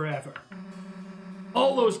this forever.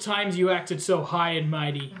 All those times you acted so high and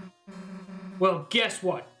mighty. Well, guess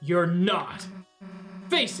what? You're not.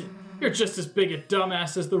 Face it, You're just as big a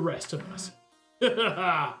dumbass as the rest of us.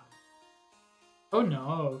 Oh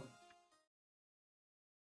no.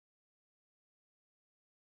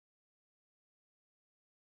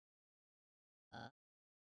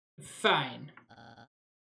 Fine.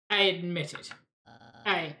 I admit it.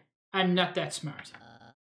 I'm not that smart.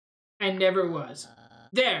 I never was.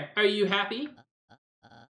 There, are you happy?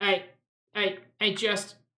 I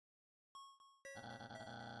just...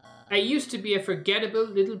 I used to be a forgettable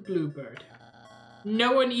little bluebird.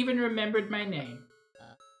 No one even remembered my name.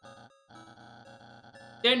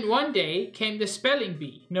 Then one day came the spelling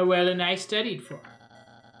bee Noelle and I studied for.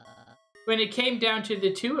 When it came down to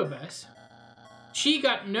the two of us, she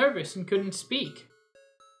got nervous and couldn't speak.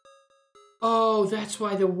 Oh, that's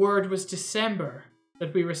why the word was December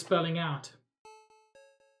that we were spelling out.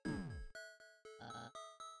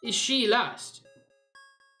 She lost.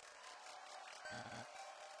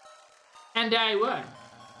 And I won.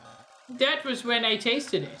 That was when I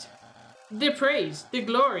tasted it. The praise, the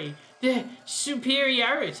glory, the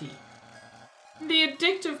superiority. The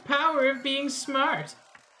addictive power of being smart.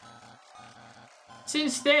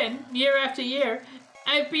 Since then, year after year,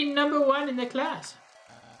 I've been #1 in the class.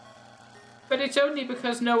 But it's only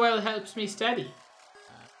because Noelle helps me study.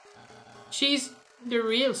 She's the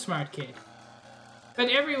real smart kid. But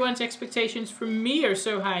everyone's expectations from me are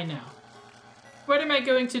so high now. What am I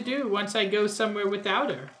going to do once I go somewhere without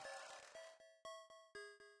her?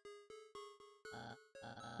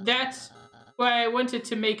 That's why I wanted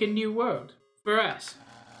to make a new world for us.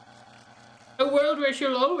 A world where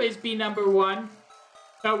she'll always be #1.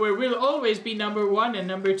 Where we'll always be #1 and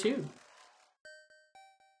 #2.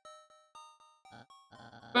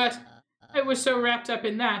 But I was so wrapped up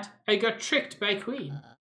in that, I got tricked by Queen.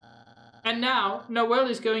 And now, Noelle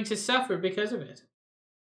is going to suffer because of it.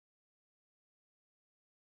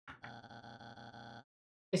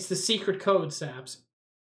 It's the secret code, Sabs.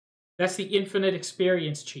 That's the infinite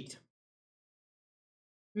experience cheat.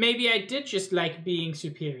 Maybe I did just like being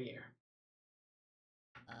superior.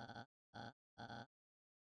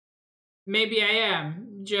 Maybe I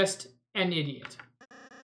am just an idiot.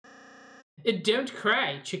 Don't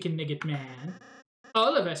cry, Chicken Nugget Man.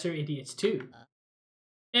 All of us are idiots too.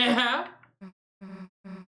 Uh-huh.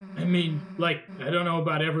 I mean, like, I don't know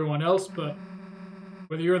about everyone else, but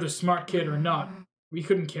whether you're the smart kid or not, we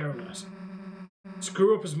couldn't care less.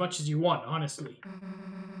 Screw up as much as you want, honestly.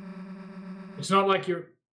 It's not like you're...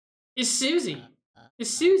 It's Susie. It's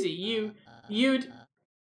Susie. You'd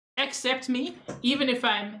accept me, even if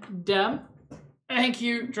I'm dumb? Thank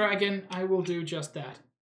you, Dragon. I will do just that.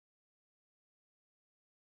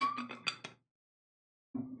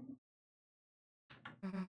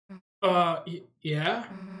 Yeah?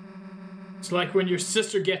 It's like when your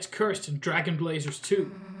sister gets cursed in Dragon Blazers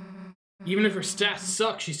 2. Even if her stats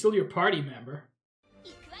suck, she's still your party member.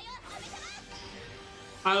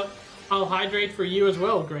 I'll hydrate for you as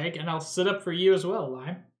well, Greg, and I'll sit up for you as well,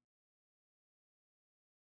 Lime.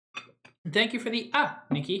 And thank you for the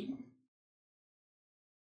Nikki.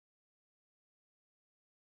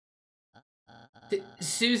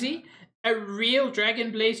 Susie, a real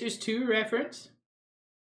Dragon Blazers 2 reference?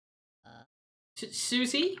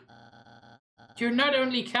 Susie, you're not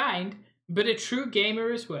only kind, but a true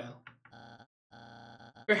gamer as well.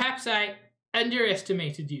 Perhaps I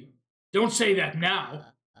underestimated you. Don't say that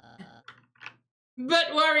now.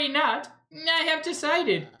 But worry not, I have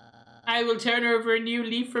decided. I will turn over a new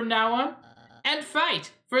leaf from now on, and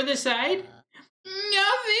fight for the side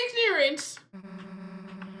of ignorance.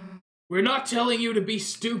 We're not telling you to be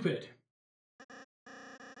stupid.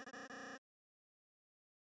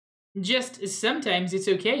 Just sometimes it's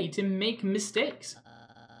okay to make mistakes.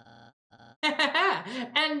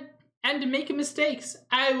 and make mistakes,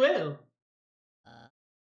 I will.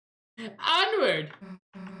 Onward!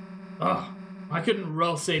 Oh, why couldn't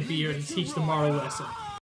Relsay be here to teach the moral lesson?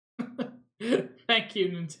 Thank you,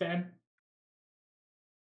 Nintendo.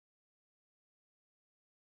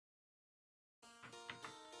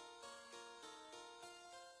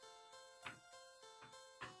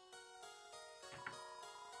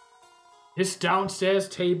 This downstairs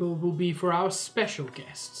table will be for our special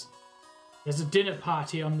guests. There's a dinner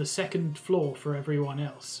party on the 2nd floor for everyone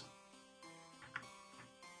else.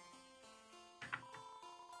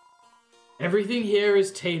 Everything here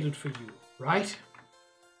is tailored for you, right?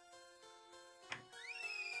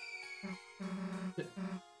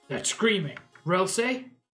 That's screaming. Relsay?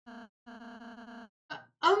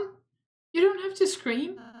 You don't have to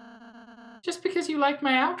scream. Just because you like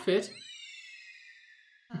my outfit.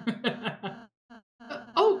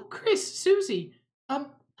 Oh, Chris, Susie.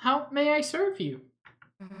 How may I serve you?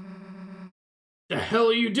 hell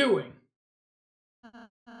are you doing?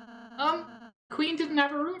 Queen didn't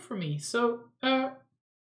have a room for me, so,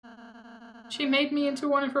 she made me into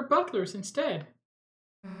one of her butlers instead.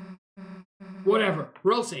 Whatever.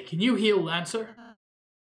 Rose, can you heal Lancer?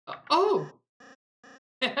 Oh!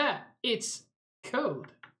 It's cold.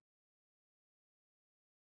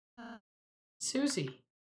 Susie,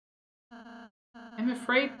 I'm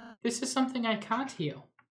afraid this is something I can't heal.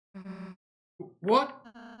 What?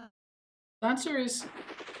 Lancer is...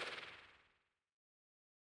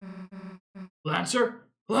 Lancer?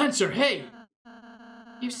 Lancer, hey!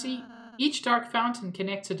 You see, each dark fountain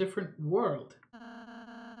connects a different world.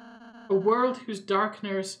 A world whose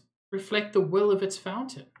darkness reflect the will of its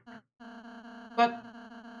fountain. But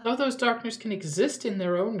though those darkness can exist in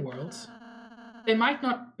their own worlds, they might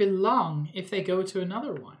not belong if they go to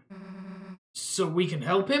another one. So we can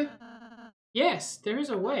help him? Yes, there is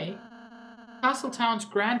a way. Castletown's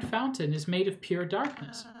grand fountain is made of pure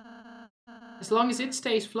darkness. As long as it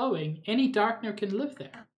stays flowing, any darkner can live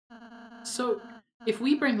there. So, if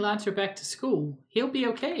we bring Lancer back to school, he'll be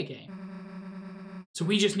okay again. So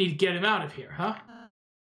we just need to get him out of here, huh?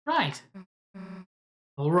 Right.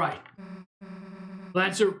 Alright.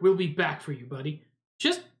 Lancer, we'll be back for you, buddy.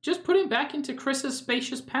 Just put him back into Chris's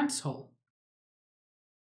spacious pants hole.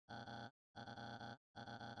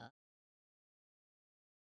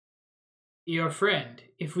 Your friend,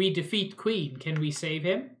 if we defeat Queen, can we save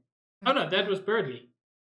him? Oh no, that was Birdly.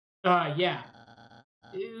 Yeah.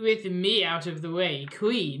 With me out of the way,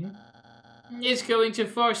 Queen is going to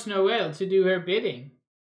force Noelle to do her bidding.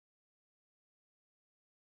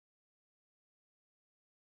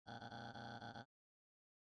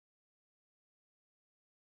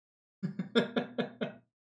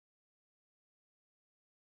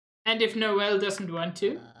 And if Noelle doesn't want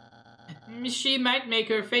to, she might make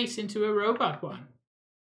her face into a robot one.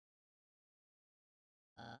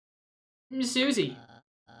 Susie,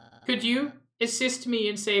 could you assist me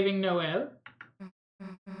in saving Noelle?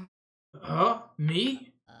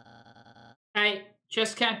 Me? I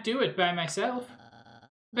just can't do it by myself.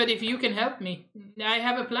 But if you can help me, I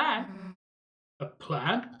have a plan. A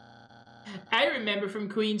plan? I remember from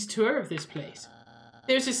Queen's tour of this place.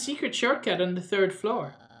 There's a secret shortcut on the 3rd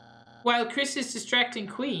floor. While Chris is distracting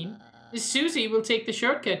Queen, Susie will take the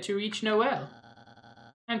shortcut to reach Noelle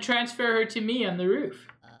and transfer her to me on the roof.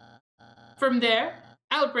 From there,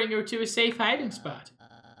 I'll bring her to a safe hiding spot.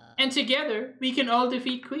 And together, we can all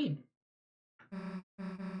defeat Queen.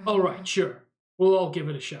 Alright, sure. We'll all give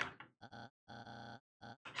it a shot.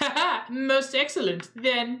 Haha, most excellent.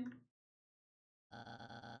 Then,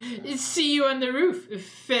 see you on the roof,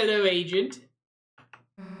 fellow agent.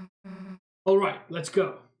 Alright, let's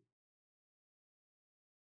go.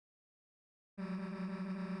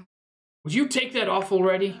 Would you take that off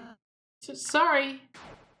already? Sorry.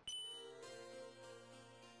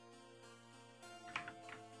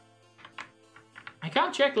 I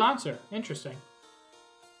can't check Lancer. Interesting.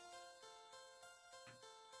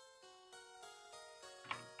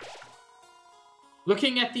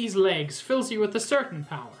 Looking at these legs fills you with a certain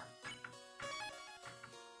power.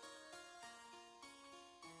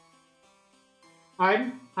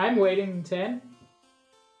 I'm waiting 10.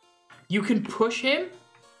 You can push him?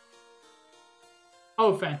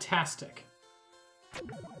 Oh, fantastic.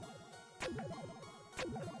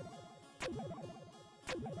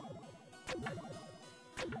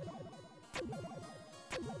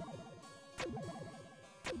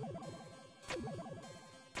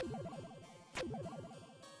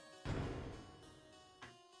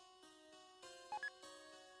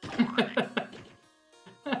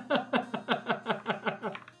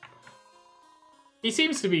 He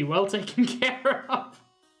seems to be well taken care of.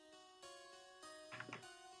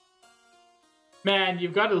 Man,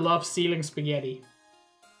 you've got to love ceiling spaghetti.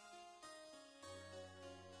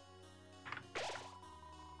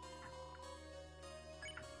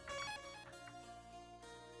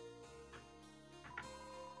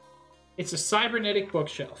 It's a cybernetic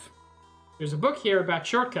bookshelf. There's a book here about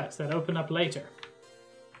shortcuts that open up later.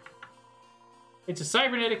 It's a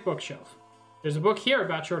cybernetic bookshelf. There's a book here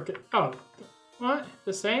about shortcuts. Oh, what?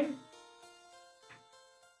 The same?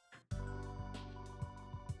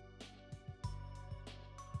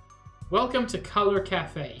 Welcome to Color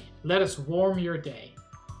Cafe. Let us warm your day.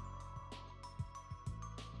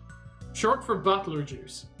 Short for butler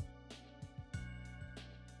juice.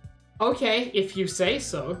 Okay, if you say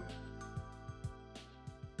so.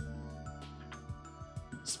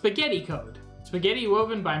 Spaghetti code. Spaghetti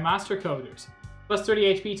woven by master coders. Plus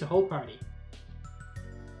 30 HP to whole party.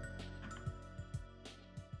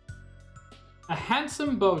 A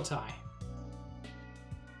handsome bow tie.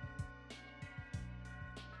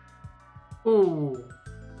 Ooh.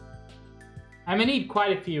 I'm gonna need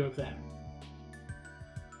quite a few of them.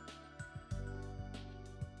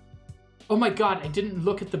 Oh my god, I didn't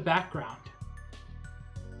look at the background.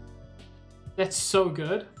 That's so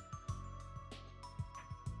good.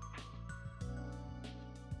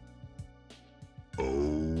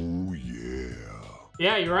 Oh, yeah.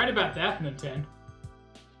 Yeah, you're right about that, Nintendo.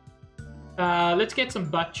 Let's get some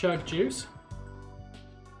butt chug juice.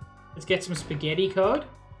 Let's get some spaghetti code.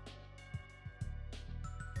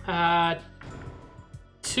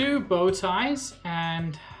 2 bow ties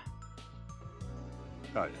and...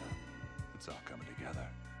 Oh, yeah. It's all coming together.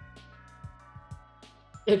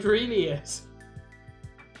 It really is.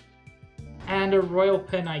 And a royal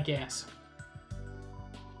pin, I guess.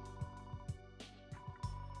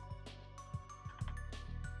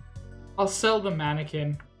 I'll sell the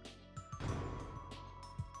mannequin.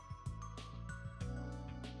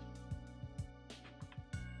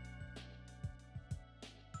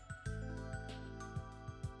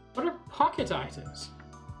 What are pocket items?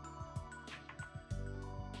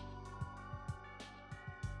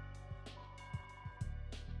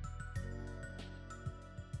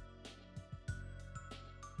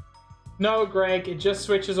 No, Greg, it just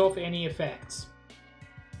switches off any effects.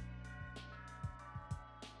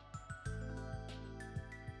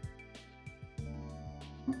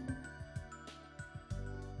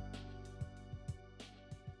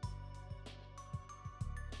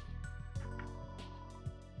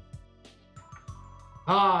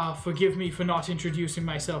 Ah, forgive me for not introducing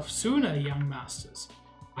myself sooner, young masters.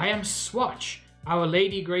 I am Swatch, Our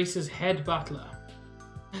Lady Grace's head butler.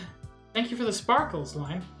 Thank you for the sparkles,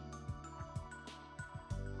 Lime.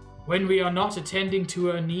 When we are not attending to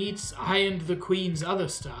her needs, I and the Queen's other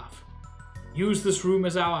staff use this room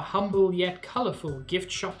as our humble yet colourful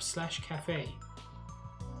gift shop / cafe.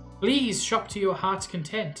 Please shop to your heart's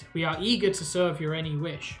content. We are eager to serve your any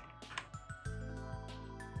wish.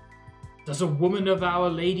 Does a woman of Our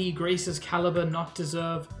Lady Grace's caliber not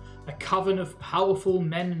deserve a coven of powerful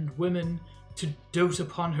men and women to dote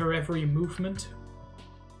upon her every movement?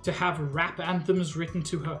 To have rap anthems written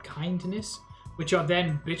to her kindness, which are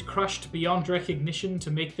then bit-crushed beyond recognition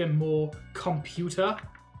to make them more computer?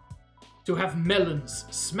 To have melons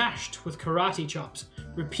smashed with karate chops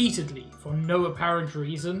repeatedly for no apparent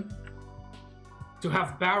reason? To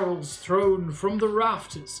have barrels thrown from the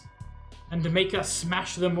rafters and to make us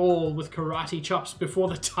smash them all with karate chops before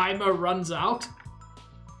the timer runs out?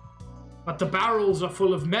 But the barrels are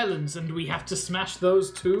full of melons and we have to smash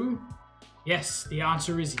those too? Yes, the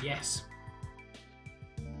answer is yes.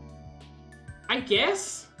 I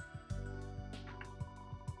guess?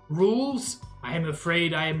 Rules? I am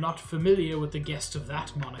afraid I am not familiar with the guest of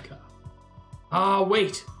that moniker. Ah,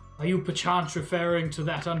 wait. Are you perchance referring to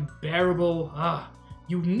that unbearable,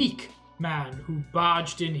 unique man who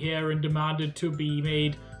barged in here and demanded to be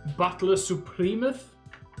made Butler Supremeth?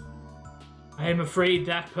 I am afraid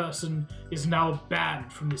that person is now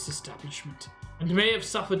banned from this establishment and may have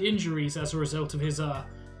suffered injuries as a result of his,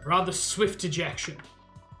 rather swift ejection.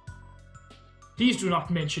 Please do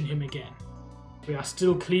not mention him again. We are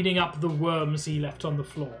still cleaning up the worms he left on the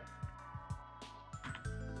floor.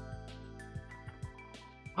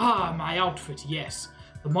 Ah, my outfit, yes.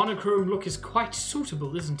 The monochrome look is quite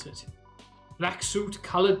suitable, isn't it? Black suit,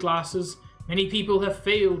 coloured glasses. Many people have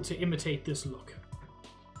failed to imitate this look.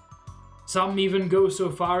 Some even go so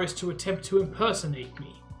far as to attempt to impersonate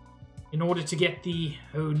me in order to get the,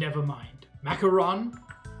 oh, never mind, macaron.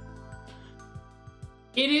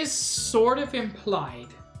 It is sort of implied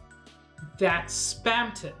that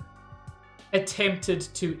Spamton attempted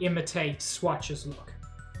to imitate Swatch's look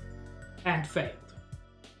and failed.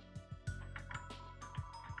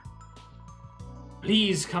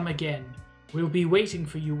 Please come again. We'll be waiting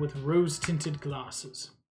for you with rose-tinted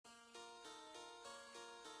glasses.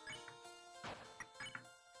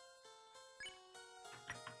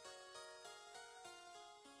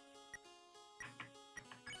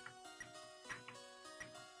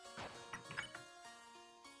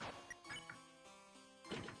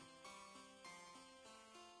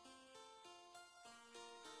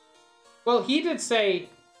 Well, he did say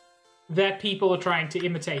that people are trying to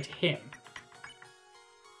imitate him.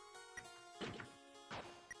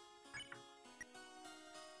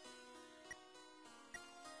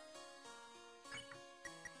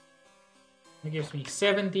 That gives me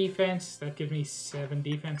 7 defense. That gives me 7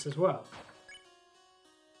 defense as well.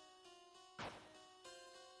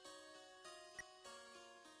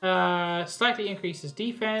 Slightly increases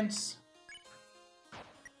defense.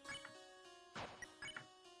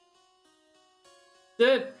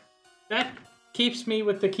 That keeps me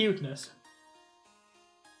with the cuteness.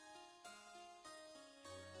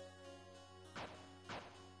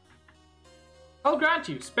 I'll grant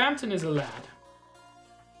you, Spamton is a lad.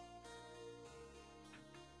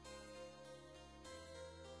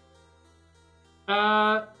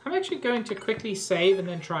 I'm actually going to quickly save and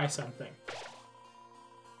then try something.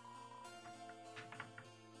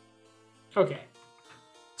 Okay.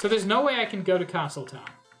 So there's no way I can go to Castletown.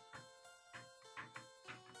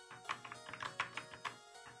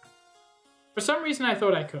 For some reason I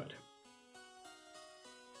thought I could.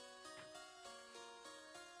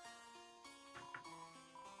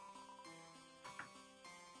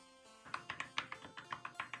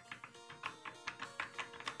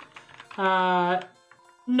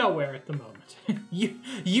 Nowhere at the moment.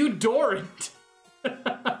 you dorrant!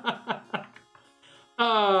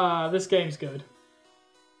 This game's good.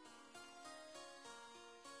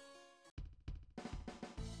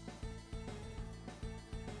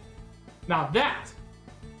 Now that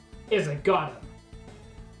is a goddamn.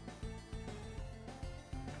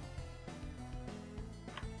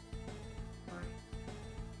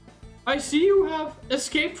 I see you have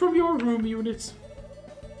escaped from your room units.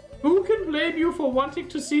 Who can blame you for wanting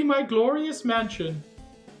to see my glorious mansion?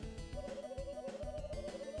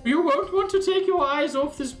 You won't want to take your eyes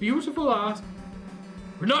off this beautiful art.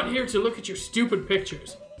 We're not here to look at your stupid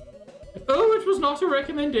pictures. Oh, it was not a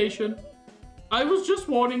recommendation. I was just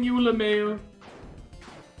warning you, LeMayo.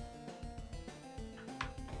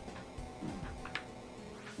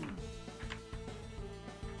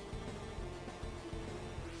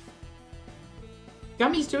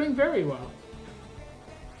 Gummy's doing very well.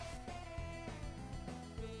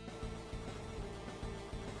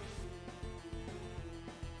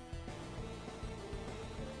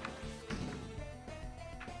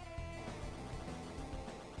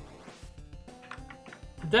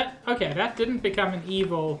 Okay, that didn't become an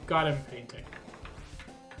evil Gotham painting.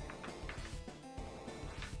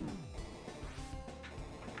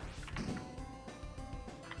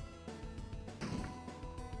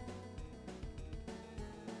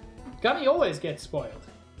 Gummy always gets spoiled.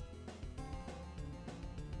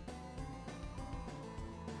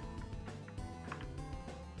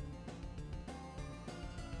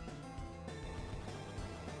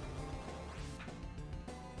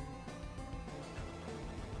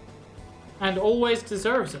 And always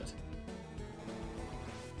deserves it.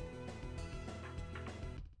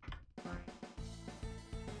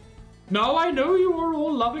 Now I know you are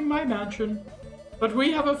all loving my mansion, but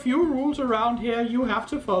we have a few rules around here you have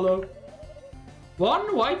to follow.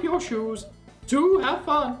 1. Wipe your shoes. 2. Have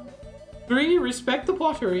fun. 3. Respect the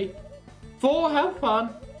pottery. 4. Have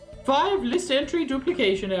fun. 5. List entry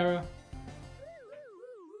duplication error.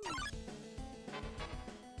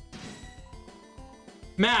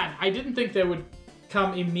 Man, I didn't think they would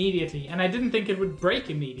come immediately, and I didn't think it would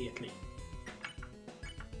break immediately.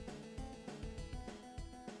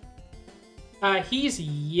 He's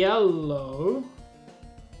yellow.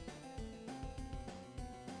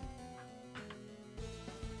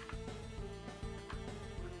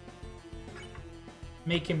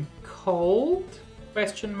 Make him cold?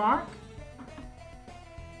 Question mark.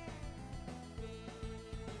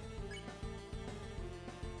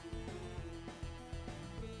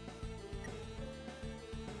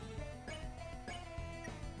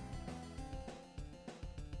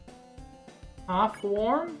 Half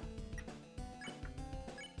warm.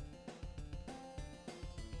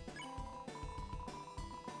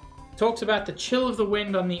 Talks about the chill of the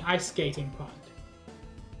wind on the ice skating pond.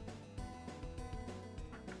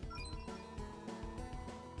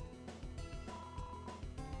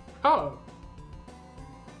 Oh.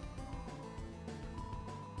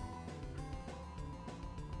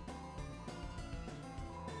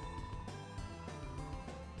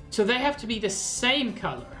 So they have to be the same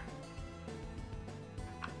color.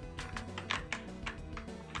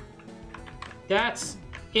 That's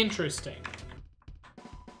interesting.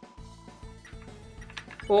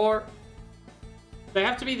 Or they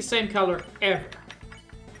have to be the same color ever.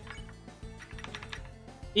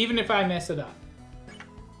 Even if I mess it up.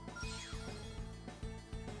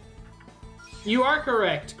 You are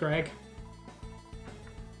correct, Greg.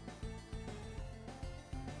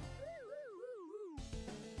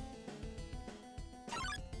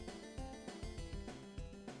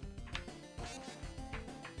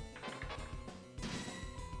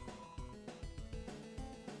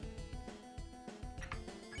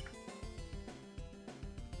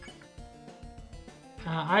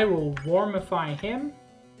 I will warmify him.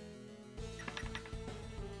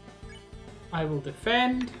 I will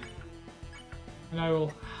defend. And I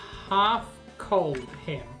will half cold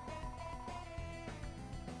him.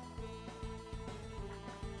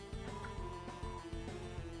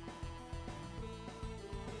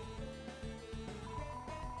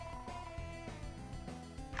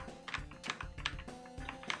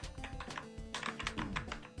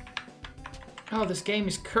 Oh, this game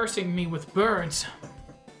is cursing me with birds.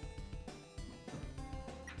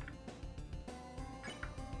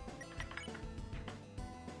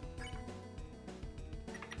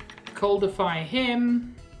 Coldify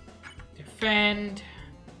him. Defend.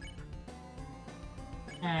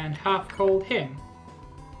 And half cold him.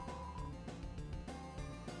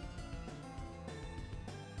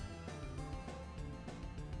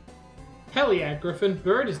 Hell yeah, Griffin.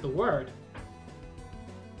 Bird is the word.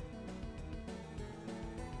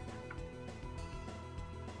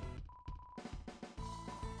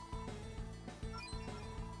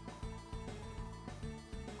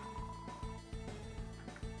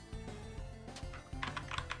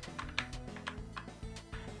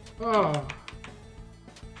 Oh.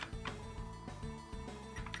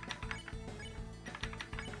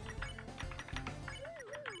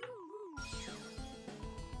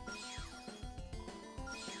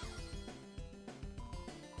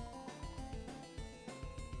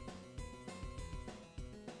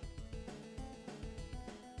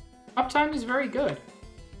 Uptime is very good.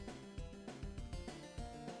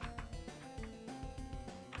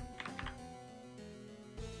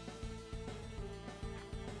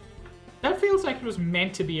 That feels like it was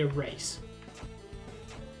meant to be a race.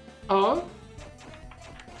 Oh?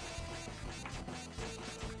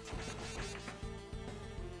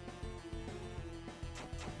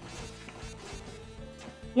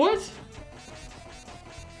 What?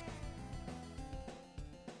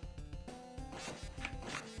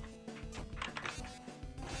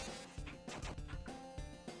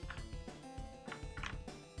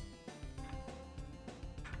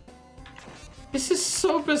 This is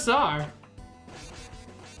so bizarre.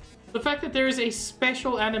 The fact that there is a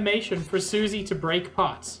special animation for Susie to break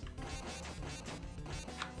pots.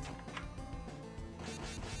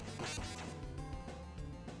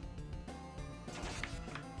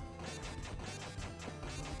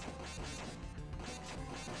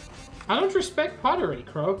 I don't respect pottery,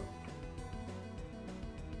 Crow.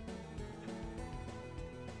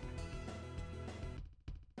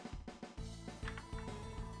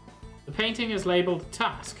 The painting is labeled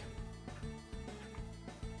task.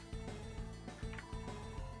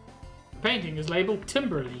 The painting is labeled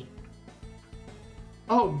Timberly.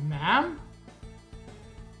 Oh, ma'am?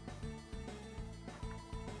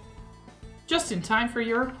 Just in time for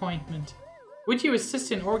your appointment. Would you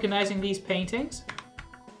assist in organizing these paintings?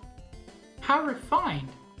 How refined.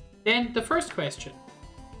 Then the first question.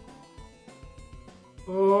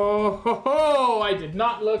 Oh, ho, ho, I did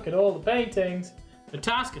not look at all the paintings. The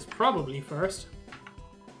task is probably first.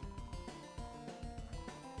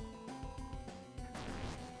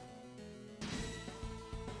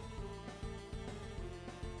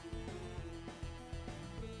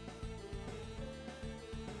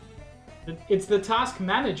 It's the task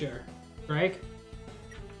manager, Greg.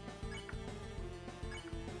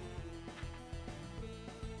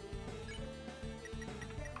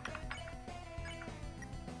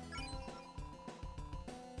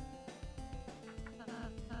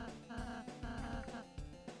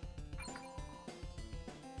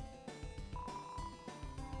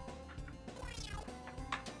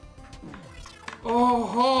 Oh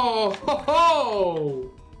ho ho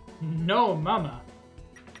ho! No, mama.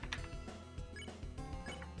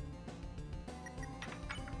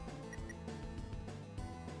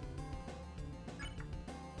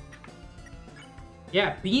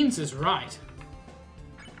 Yeah, Beans is right.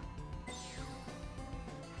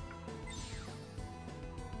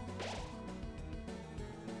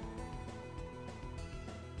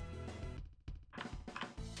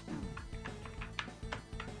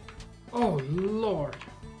 Oh, Lord.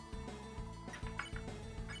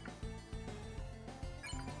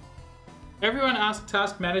 Everyone ask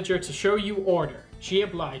Task Manager to show you order. She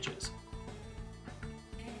obliges.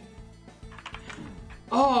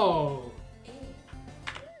 Oh.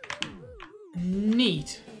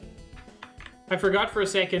 Neat. I forgot for a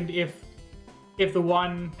second if the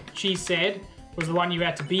one she said was the one you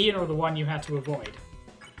had to be in or the one you had to avoid.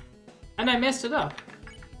 And I messed it up.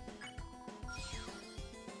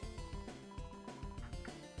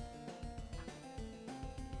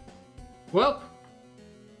 Well,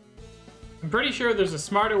 I'm pretty sure there's a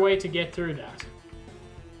smarter way to get through that.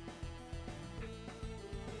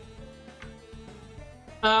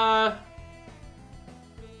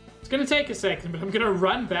 It's gonna take a second, but I'm gonna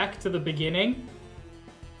run back to the beginning.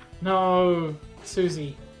 No,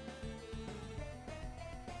 Susie.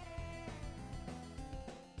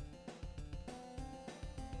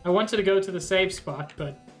 I wanted to go to the save spot,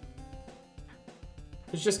 but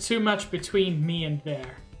there's just too much between me and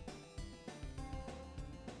there.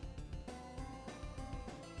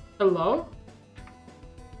 Hello?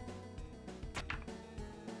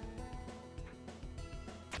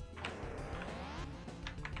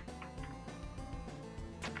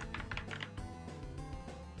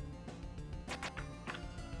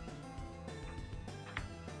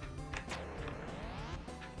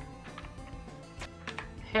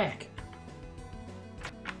 heck?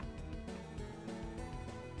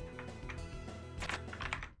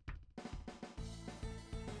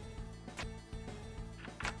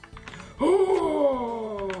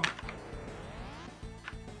 Oh!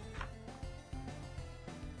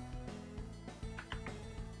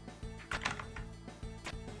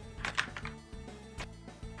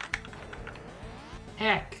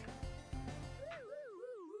 Heck.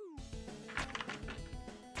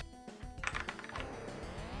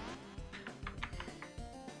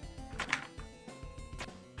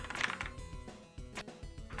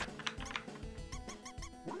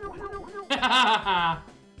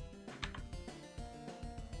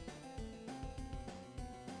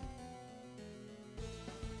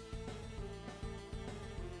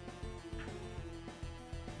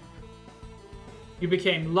 You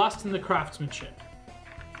became lost in the craftsmanship.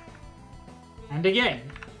 And again.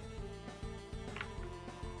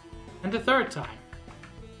 And a third time.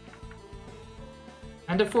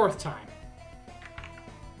 And a fourth time.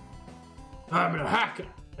 I'm a hacker.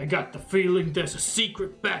 I got the feeling there's a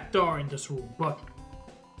secret back door in this room, but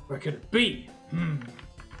where could it be?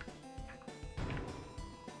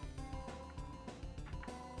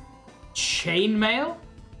 Chainmail?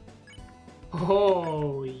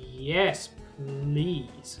 Oh, yes,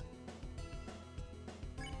 please.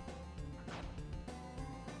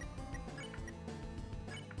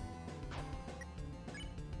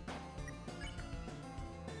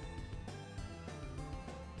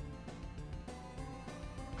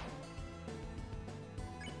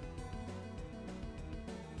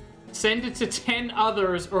 Send it to 10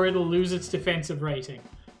 others or it'll lose its defensive rating.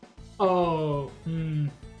 Oh,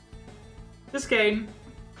 This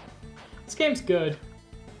game's good.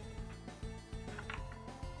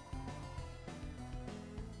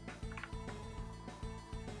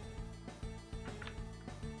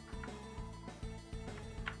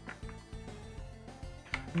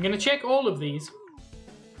 I'm gonna check all of these.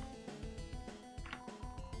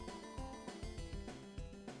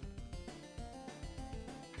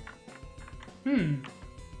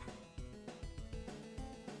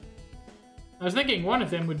 I was thinking one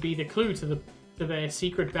of them would be the clue to the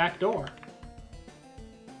secret back door.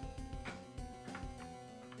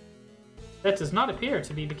 That does not appear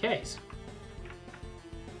to be the case.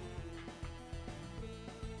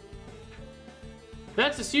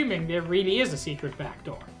 That's assuming there really is a secret back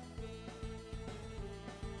door.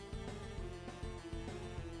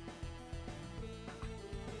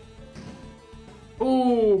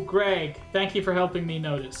 Ooh, Greg, thank you for helping me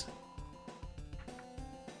notice.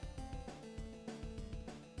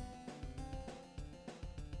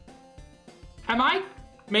 Am I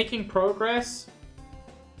making progress?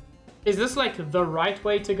 Is this like the right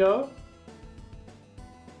way to go?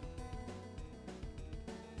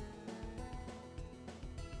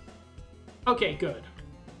 Okay, good.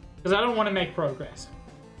 Because I don't want to make progress.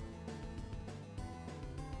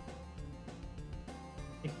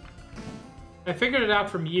 I figured it out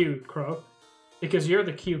from you, Crow. Because you're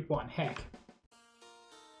the cute one, heck.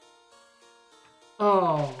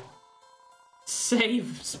 Oh.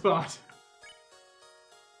 Save spot.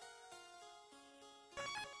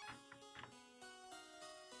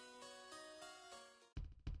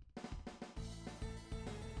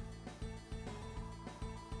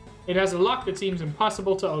 It has a lock that seems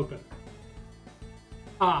impossible to open.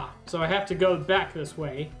 Ah, so I have to go back this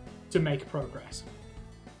way to make progress.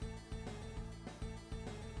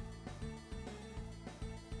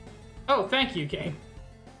 Oh, thank you, game.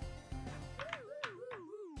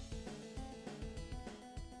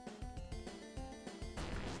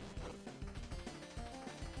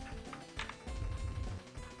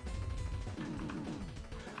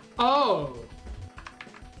 Oh!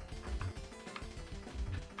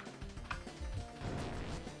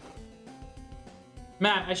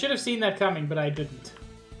 Man, I should have seen that coming, but I didn't.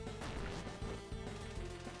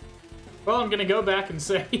 Well, I'm gonna go back and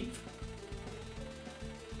save.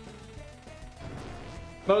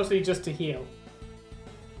 Mostly just to heal.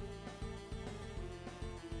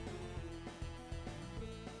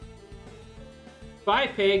 Bye,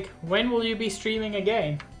 Pig. When will you be streaming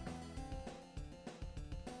again?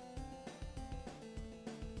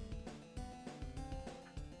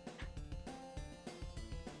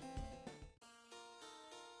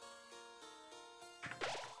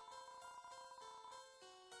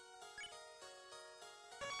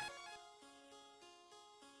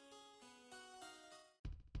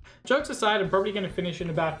 Jokes aside, I'm probably going to finish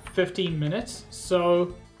in about 15 minutes,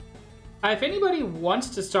 so if anybody wants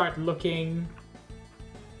to start looking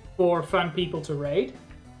for fun people to raid,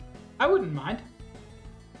 I wouldn't mind.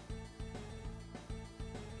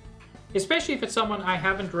 Especially if it's someone I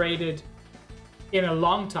haven't raided in a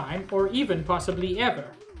long time, or even possibly ever.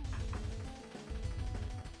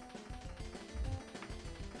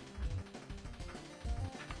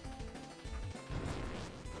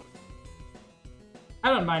 I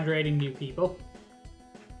don't mind raiding new people.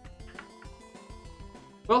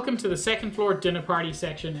 Welcome to the second floor dinner party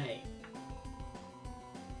section A.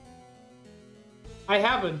 I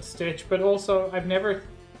haven't, Stitch, but also I've never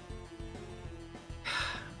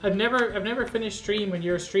finished stream when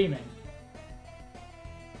you're streaming.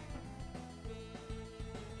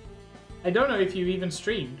 I don't know if you even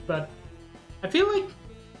streamed, but I feel like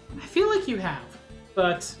you have,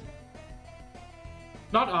 but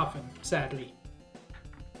not often, sadly.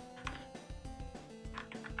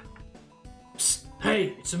 Psst,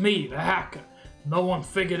 hey, it's me, the hacker. No one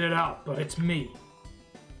figured it out, but it's me.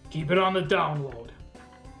 Keep it on the download.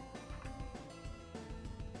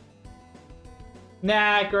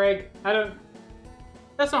 Nah, Greg, I don't...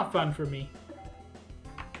 That's not fun for me.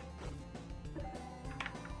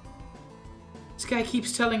 This guy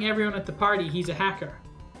keeps telling everyone at the party he's a hacker.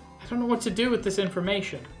 I don't know what to do with this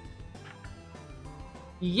information.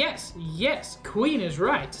 Yes, yes, Queen is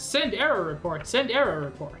right. Send error report, send error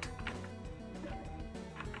report.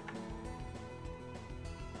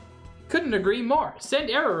 Couldn't agree more.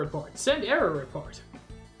 Send error report, send error report.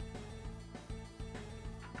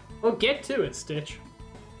 Well, get to it, Stitch.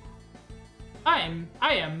 I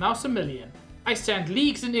am Mouse-a-Million. I stand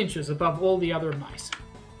leagues and inches above all the other mice.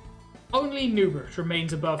 Only Nubert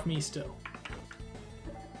remains above me still.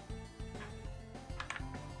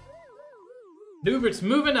 Nubert's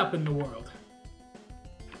moving up in the world.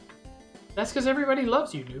 That's because everybody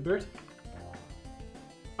loves you, Nubert.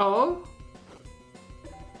 Oh?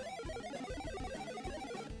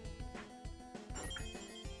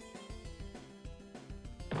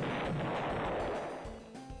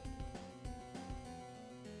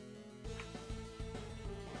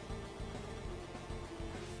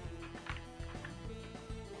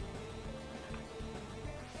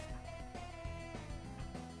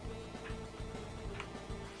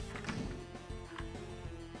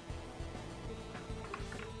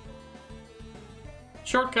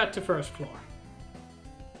 Shortcut to first floor.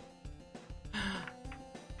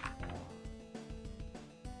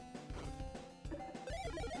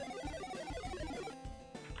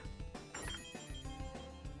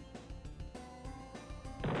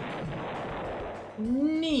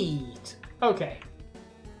 Neat. Okay.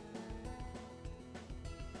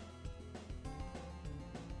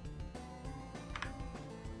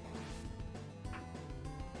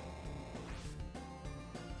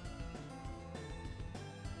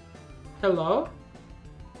 Hello?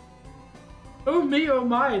 Oh me, oh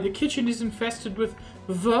my, the kitchen is infested with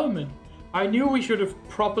vermin. I knew we should have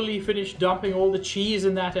properly finished dumping all the cheese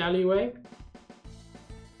in that alleyway.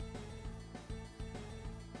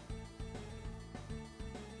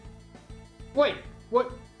 Wait,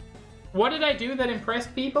 what did I do that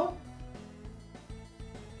impressed people?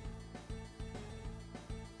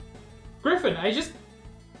 Griffin, I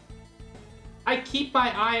keep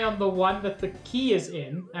my eye on the one that the key is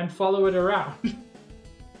in and follow it around.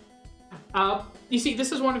 You see,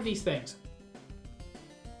 this is one of these things.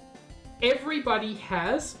 Everybody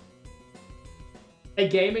has a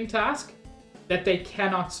gaming task that they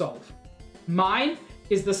cannot solve. Mine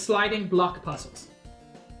is the sliding block puzzles.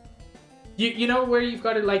 You know where you've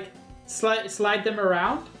got to like slide them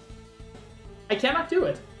around? I cannot do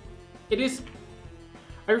it.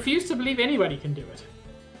 I refuse to believe anybody can do it.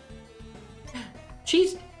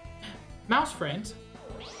 Cheese. Mouse friends.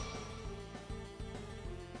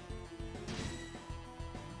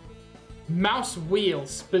 Mouse wheel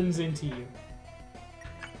spins into you.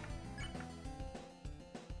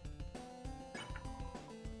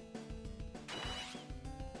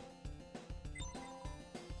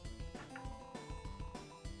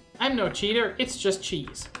 I'm no cheater, it's just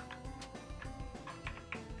cheese.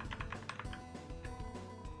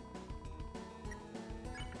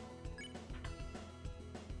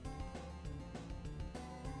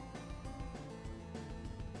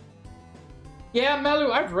 Yeah,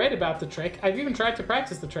 Melu, I've read about the trick. I've even tried to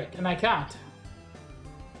practice the trick, and I can't.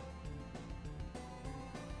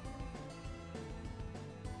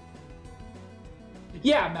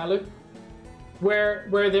 Yeah, Melu.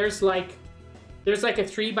 Where there's like a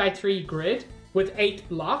 3x3 grid with 8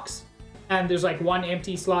 blocks, and there's like one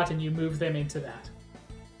empty slot, and you move them into that.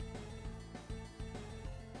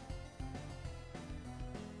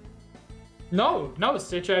 No,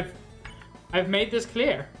 Stitch, I've made this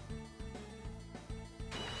clear.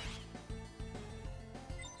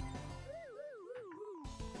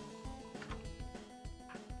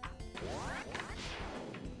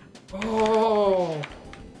 Oh!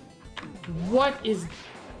 What is...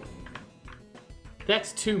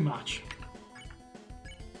 That's too much.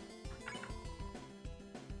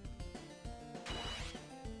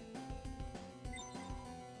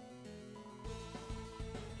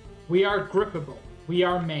 We are grippable. We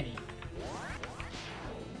are many.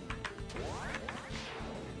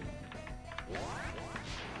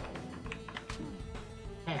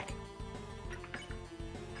 Heck.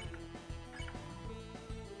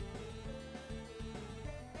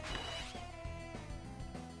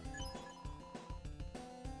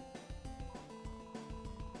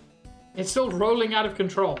 It's still rolling out of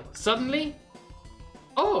control. Suddenly?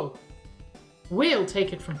 Oh! We'll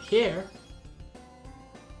take it from here.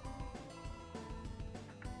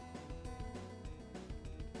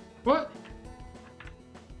 What?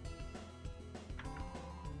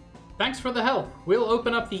 Thanks for the help. We'll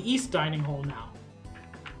open up the east dining hall now.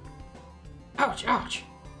 Ouch, ouch.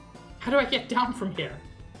 How do I get down from here?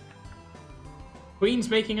 Queen's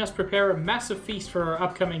making us prepare a massive feast for our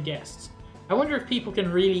upcoming guests. I wonder if people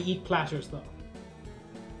can really eat platters, though.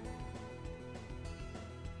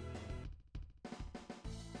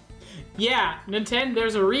 Yeah, Nintendo,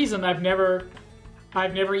 there's a reason I've never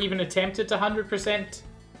even attempted to 100%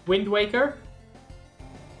 Wind Waker.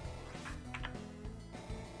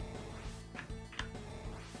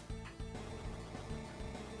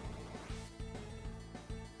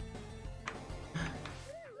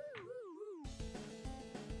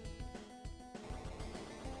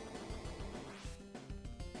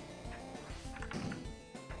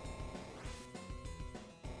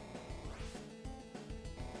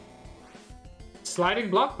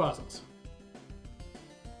 Sliding block puzzles.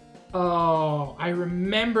 Oh, I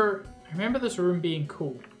remember this room being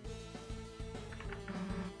cool.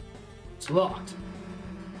 It's locked.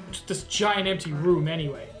 It's this giant empty room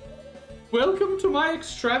anyway. Welcome to my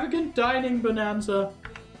extravagant dining bonanza.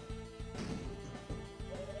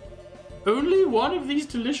 Only one of these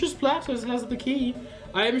delicious platters has the key.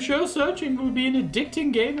 I am sure searching will be an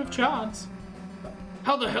addicting game of chance.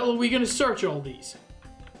 How the hell are we gonna search all these?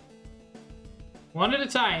 One at a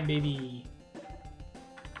time, baby.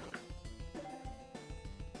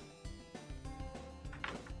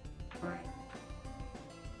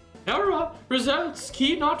 Error! Results!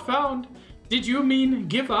 Key not found. Did you mean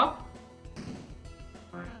give up?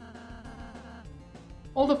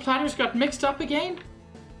 All the platters got mixed up again?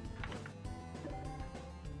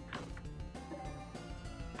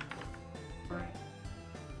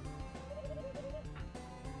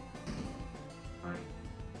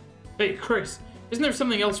 Hey, Chris. Isn't there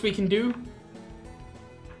something else we can do?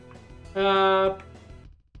 Well,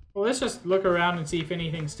 let's just look around and see if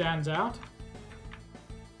anything stands out.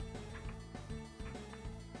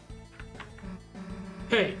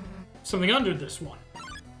 Hey, something under this one.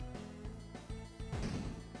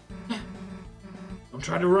 Don't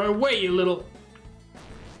try to run away, you little...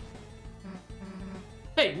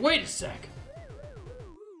 Hey, wait a sec.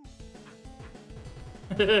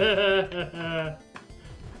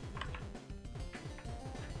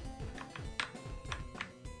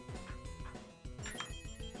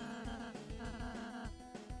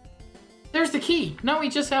 There's the key. Now we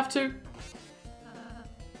just have to...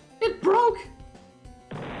 It broke!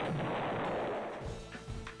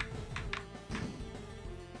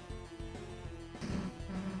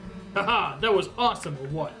 Haha, that was awesome, or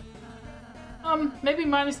what? Maybe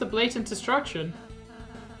minus the blatant destruction.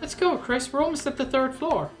 Let's go, Chris. We're almost at the 3rd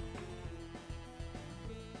floor.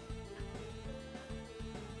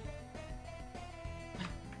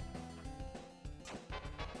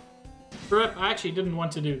 Rip, I actually didn't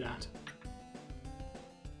want to do that.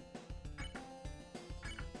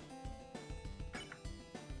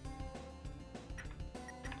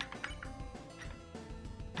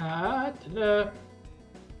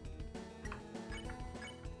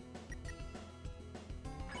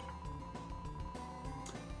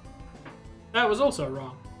 That was also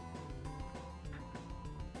wrong.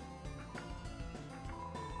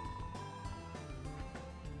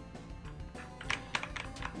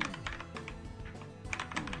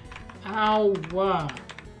 Ow, wow.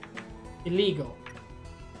 Illegal.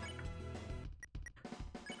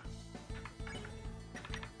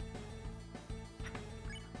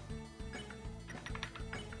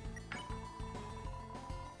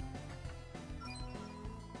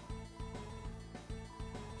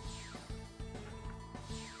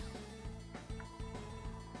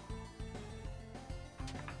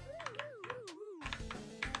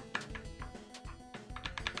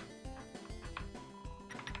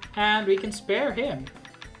 And we can spare him.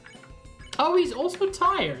 Oh, he's also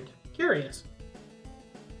tired. Curious.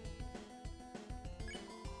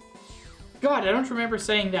 God, I don't remember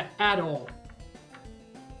saying that at all.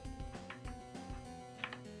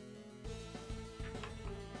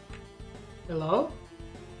 Hello?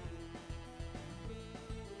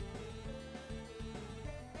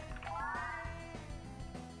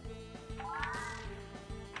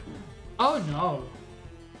 Oh no.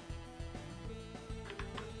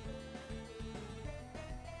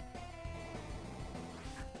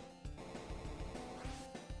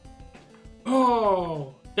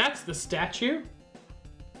 Oh, that's the statue?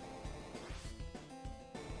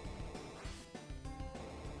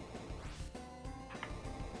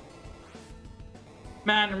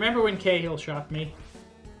 Man, remember when Cahill shot me?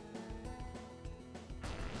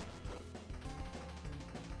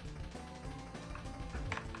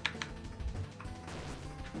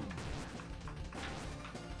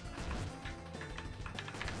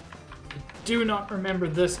 I do not remember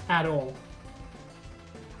this at all.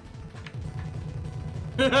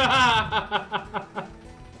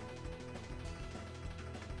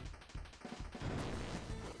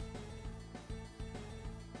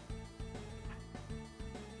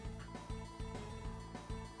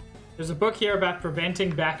 There's a book here about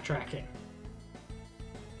preventing backtracking.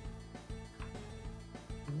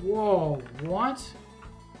 Whoa, what?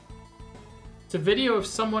 It's a video of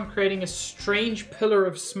someone creating a strange pillar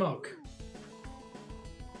of smoke.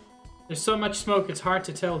 There's so much smoke it's hard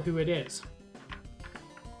to tell who it is.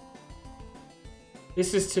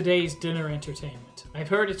 This is today's dinner entertainment. I've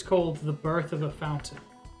heard it's called The Birth of a Fountain.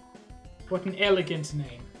 What an elegant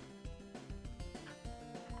name.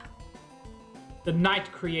 The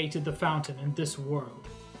Knight created the fountain in this world.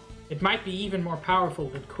 It might be even more powerful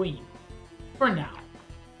than Queen. For now.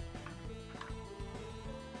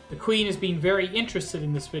 The Queen has been very interested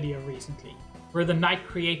in this video recently, where the Knight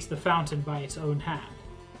creates the fountain by its own hand.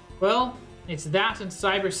 Well, it's that and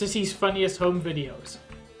Cyber City's funniest home videos.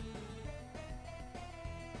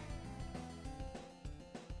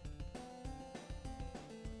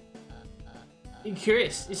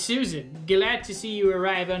 Chris, Susan, glad to see you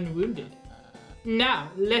arrive unwounded.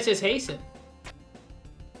 Now, let us hasten.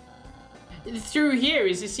 Through here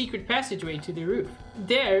is a secret passageway to the roof.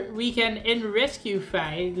 There, we can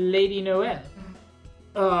rescue-fy Lady Noelle.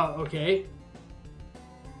 Okay.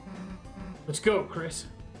 Let's go, Chris.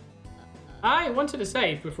 I wanted to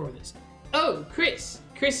say it before this. Oh, Chris,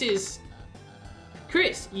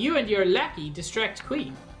 you and your lackey distract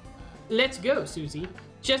Queen. Let's go, Susie.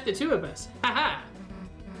 Just the two of us. Haha.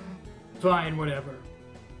 Fine, whatever.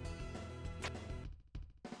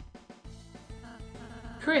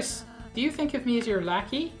 Chris, do you think of me as your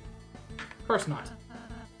lackey? Of course not.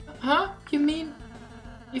 Huh? You mean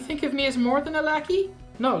you think of me as more than a lackey?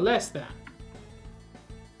 No, less than.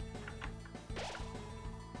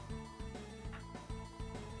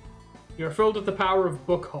 You're filled with the power of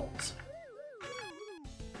book hauls.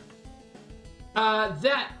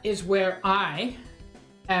 That is where I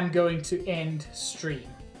am going to end stream.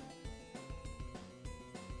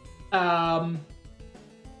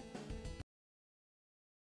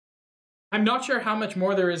 I'm not sure how much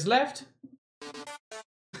more there is left.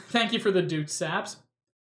 Thank you for the dude saps.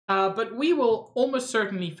 But we will almost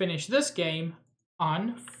certainly finish this game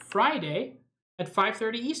on Friday at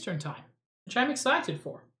 5:30 Eastern Time, which I'm excited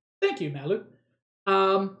for. Thank you, Malu.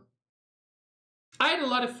 I had a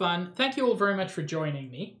lot of fun. Thank you all very much for joining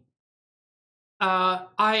me.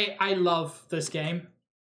 I love this game.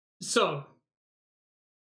 So,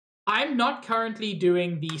 I'm not currently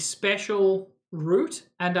doing the special route,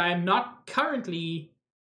 and I'm not currently,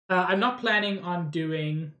 I'm not planning on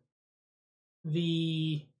doing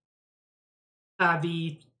the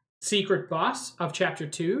secret boss of Chapter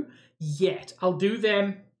 2 yet. I'll do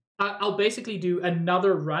them, I'll basically do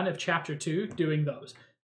another run of Chapter 2 doing those.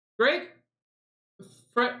 Greg,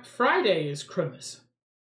 Friday is Christmas.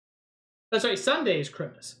 Sorry, Sunday is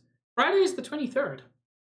Christmas. Friday is the 23rd.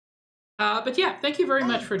 But yeah, thank you very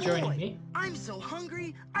much for joining me. I'm so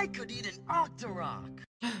hungry, I could eat an Octorok.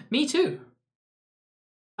 Me too.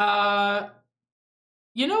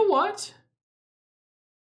 You know what?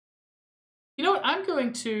 You know what? I'm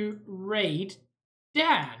going to raid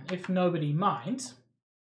Dan, if nobody minds.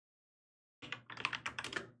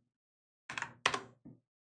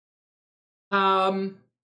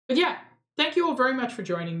 But yeah, thank you all very much for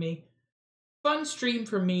joining me. Fun stream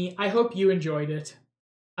for me. I hope you enjoyed it.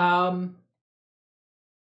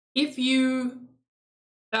 If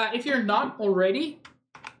you're not already,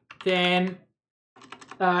 then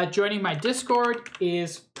joining my Discord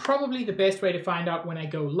is probably the best way to find out when I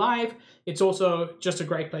go live. It's also just a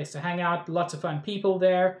great place to hang out. Lots of fun people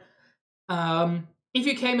there. If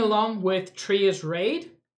you came along with Tria's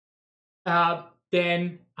raid,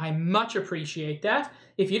 then I much appreciate that.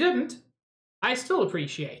 If you didn't, I still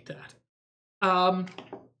appreciate that.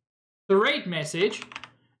 The raid message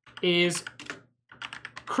is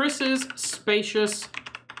Chris's spacious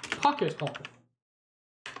pocket hole.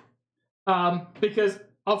 Because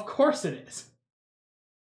of course it is.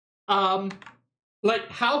 Like,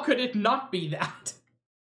 how could it not be that?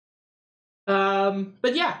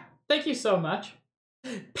 But yeah, thank you so much.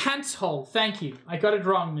 Pants hole, thank you. I got it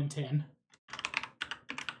wrong, Mintin.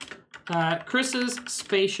 Chris's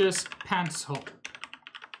spacious pants hole.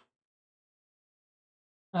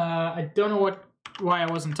 I don't know why I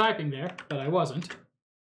wasn't typing there, but I wasn't.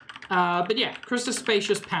 But yeah, Chris's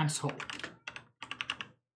spacious pants hole.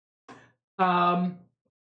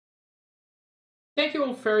 Thank you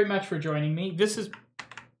all very much for joining me. This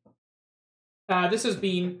has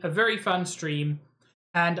been a very fun stream,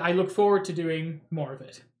 and I look forward to doing more of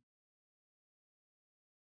it.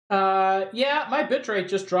 Yeah, my bitrate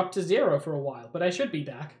just dropped to 0 for a while, but I should be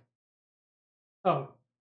back. Oh,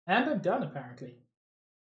 and I'm done apparently.